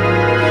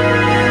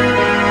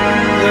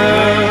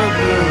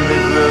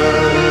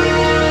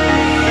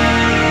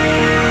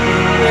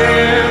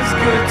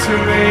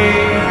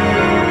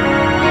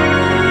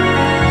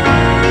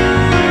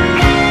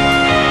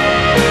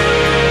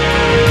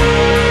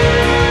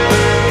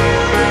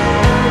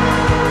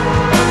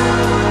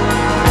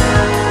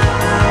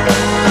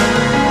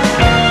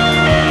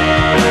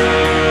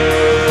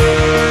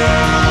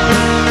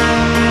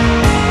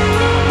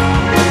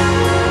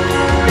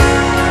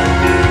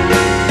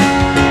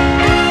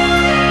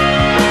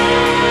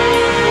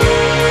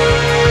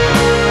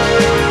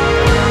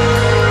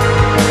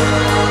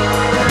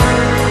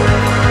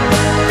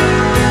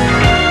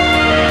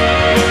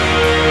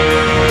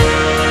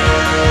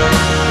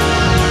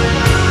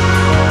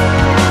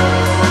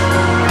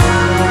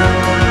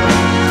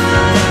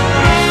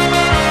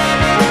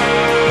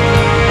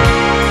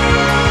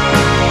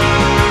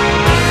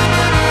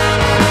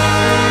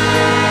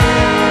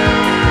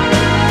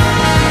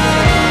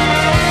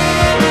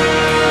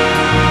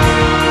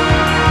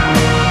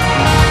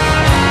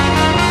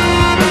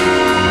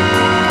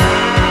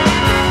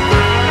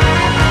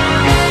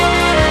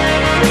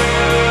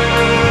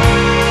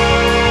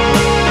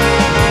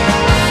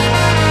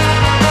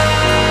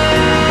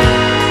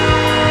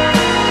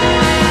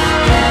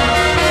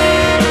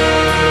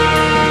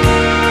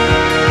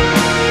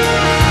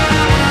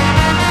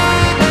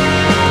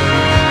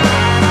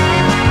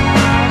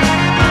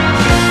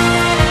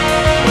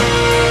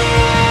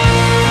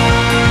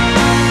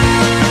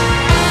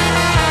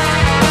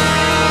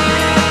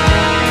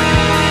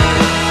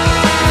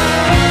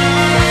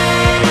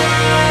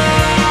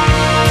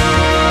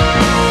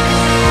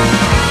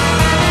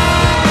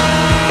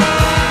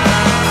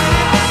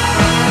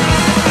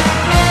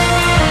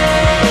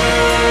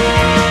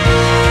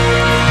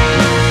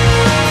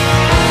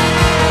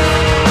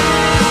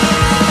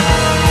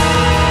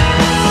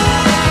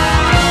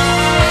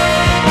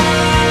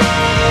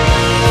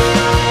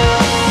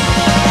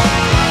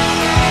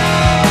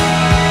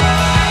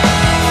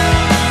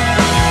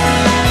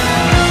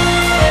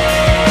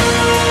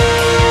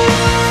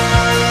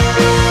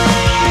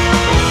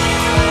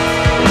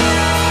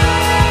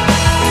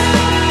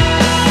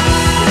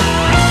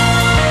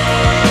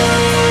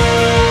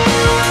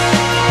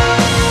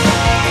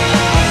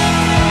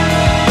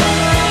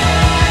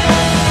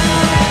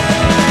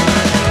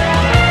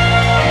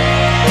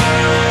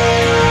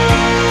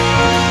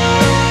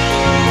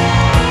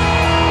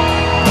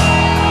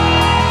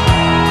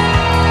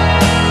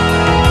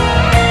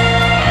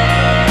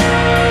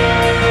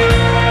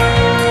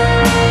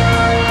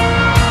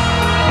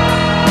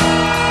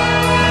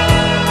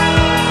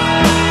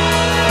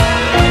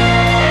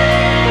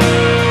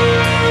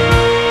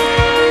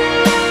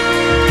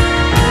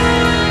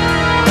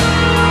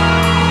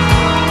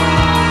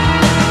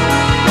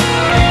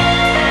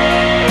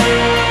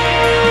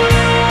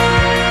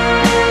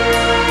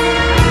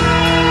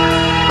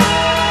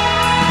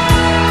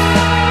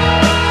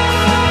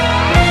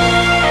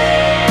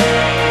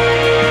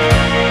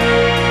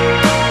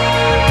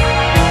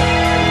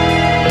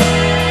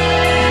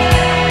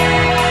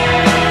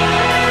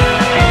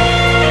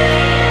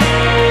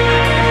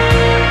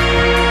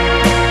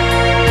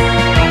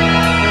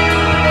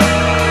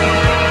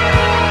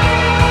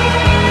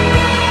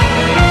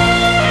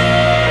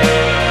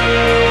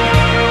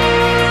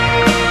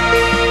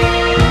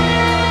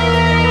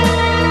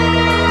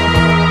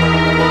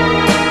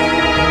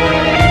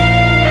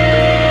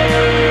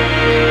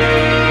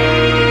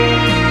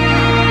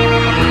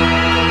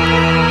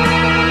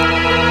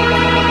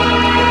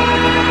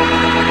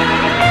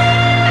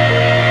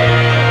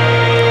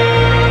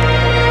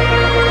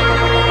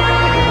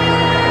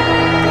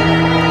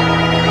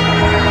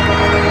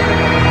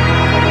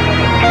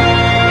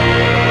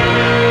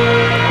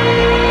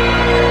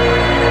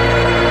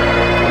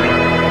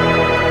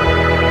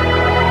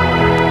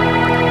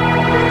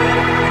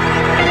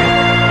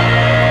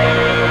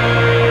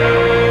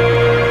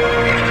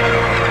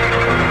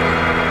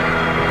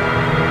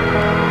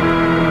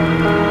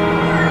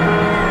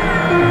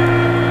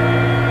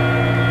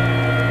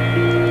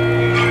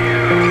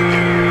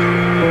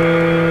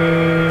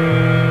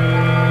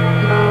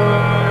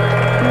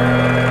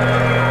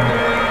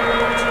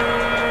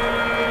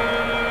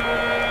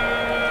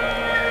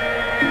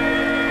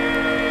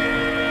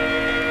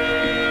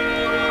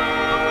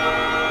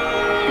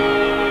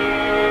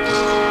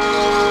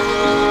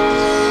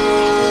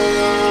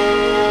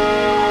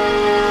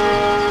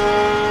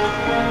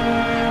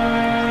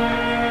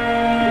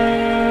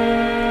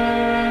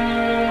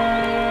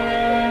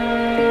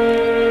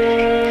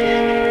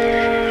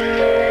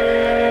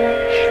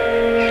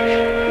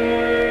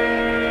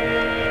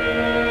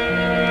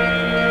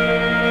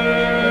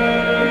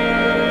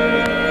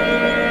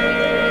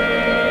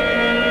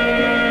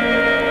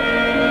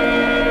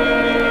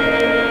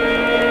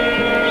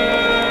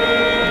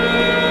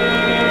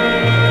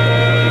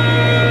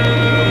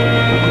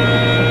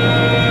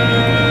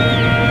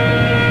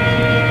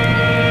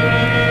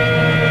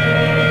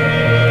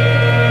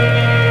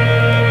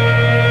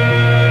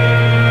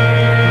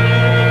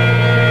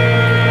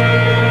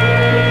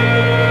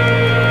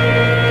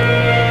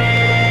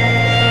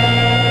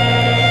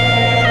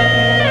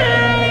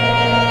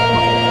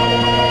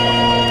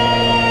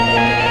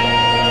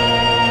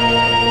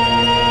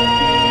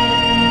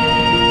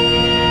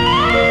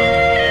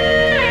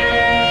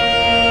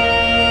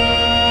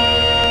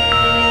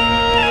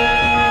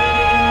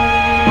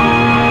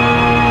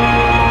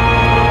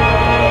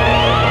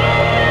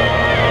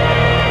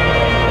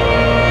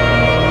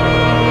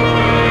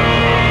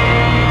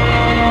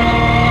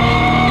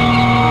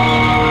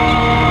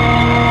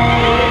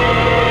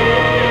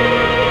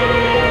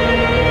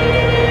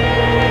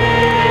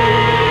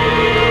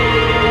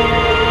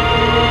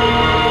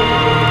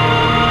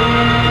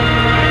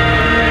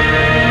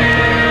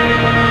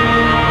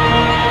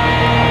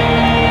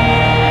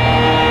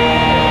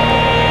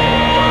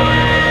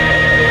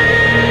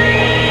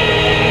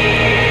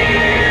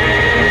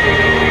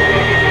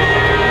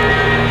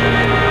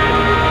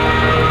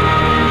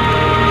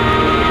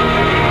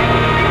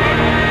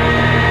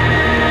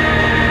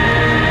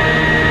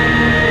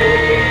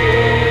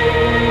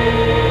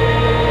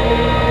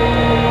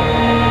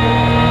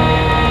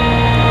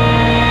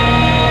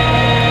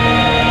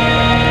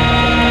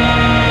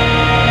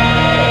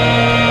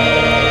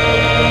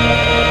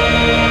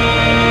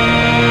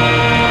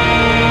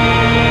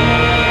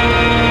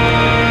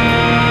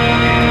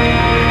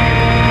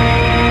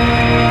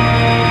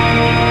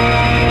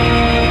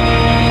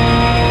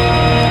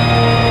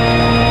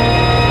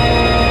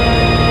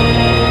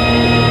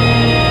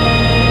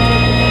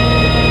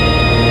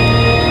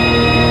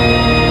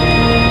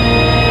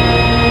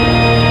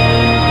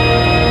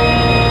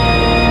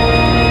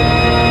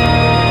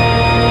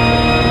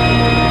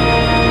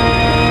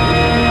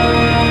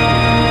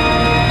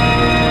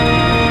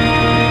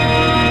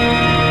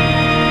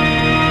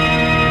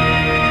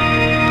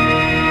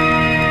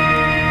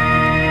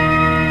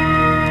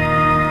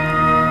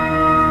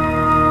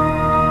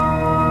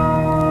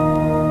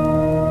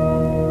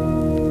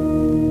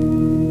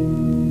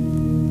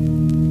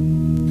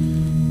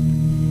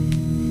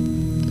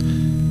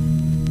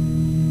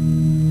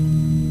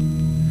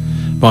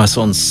 Mice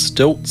on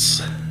Stilts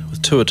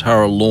with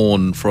Tuatara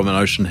Lawn from An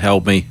Ocean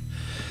Held Me.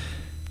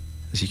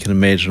 As you can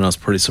imagine, I was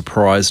pretty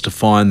surprised to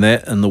find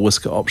that in the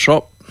Whisker Op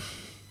Shop.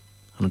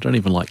 And I don't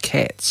even like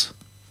cats.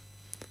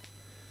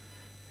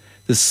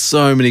 There's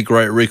so many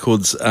great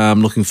records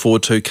I'm looking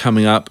forward to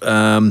coming up.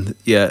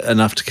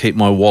 Enough to keep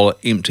my wallet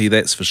empty,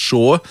 that's for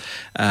sure.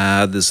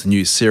 There's the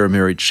new Sarah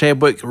Mary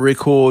Chadwick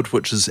record,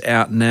 which is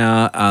out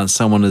now.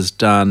 Someone has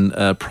done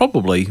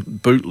probably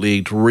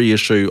bootlegged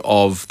reissue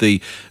of the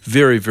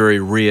very, very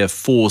rare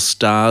 4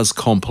 Stars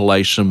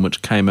compilation,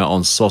 which came out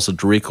on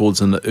Sausage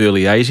Records in the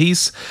early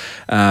 80s.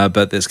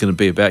 But that's going to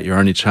be about your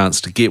only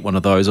chance to get one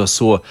of those. I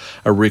saw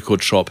a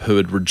record shop who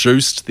had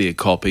reduced their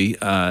copy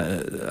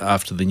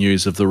after the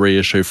news of the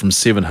reissue from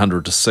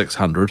 700 to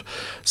 600.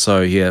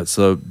 So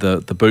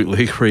the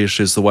bootleg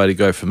reissue is the way to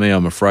go for me,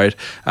 I'm afraid.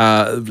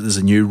 There's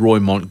a new Roy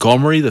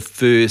Montgomery, the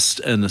first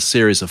in a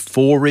series of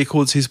 4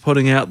 records he's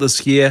putting out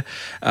this year.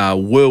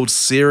 World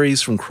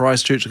Series from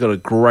Christchurch, got a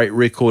great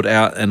record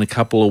out in a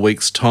couple of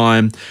weeks'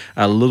 time.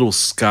 Little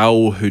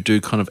Skull, who do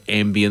kind of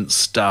ambient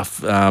stuff.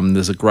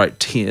 There's a great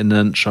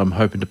 10-inch I'm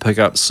hoping to pick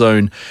up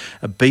soon.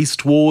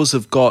 Beast Wars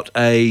have got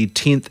a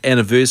 10th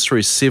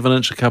anniversary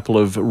 7-inch, a couple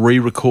of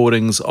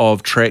re-recordings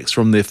of tracks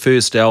from their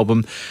first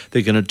album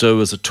they're going to do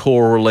as a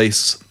tour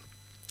release.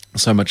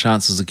 So my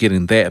chances of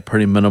getting that are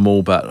pretty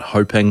minimal, but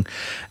hoping.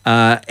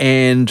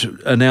 And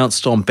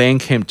announced on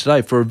Bandcamp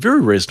today for a very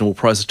reasonable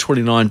price of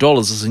 $29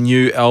 is a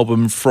new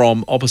album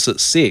from Opposite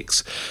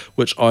Sex,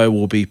 which I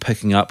will be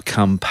picking up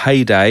come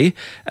payday.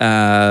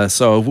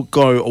 So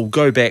I'll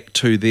go back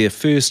to their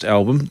first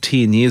album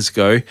 10 years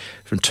ago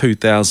from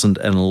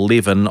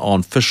 2011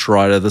 on Fish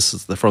Rider. This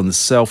is from the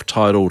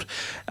self-titled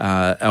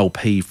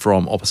LP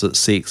from Opposite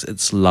Sex.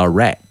 It's La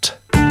Rat.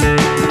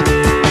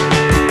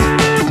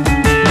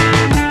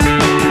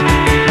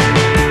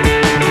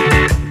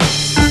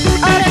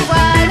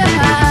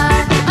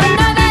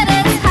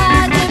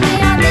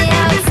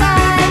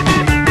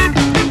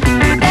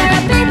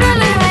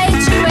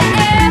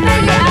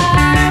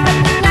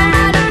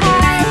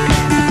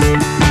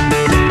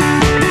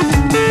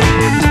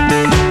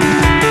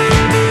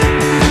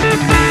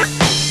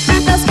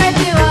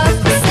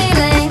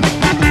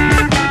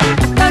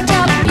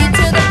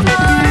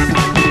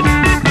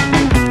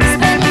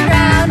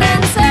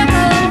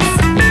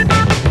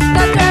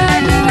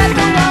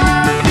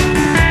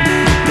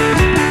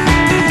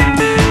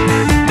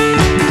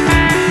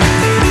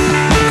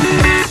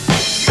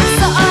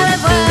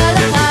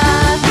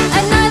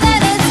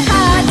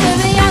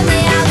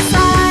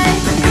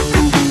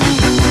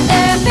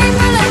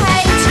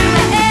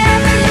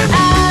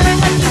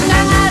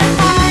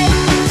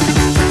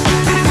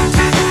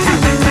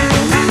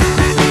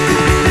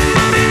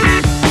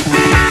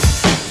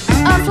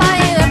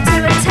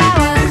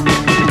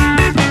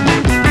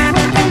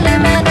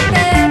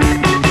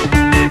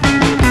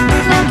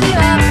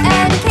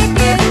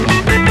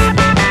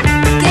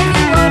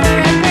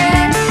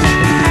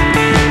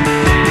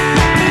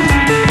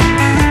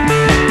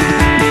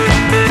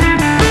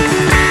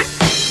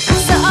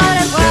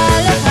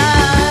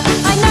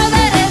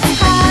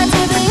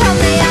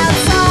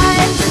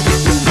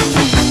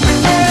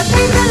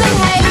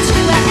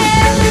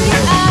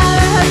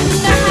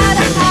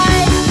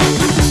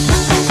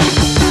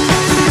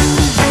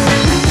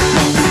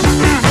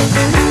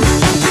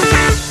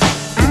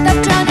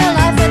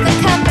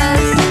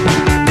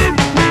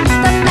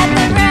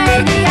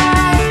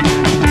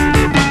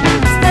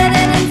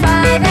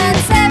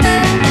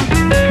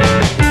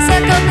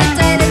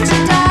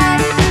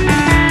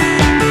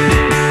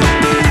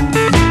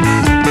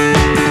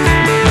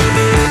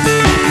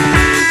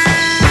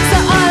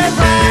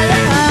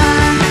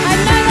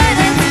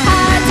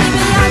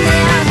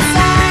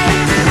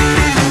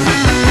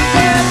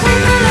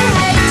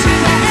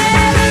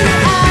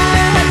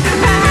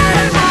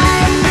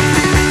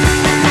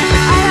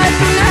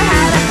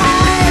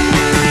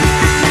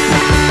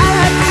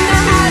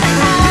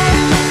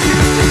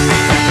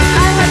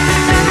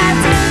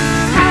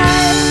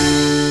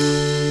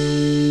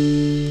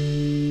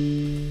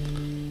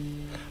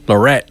 La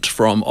Rat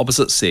from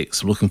Opposite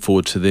Sex. I'm looking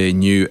forward to their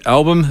new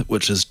album,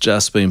 which has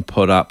just been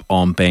put up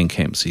on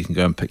Bandcamp, so you can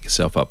go and pick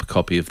yourself up a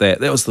copy of that.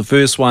 That was the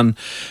first one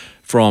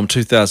from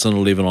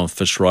 2011 on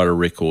Fish Rider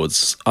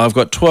Records. I've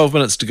got 12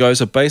 minutes to go,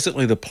 so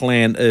basically the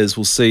plan is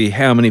we'll see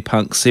how many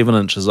punk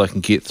 7-inches I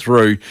can get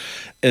through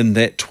in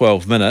that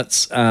 12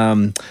 minutes.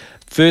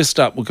 First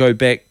up, we'll go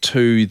back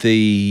to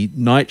the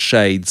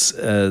Nightshades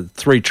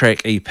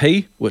 3-track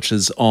EP, which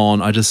is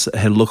on, I just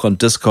had a look on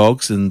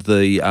Discogs, and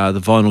the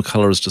vinyl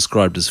colour is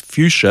described as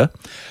fuchsia.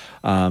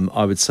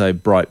 I would say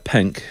bright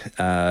pink.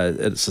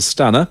 It's a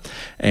stunner,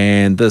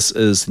 and this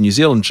is the New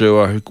Zealand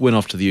duo who went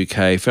off to the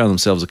UK, found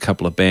themselves a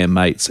couple of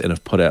bandmates, and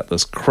have put out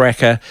this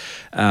cracker.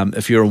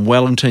 If you're in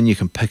Wellington, you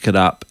can pick it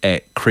up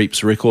at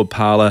Creeps Record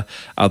Parlour.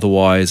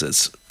 Otherwise,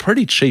 it's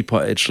pretty cheap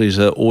actually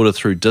to order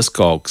through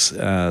Discogs.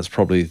 It's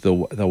probably the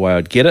way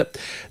I'd get it.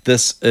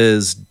 This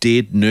is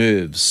Dead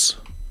Nerves.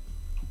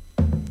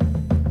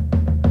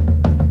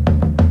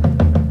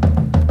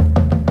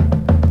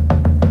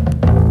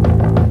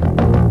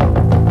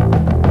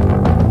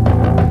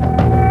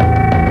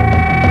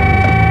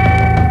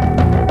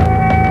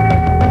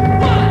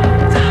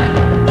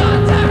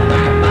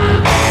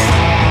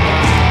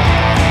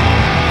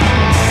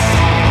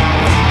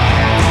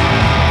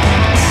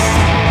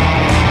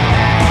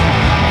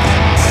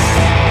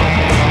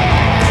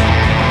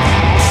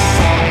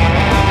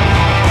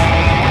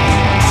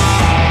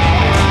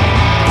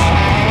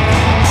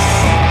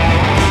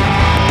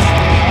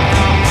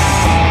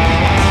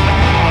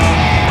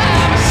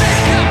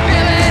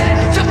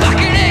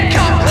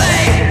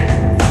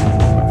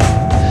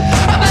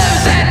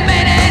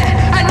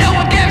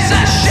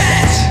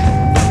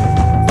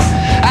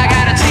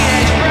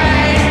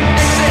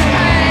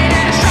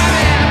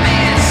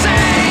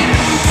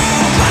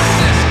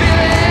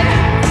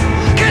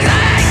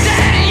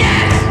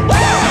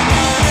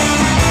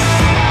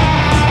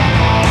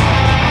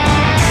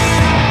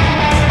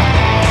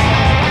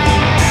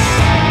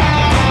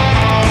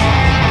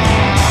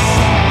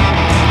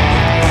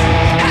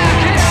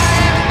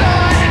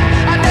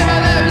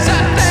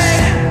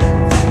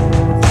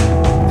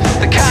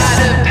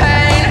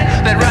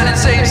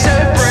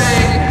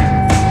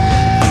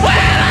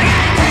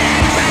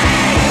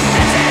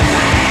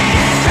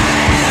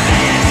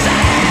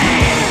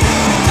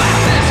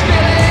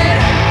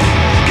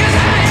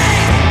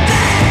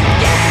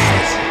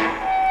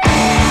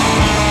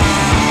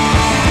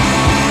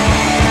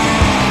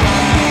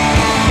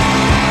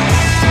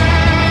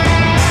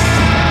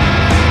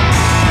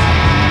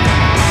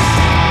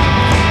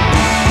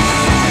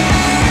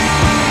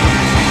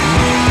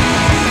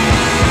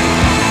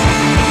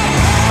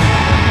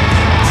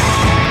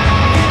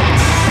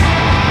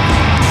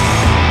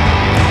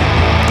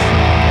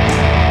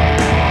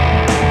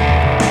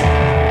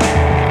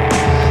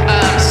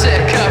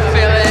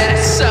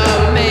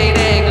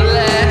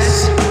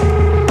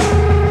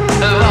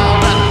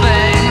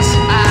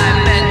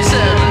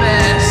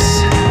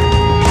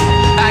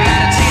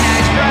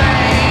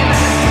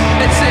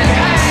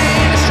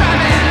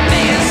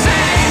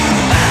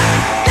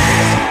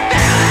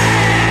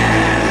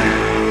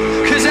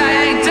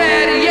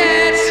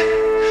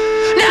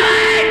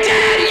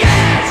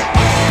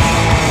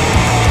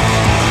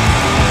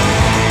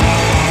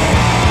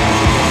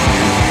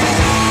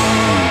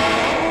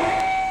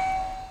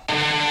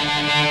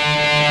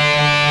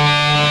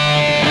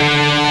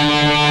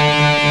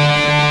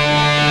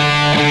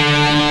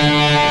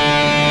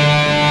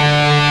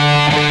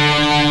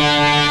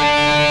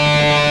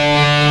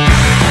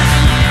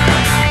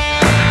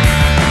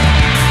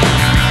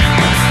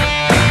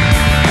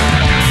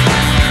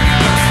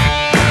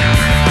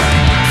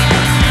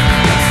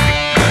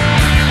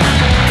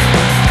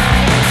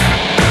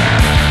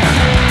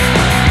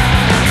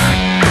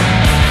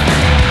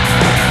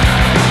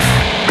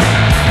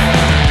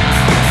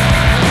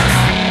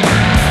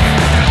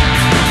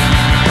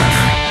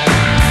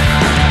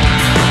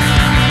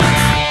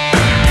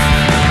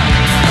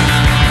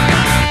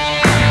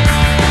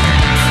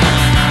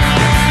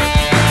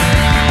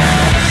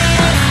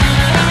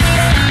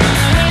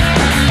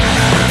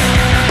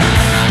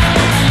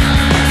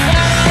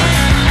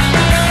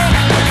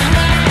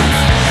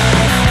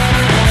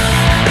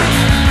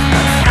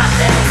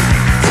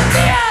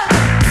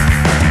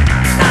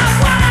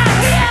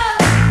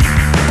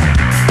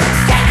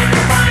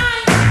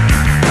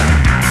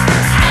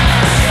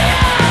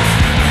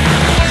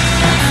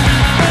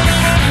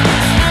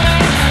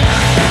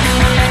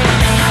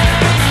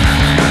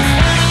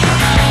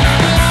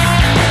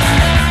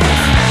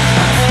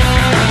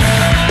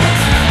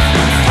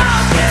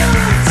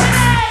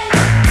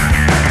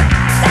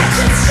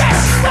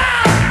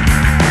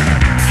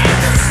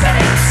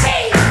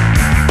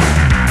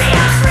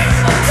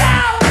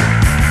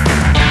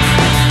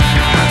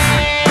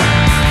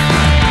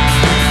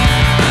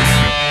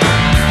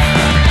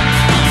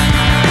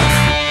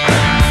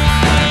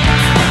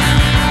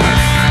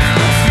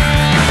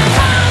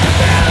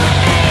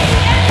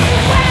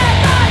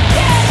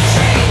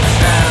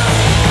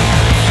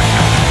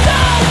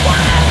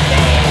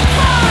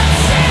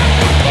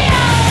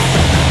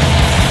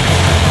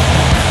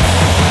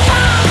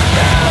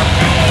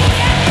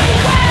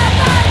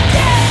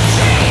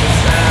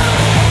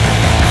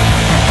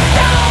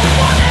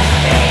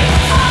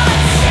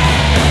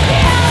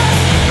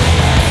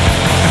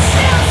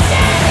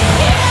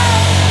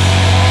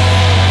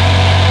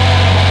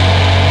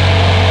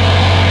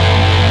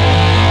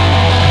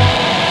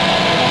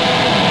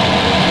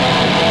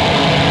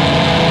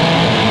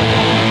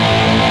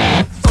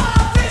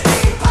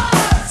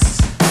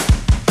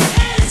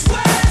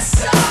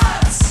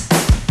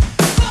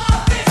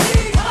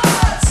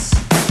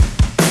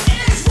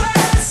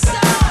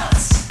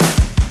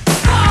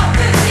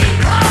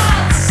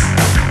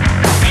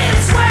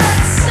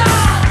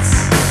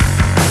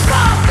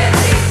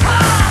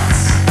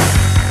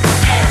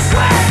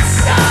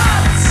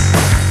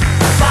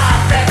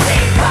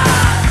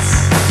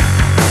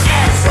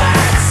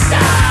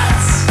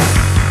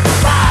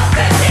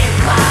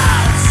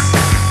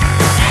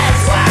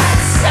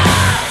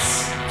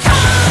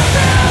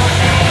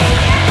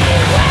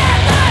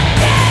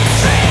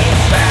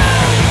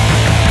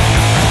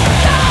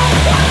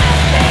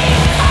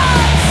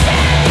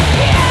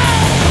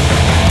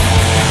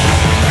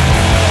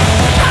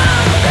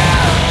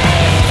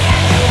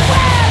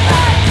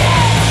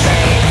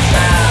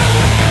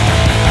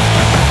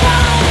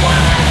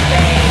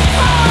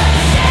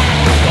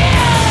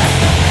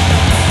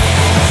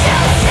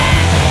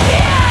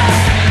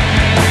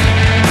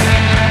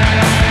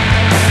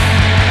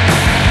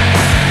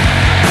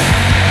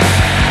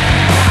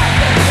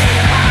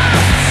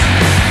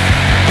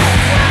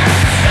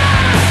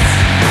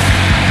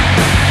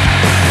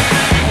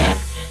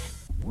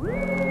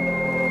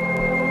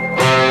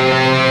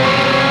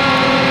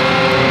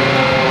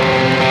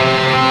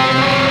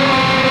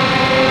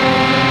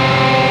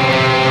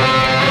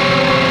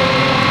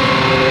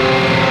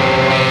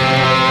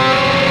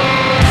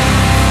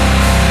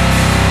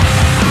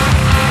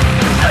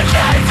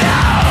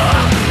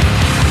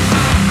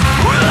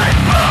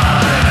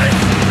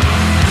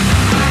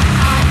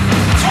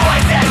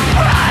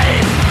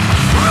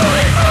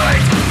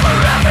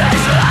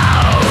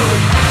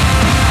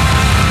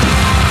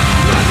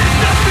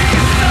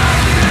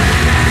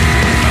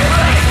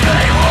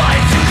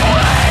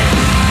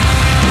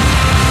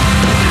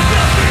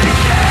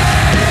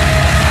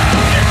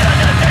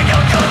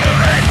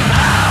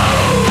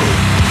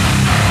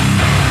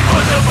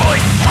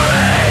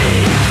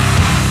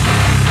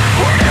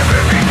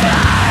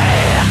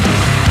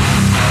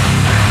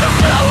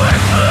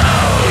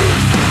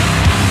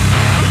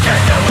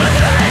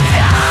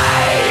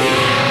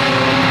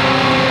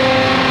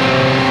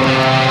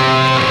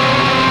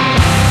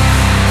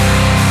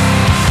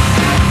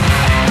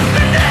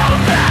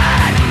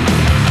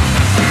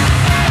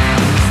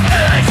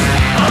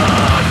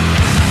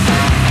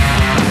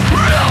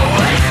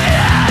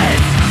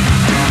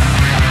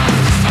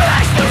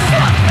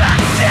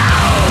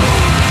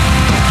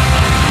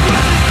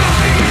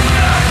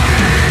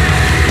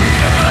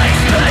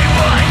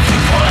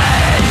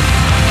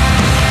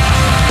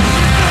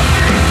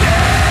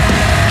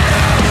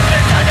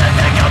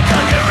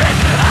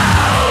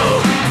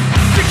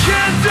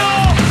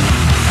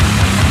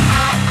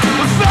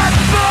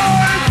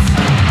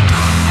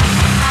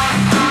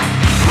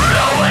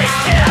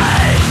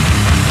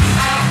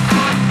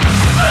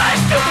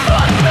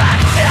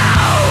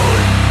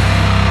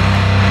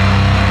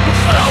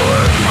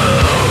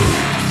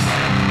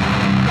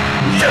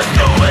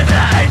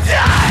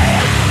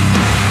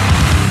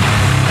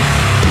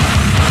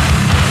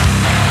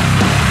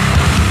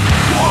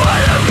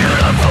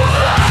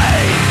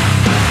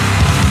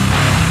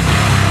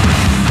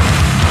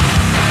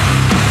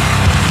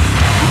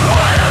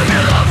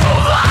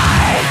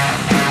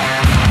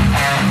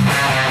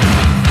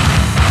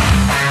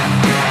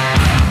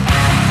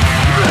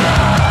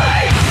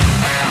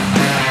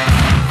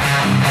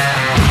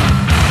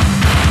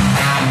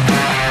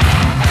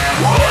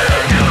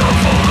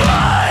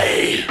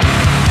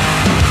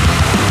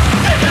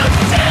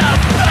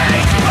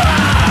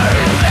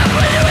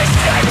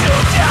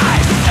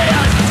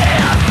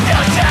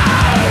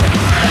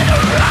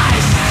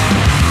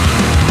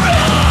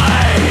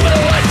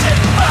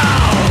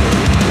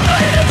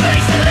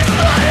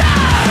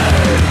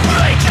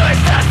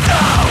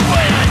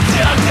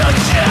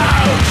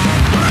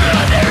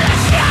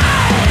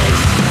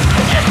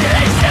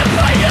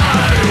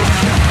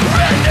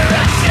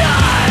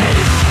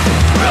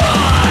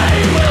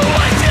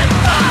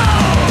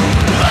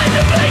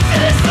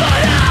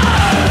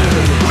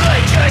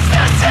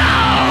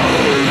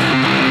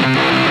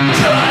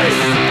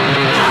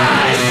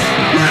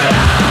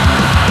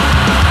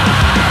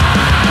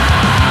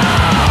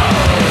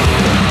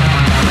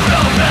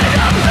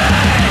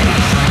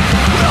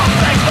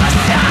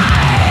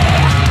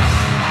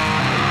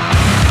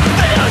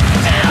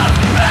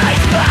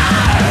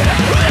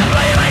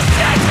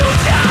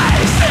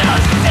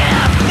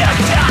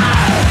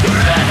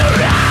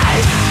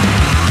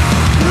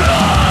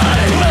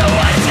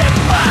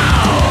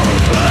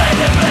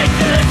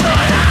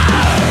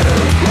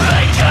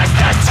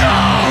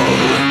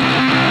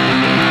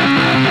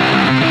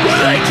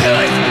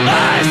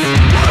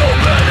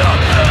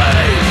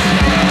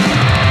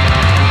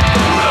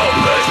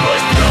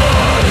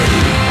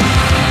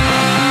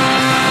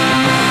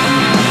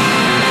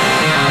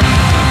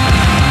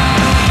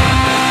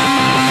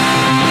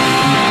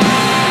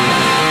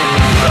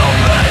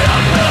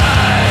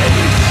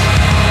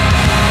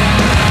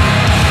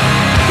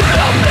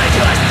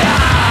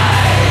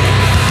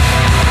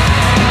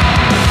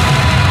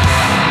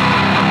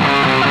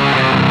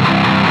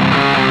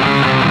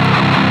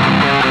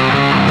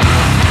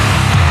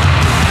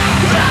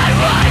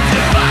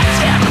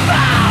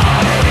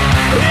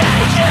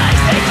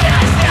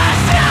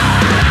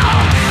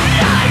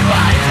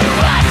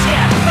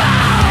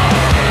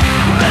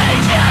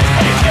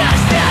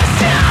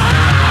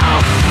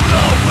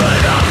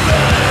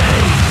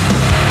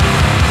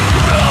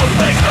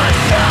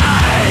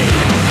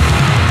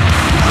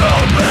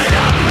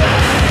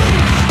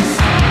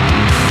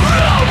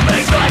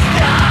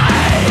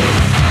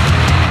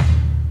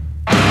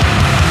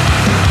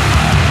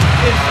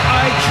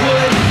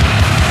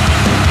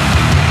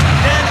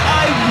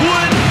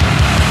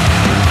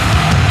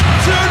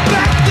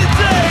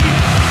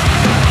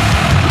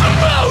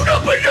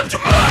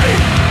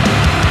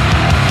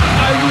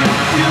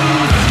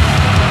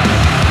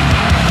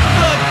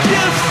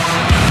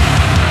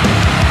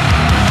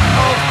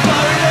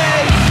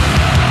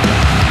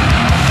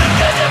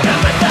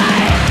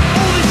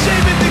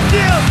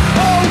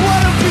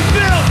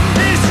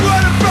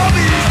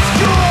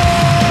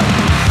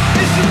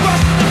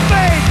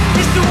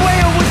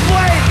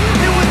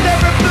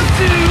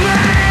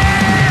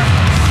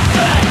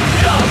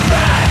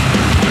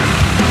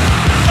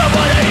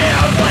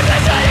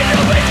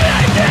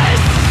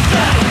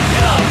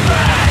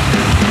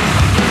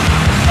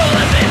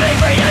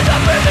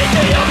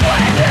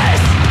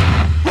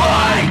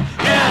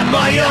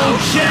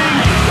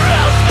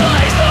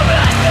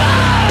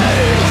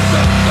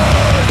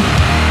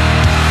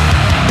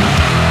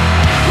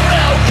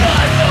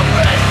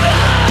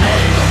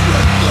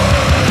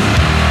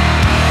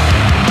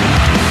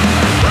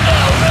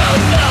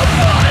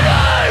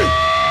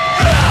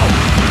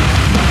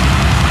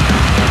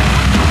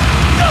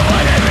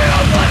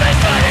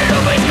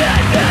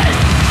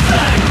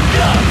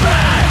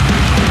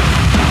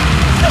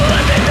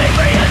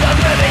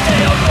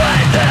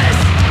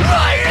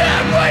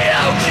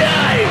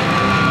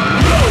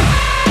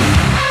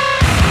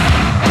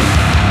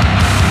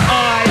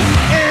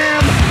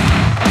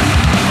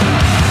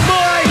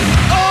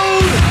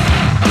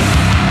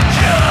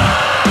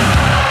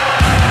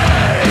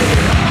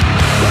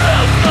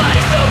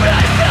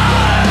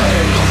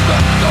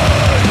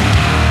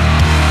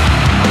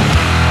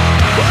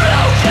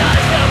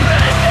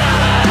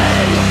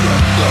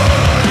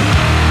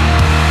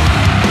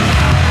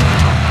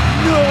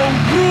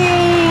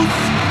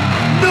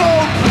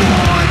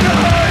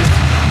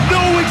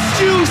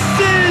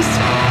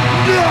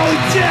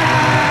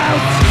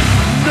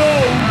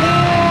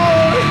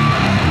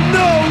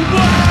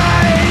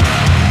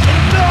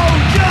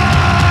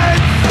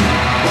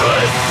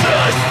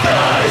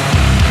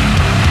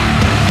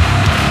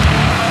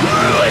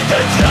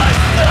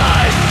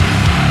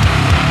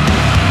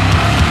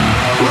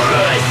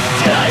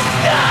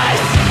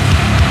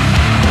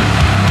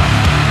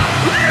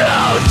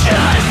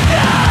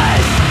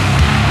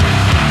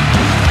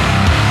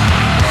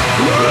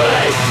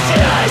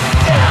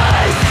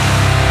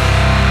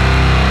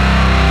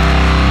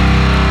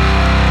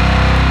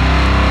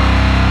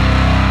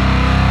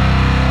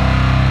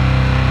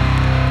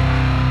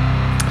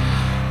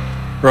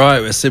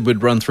 Right, I said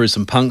we'd run through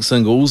some punk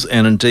singles,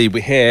 and indeed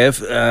we have.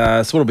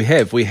 So what did we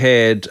have? We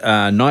had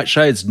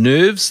Nightshade's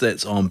Nerves,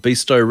 that's on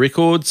Beasto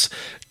Records.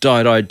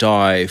 Die Die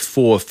Die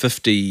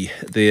 450,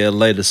 their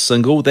latest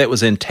single. That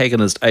was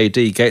Antagonist AD,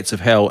 Gates of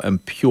Hell,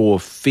 and Pure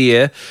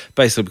Fear,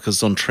 basically because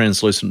it's on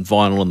translucent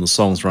vinyl and the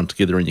songs run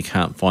together and you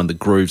can't find the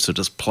groove, so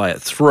just play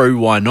it through,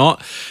 why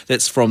not?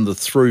 That's from the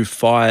Through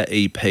Fire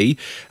EP.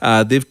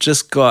 They've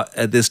just got,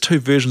 there's two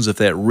versions of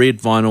that, red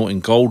vinyl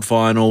and gold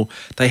vinyl.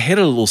 They had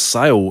a little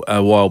sale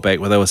a while back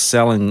where they were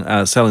selling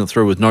it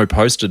through with no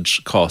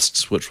postage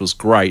costs, which was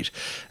great.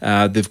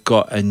 They've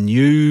got a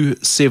new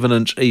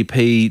 7-inch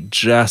EP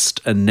just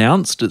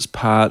announced. It's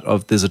part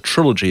of, there's a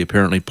trilogy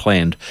apparently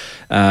planned.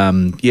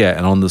 And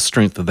on the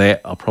strength of that,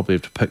 I'll probably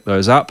have to pick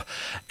those up.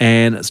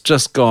 And it's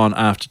just gone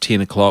after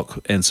 10 o'clock,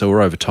 and so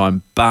we're over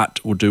time, but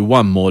we'll do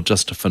one more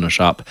just to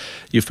finish up.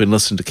 You've been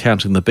listening to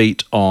Counting the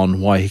Beat on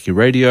Waiheke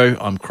Radio.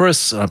 I'm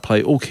Chris, and I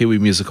play all Kiwi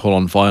music all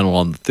on vinyl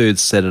on the third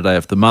Saturday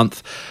of the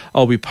month.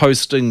 I'll be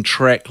posting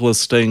track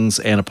listings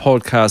and a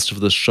podcast of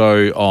the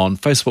show on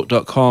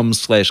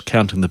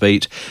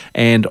facebook.com/countingthebeat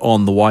and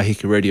on the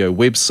Waiheke Radio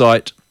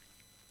website,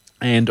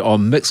 and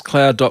on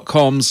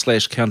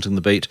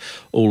mixcloud.com/countingthebeat,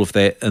 all of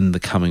that in the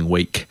coming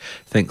week.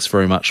 Thanks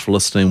very much for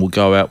listening. We'll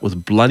go out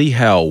with Bloody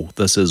Hell.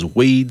 This is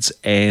Weeds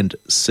and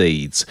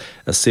Seeds,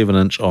 a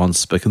 7-inch on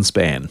Spick and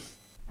Span.